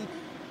tires on.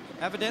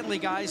 Evidently,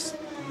 guys,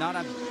 not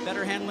a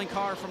better handling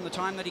car from the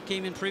time that he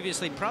came in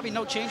previously. Probably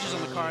no changes on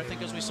the car, I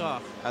think, as we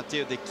saw. I'll tell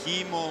you, the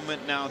key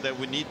moment now that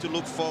we need to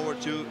look forward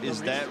to is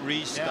that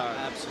restart.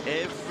 Yeah, absolutely.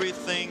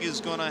 Everything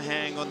is going to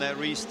hang on that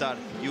restart.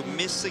 You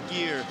miss a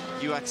gear,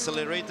 you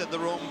accelerate at the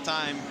wrong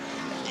time,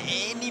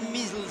 any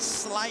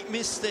slight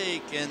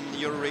mistake, and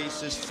your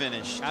race is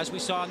finished. As we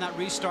saw in that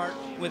restart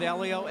with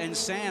Elio and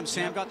Sam.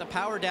 Sam got the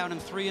power down in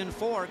 3 and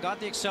 4, got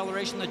the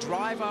acceleration, the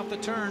drive off the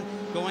turn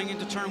going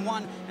into turn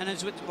 1, and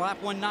as with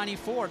lap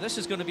 194, this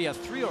is going to be a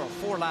 3 or a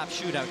 4 lap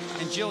shootout.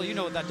 And Jill, you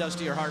know what that does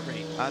to your heart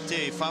rate. I'll tell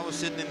you, if I was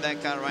sitting in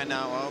that car right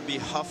now, I'll be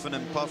huffing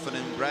and puffing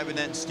and grabbing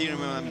that steering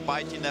wheel and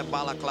biting that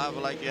balaclava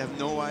like you have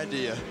no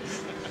idea.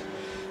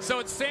 So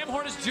it's Sam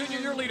Hornish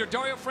Jr., your leader.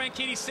 Dario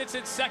Franchitti sits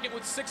in second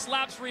with 6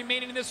 laps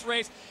remaining in this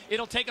race.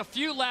 It'll take a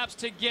few laps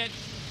to get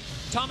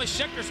Thomas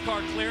Schechter's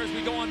car clear as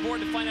we go on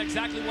board to find out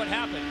exactly what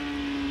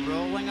happened.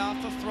 Rolling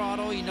off the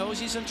throttle, he knows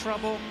he's in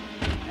trouble.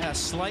 And a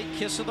slight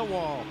kiss of the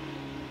wall.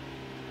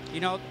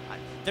 You know,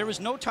 there was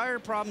no tire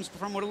problems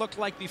from what it looked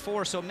like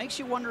before, so it makes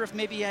you wonder if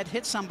maybe he had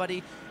hit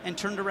somebody and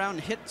turned around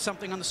and hit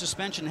something on the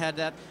suspension, had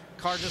that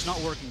car just not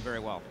working very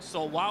well.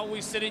 So while we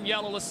sit in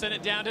yellow, let's send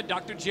it down to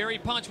Dr. Jerry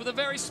Punch with a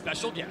very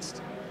special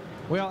guest.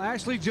 Well,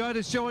 Ashley Judd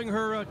is showing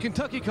her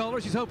Kentucky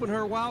colors. She's hoping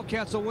her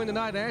Wildcats will win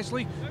tonight.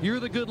 Ashley,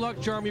 you're the good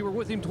luck charm. You were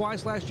with him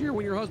twice last year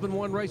when your husband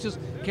won races.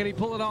 Can he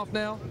pull it off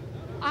now?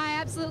 I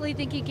absolutely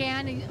think he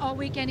can. All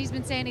weekend he's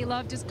been saying he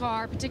loved his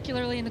car,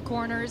 particularly in the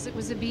corners. It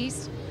was a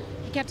beast.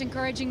 He kept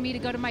encouraging me to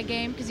go to my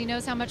game because he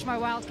knows how much my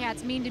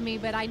Wildcats mean to me,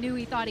 but I knew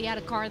he thought he had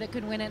a car that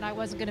could win it, and I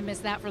wasn't going to miss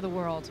that for the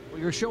world. Well,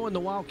 you're showing the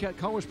Wildcat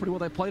colors pretty well.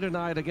 They play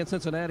tonight against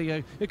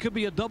Cincinnati. It could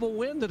be a double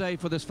win today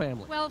for this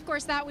family. Well, of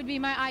course, that would be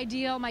my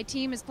ideal. My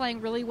team is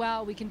playing really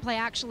well. We can play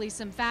actually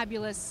some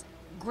fabulous,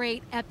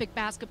 great, epic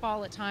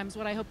basketball at times.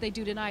 What I hope they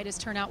do tonight is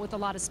turn out with a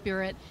lot of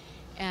spirit,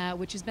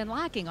 which has been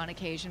lacking on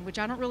occasion, which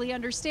I don't really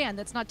understand.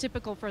 That's not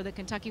typical for the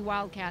Kentucky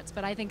Wildcats,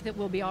 but I think that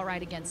we'll be all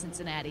right against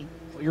Cincinnati.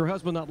 Your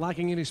husband not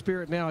lacking any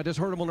spirit now. I just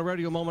heard him on the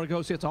radio a moment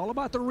ago say it's all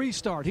about the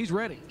restart. He's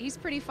ready. He's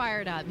pretty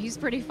fired up. He's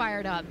pretty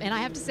fired up. And I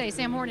have to say,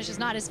 Sam Hornish is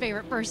not his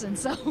favorite person,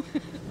 so.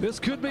 This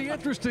could be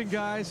interesting,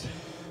 guys.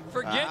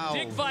 Forget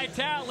Dick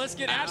Vitale. Let's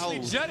get Ashley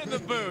Judd in the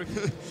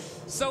booth.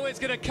 So it's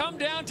going to come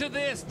down to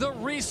this, the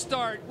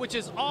restart, which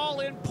is all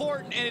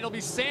important, and it'll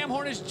be Sam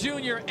Hornish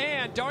Jr.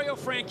 and Dario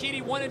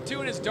Franchitti 1 and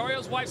 2, and as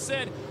Dario's wife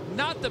said,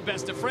 not the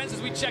best of friends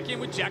as we check in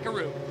with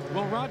Jackaroo.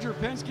 Well, Roger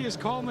Penske is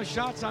calling the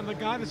shots on the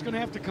guy that's going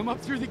to have to come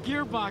up through the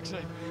gearbox.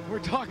 We're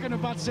talking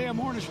about Sam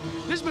Hornish.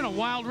 This has been a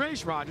wild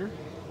race, Roger.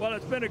 Well,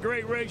 it's been a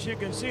great race. You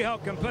can see how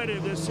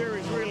competitive this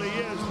series really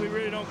is. We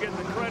really don't get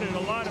the credit. A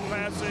lot of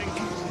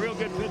passing, real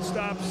good pit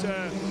stops.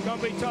 Going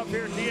to be tough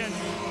here at the end.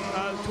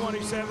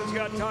 27's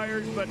got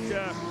tires, but,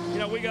 you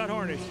know, we got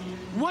Hornish.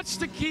 What's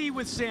the key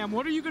with Sam?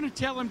 What are you going to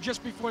tell him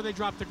just before they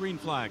drop the green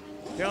flag?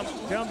 Tell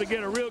him to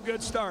get a real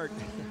good start.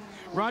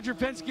 Roger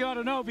Penske ought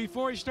to know,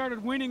 before he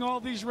started winning all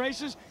these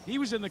races, he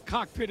was in the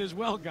cockpit as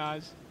well,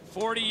 guys.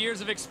 40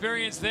 years of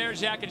experience there,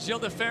 Jack, and Gilles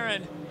de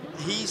Ferran.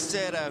 He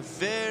said a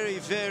very,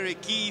 very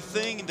key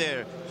thing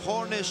there.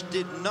 Hornish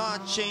did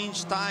not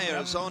change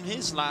tires on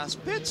his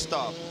last pit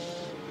stop.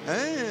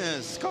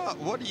 Scott,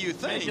 what do you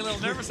think? Make you a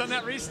little nervous on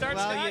that restart,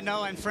 Well, Scott? you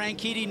know, and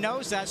Franchitti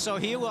knows that, so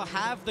he will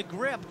have the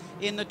grip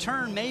in the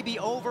turn, maybe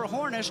over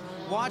Hornish.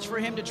 Watch for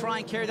him to try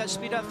and carry that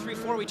speed up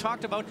 3-4 we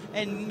talked about,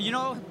 and, you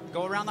know,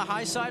 go around the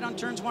high side on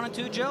turns 1 and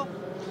 2, Jill.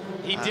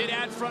 He did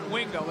add front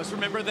wing, though. Let's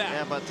remember that.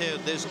 Yeah, but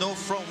there's no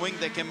front wing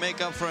that can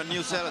make up for a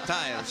new set of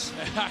tires.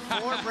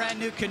 4 brand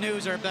new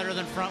canoes are better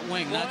than front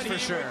wing, that's for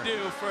sure. What he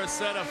would do for a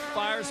set of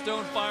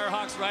Firestone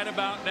Firehawks right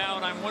about now,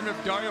 and I'm wondering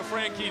if Dario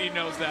Franchitti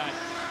knows that.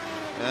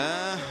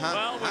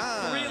 Well,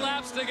 with 3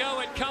 laps to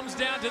go, it comes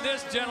down to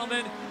this,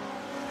 gentlemen.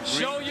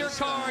 Show your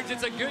cards.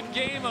 It's a good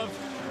game of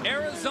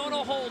Arizona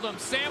Hold'em.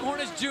 Sam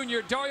Hornish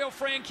Jr., Dario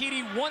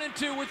Franchitti 1 and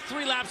 2 with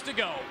 3 laps to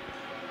go.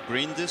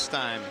 Green this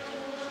time.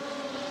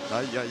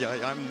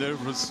 I'm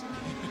nervous.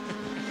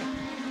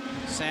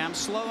 Sam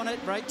slowing it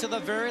right to the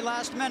very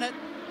last minute.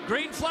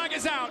 Green flag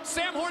is out.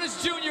 Sam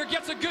Hornish Jr.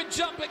 gets a good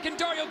jump, but can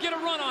Dario get a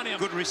run on him?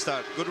 Good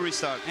restart, good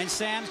restart. And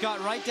Sam's got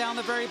right down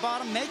the very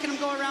bottom, making him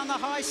go around the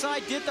high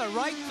side, did the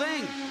right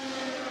thing.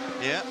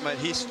 Yeah, but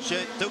he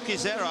took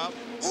his air up.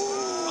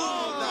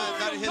 Ooh,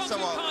 that hits the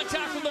wall.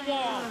 Contact with the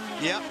wall.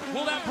 Yeah.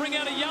 Will that bring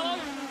out a yellow?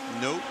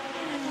 Nope.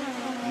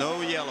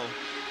 No yellow.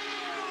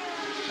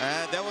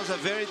 That was a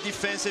very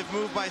defensive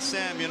move by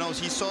Sam. You know,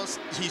 he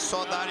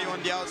saw Dario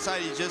on the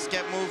outside. He just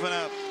kept moving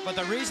up. But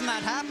the reason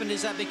that happened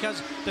is that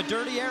because the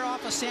dirty air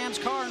off of Sam's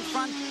car in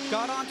front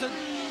got onto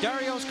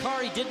Dario's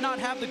car. He did not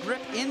have the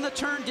grip in the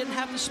turn, didn't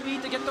have the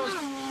speed to get those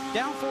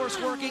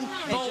downforce working,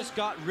 and it just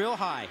got real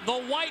high. The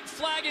white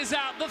flag is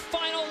out. The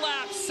final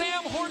lap.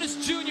 Sam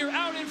Hornish Jr.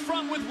 out in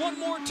front with one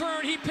more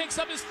turn. He picks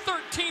up his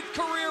 13th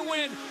career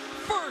win.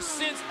 First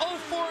since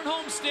 04 in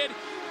Homestead.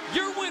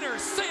 Your winner,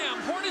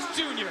 Sam Hornish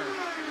Jr.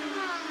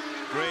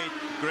 Great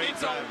Great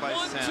drive by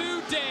Sam. It's a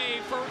 1-2 day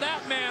for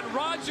that man,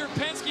 Roger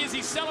Penske, as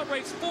he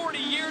celebrates 40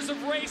 years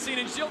of racing.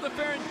 And Gilles de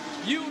Ferran,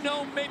 you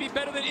know maybe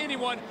better than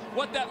anyone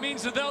what that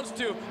means to those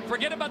two.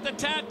 Forget about the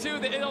tattoo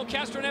that El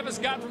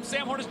Castroneves got from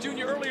Sam Hornish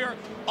Jr. earlier.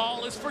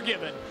 All is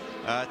forgiven.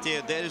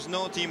 There is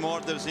no team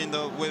orders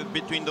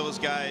between those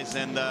guys,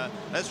 and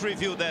let's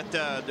review that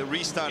the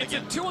restart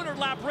again. It's a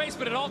 200-lap race,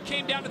 but it all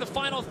came down to the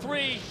final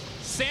three.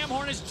 Sam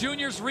Hornish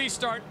Jr.'s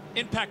restart,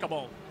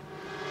 impeccable.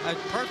 A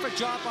perfect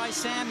job by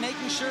Sam,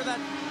 making sure that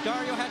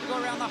Dario had to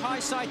go around the high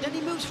side. Then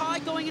he moves high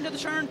going into the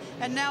turn,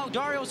 and now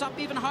Dario's up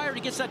even higher.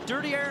 He gets that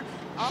dirty air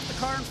off the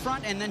car in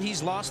front, and then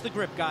he's lost the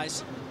grip,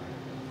 guys.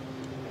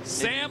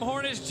 Sam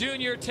Hornish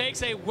Jr.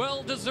 takes a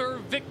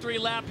well-deserved victory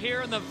lap here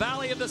in the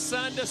Valley of the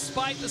Sun,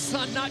 despite the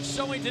sun not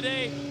showing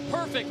today.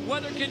 Perfect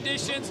weather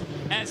conditions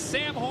as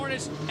Sam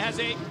Hornish has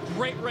a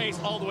great race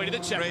all the way to the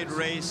checkers. Great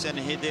race, and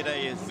he did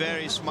a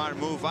very smart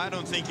move. I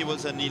don't think it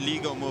was an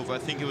illegal move. I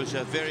think it was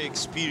a very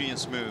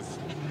experienced move.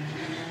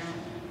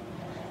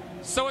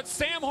 So it's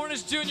Sam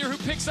Hornish Jr. who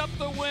picks up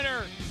the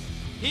winner.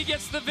 He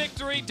gets the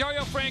victory.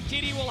 Dario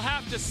Franchitti will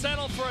have to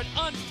settle for an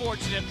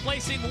unfortunate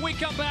placing. When we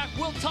come back,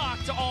 we'll talk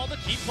to all the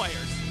key players.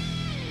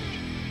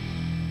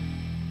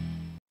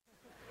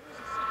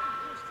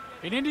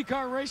 In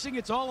IndyCar racing,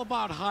 it's all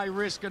about high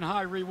risk and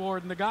high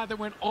reward. And the guy that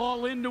went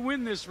all in to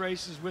win this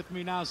race is with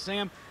me now.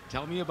 Sam,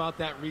 tell me about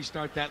that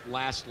restart, that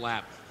last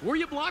lap. Were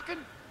you blocking?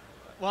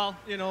 Well,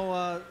 you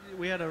know,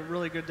 we had a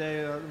really good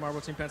day, the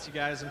Marble Team Penske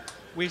guys, and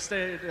we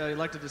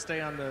elected to stay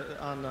on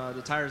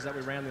the tires that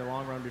we ran the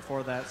long run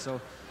before that.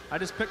 So I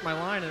just picked my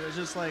line, and it was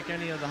just like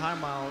any of the high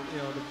mile, you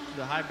know,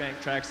 the high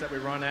bank tracks that we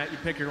run at. You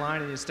pick your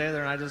line and you stay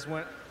there, and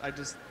I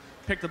just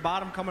picked the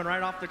bottom coming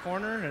right off the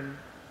corner and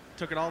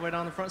took it all the way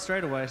down the front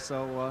straightaway.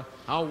 So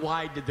how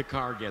wide did the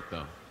car get,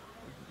 though?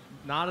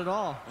 Not at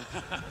all.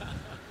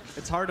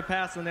 It's hard to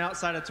pass on the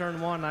outside of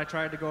turn one. I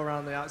tried to go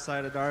around the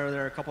outside of Dario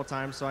there a couple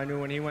times, so I knew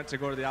when he went to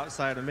go to the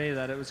outside of me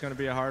that it was going to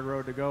be a hard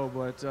road to go.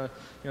 But you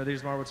know,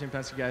 these Marble Team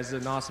Penske guys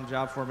did an awesome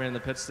job for me in the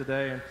pits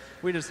today, and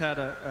we just had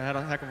a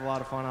heck of a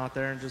lot of fun out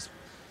there and just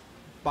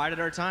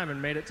bided our time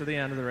and made it to the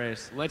end of the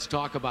race. Let's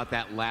talk about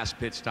that last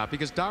pit stop,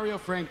 because Dario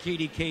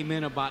Franchitti came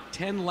in about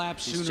 10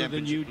 laps sooner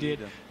than you did.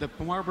 The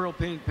Marlboro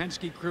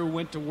Penske crew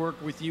went to work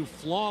with you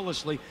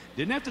flawlessly.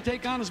 Didn't have to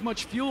take on as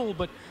much fuel,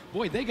 but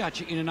boy, they got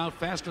you in and out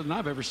faster than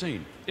I've ever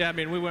seen. Yeah, I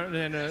mean, we went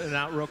in and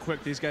out real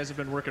quick. These guys have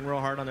been working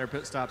real hard on their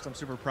pit stops. I'm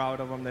super proud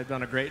of them. They've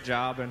done a great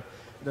job, and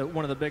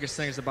one of the biggest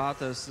things about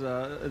this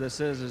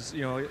is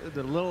you know,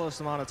 the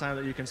littlest amount of time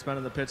that you can spend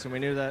in the pits, and we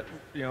knew that,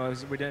 you know,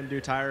 as we didn't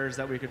do tires,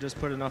 that we could just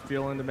put enough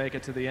fuel in to make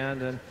it to the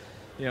end, and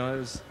you know, it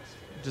was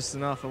just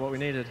enough of what we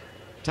needed.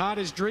 Todd,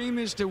 his dream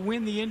is to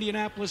win the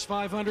Indianapolis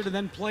 500 and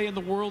then play in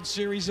the World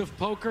Series of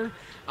Poker.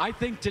 I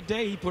think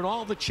today he put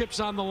all the chips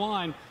on the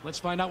line. Let's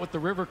find out what the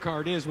river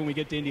card is when we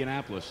get to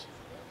Indianapolis.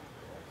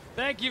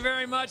 Thank you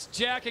very much,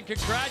 Jack, and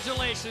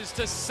congratulations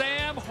to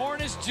Sam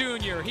Hornish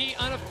Jr. He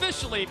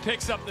unofficially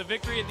picks up the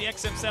victory at the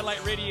XM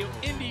Satellite Radio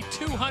Indy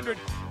 200,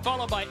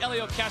 followed by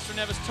Elio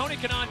Castroneves, Tony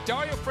Kanaan.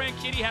 Dario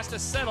Franchitti has to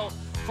settle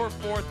for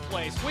fourth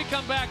place. When we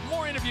come back,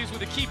 more interviews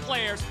with the key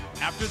players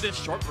after this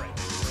short break.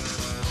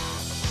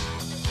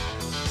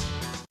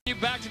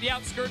 Back to the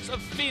outskirts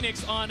of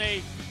Phoenix on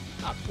a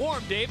not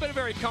warm day, but a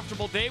very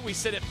comfortable day. We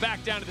sit it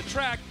back down to the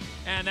track,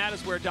 and that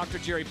is where Dr.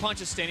 Jerry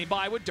Punch is standing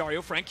by with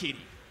Dario Franchitti.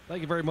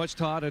 Thank you very much,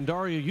 Todd. And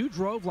Dario, you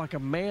drove like a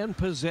man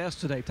possessed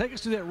today. Take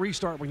us through that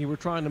restart when you were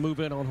trying to move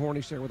in on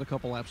Hornish there with a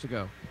couple laps to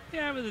go.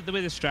 Yeah, the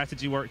way the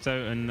strategy worked out,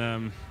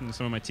 and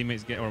some of my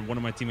teammates one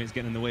of my teammates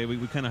getting in the way, we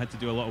kind of had to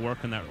do a lot of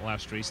work on that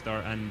last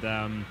restart, and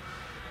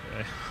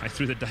I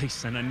threw the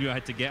dice, and I knew I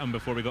had to get him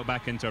before we got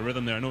back into a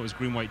rhythm there. I know it was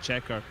green-white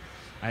checker.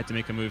 I had to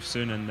make a move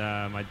soon, and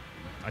I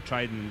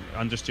tried and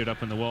understeered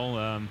up on the wall.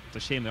 It's a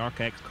shame the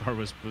RKX car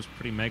was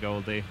pretty mega all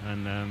day,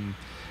 and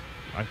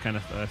I kind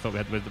of thought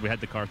we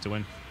had the car to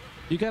win.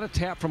 You got a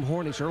tap from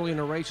Hornish early in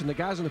the race, and the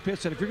guys in the pit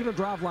said, if you're going to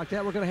drive like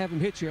that, we're going to have him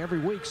hit you every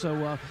week.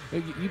 So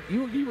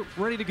you were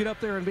ready to get up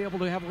there and be able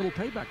to have a little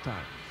payback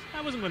time. I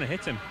wasn't going to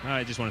hit him.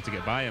 I just wanted to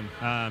get by him.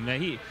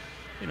 He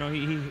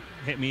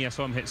hit me. I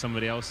saw him hit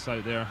somebody else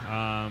out there.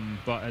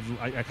 But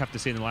I have to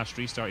say, in the last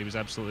restart, he was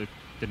absolutely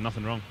did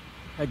nothing wrong.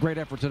 A great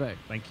effort today.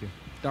 Thank you.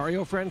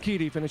 Dario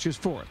Franchitti finishes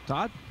fourth.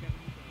 Todd?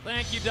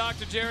 Thank you,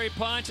 Dr. Jerry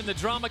Punch, and the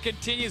drama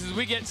continues as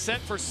we get set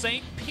for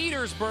St.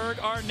 Petersburg,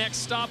 our next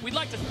stop. We'd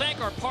like to thank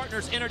our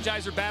partners,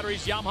 Energizer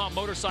Batteries, Yamaha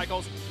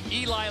Motorcycles,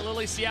 Eli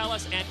Lilly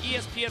Cialis, and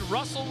ESPN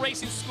Russell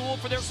Racing School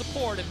for their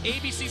support of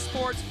ABC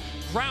Sports'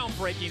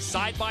 groundbreaking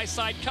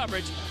side-by-side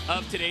coverage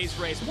of today's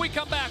race. When we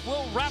come back,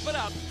 we'll wrap it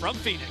up from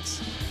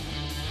Phoenix.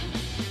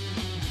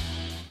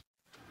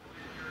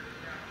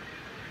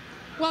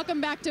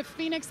 Welcome back to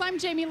Phoenix. I'm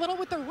Jamie Little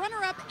with the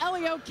runner-up,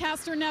 Elio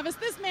Castroneves.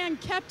 This man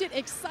kept it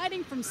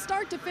exciting from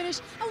start to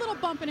finish. A little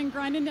bumping and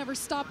grinding never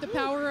stopped the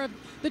power of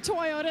the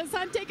Toyotas.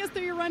 Take us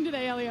through your run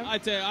today, Elio. I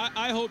tell you,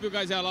 I hope you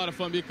guys had a lot of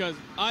fun, because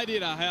I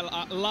did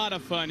a lot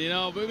of fun, you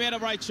know. We made a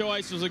right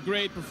choice. It was a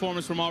great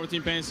performance from our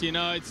team, Penske. You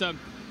know,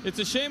 it's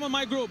a shame on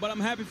my group, but I'm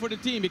happy for the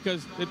team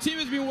because the team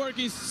has been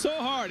working so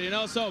hard, you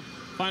know, so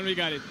finally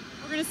got it.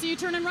 We're going to see you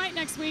turning right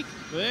next week.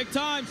 Big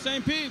time,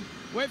 St. Pete.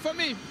 Wait for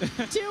me.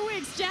 2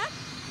 weeks, Jack.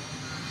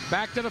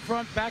 Back to the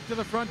front,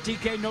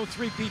 TK, no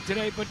three-peat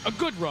today, but a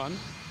good run.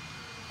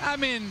 I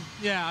mean,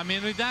 yeah, I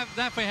mean, we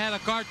definitely had a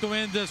car to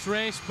win this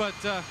race, but,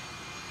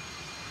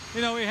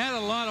 you know, we had a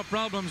lot of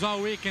problems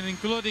all weekend,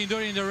 including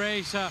during the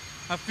race. A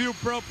few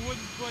prop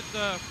wouldn't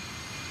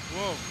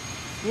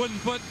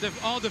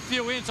put all the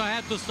fuel in, so I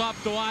had to stop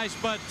twice,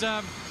 but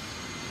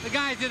the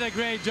guys did a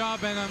great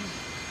job, and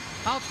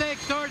I'll take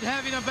third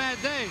having a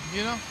bad day,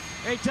 you know.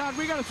 Hey, Todd,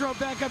 we got to throw it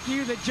back up to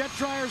you. The jet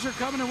dryers are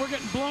coming, and we're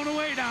getting blown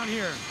away down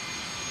here.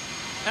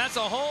 That's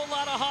a whole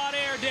lot of hot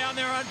air down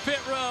there on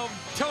pit row.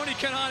 Tony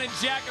Kanaan and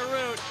Jack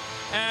Arute.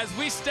 As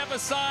we step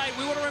aside,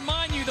 we want to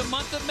remind you the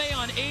month of May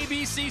on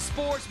ABC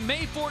Sports.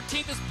 May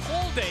 14th is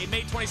pole day.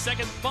 May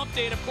 22nd, bump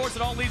day. And, of course,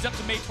 it all leads up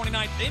to May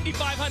 29th. The Indy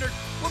 500.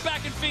 We're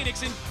back in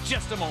Phoenix in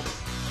just a moment.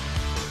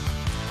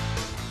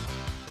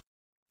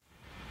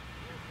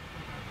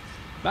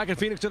 Back at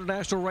Phoenix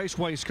International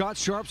Raceway, Scott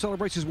Sharp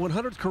celebrates his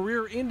 100th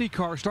career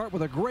IndyCar start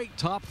with a great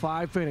top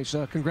 5 finish.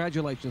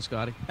 Congratulations,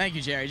 Scotty. Thank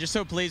you, Jerry. Just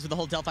so pleased with the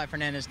whole Delphi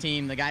Fernandez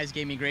team. The guys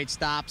gave me great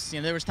stops. You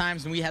know, there was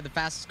times when we had the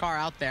fastest car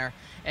out there,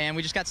 and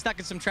we just got stuck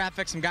in some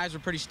traffic. Some guys were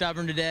pretty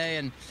stubborn today,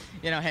 and,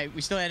 you know, hey,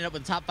 we still ended up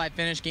with a top 5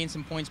 finish, gained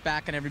some points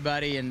back on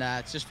everybody, and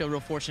just feel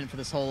real fortunate for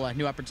this whole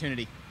new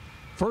opportunity.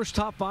 First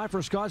top 5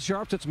 for Scott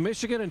Sharp since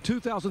Michigan in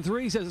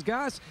 2003. He says,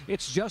 guys,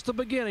 it's just the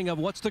beginning of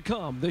what's to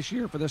come this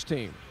year for this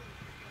team.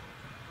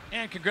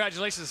 And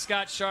congratulations to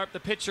Scott Sharp, the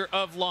pitcher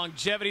of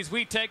longevity. As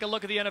we take a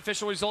look at the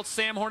unofficial results,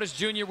 Sam Hornish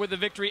Jr. with the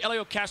victory,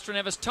 Elio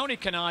Castroneves, Tony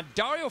Kanaan,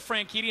 Dario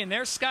Franchitti, and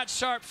there's Scott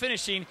Sharp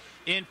finishing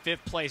in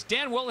 5th place.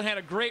 Dan Wilden had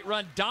a great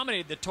run,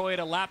 dominated the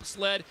Toyota lap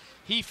sled.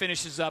 He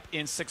finishes up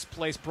in 6th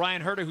place.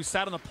 Brian Herter, who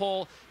sat on the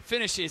pole,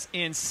 finishes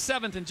in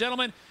 7th. And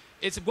gentlemen,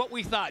 it's what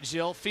we thought,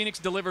 Jill. Phoenix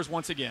delivers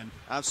once again.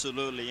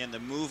 Absolutely, and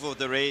the move of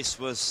the race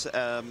was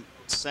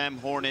Sam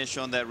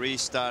Hornish on that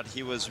restart.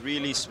 He was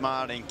really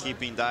smart in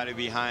keeping Dario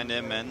behind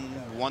him and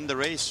won the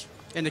race.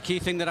 And the key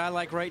thing that I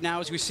like right now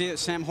is we see that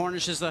Sam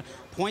Hornish is the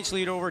points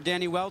leader over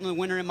Danny Weldon, the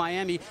winner in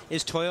Miami.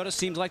 Is Toyota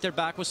seems like they're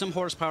back with some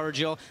horsepower,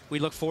 Jill. We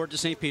look forward to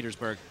St.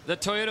 Petersburg. The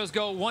Toyotas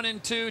go 1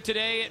 and 2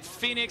 today at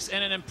Phoenix,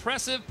 and an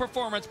impressive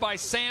performance by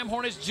Sam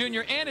Hornish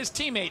Jr. and his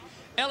teammate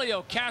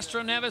Elio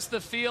Castroneves. The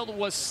field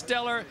was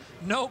stellar,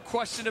 no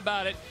question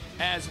about it,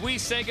 as we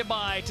say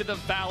goodbye to the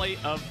Valley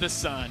of the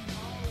Sun.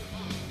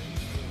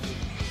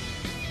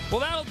 Well,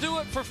 that'll do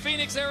it for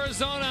Phoenix,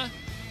 Arizona.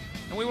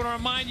 And we want to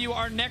remind you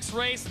our next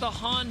race, the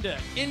Honda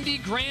Indy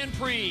Grand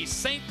Prix,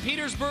 St.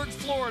 Petersburg,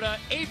 Florida,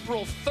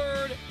 April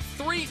 3rd,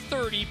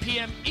 3:30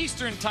 p.m.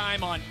 Eastern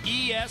Time on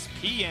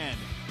ESPN.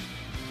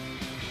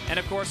 And,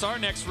 of course, our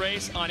next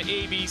race on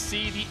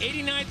ABC, the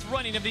 89th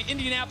running of the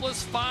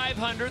Indianapolis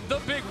 500,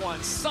 the big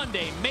one,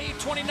 Sunday, May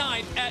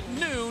 29th at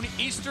noon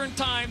Eastern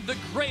Time, the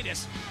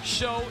greatest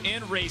show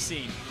in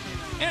racing.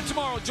 And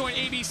tomorrow, join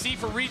ABC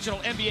for regional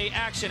NBA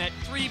action at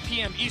 3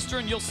 p.m.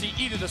 Eastern. You'll see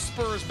either the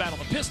Spurs battle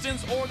the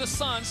Pistons or the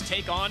Suns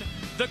take on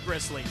the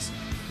Grizzlies.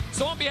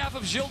 So on behalf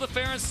of Gilles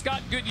DeFerrin,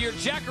 Scott Goodyear,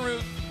 Jack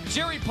Arute,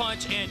 Jerry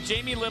Punch, and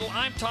Jamie Little,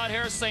 I'm Todd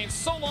Harris saying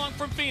so long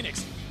from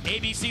Phoenix.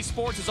 ABC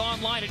Sports is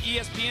online at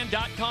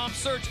ESPN.com.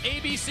 Search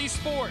ABC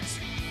Sports.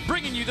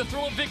 Bringing you the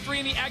thrill of victory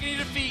and the agony of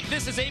defeat.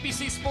 This is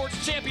ABC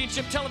Sports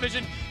Championship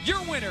Television.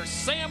 Your winner,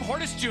 Sam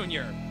Hornish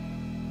Jr.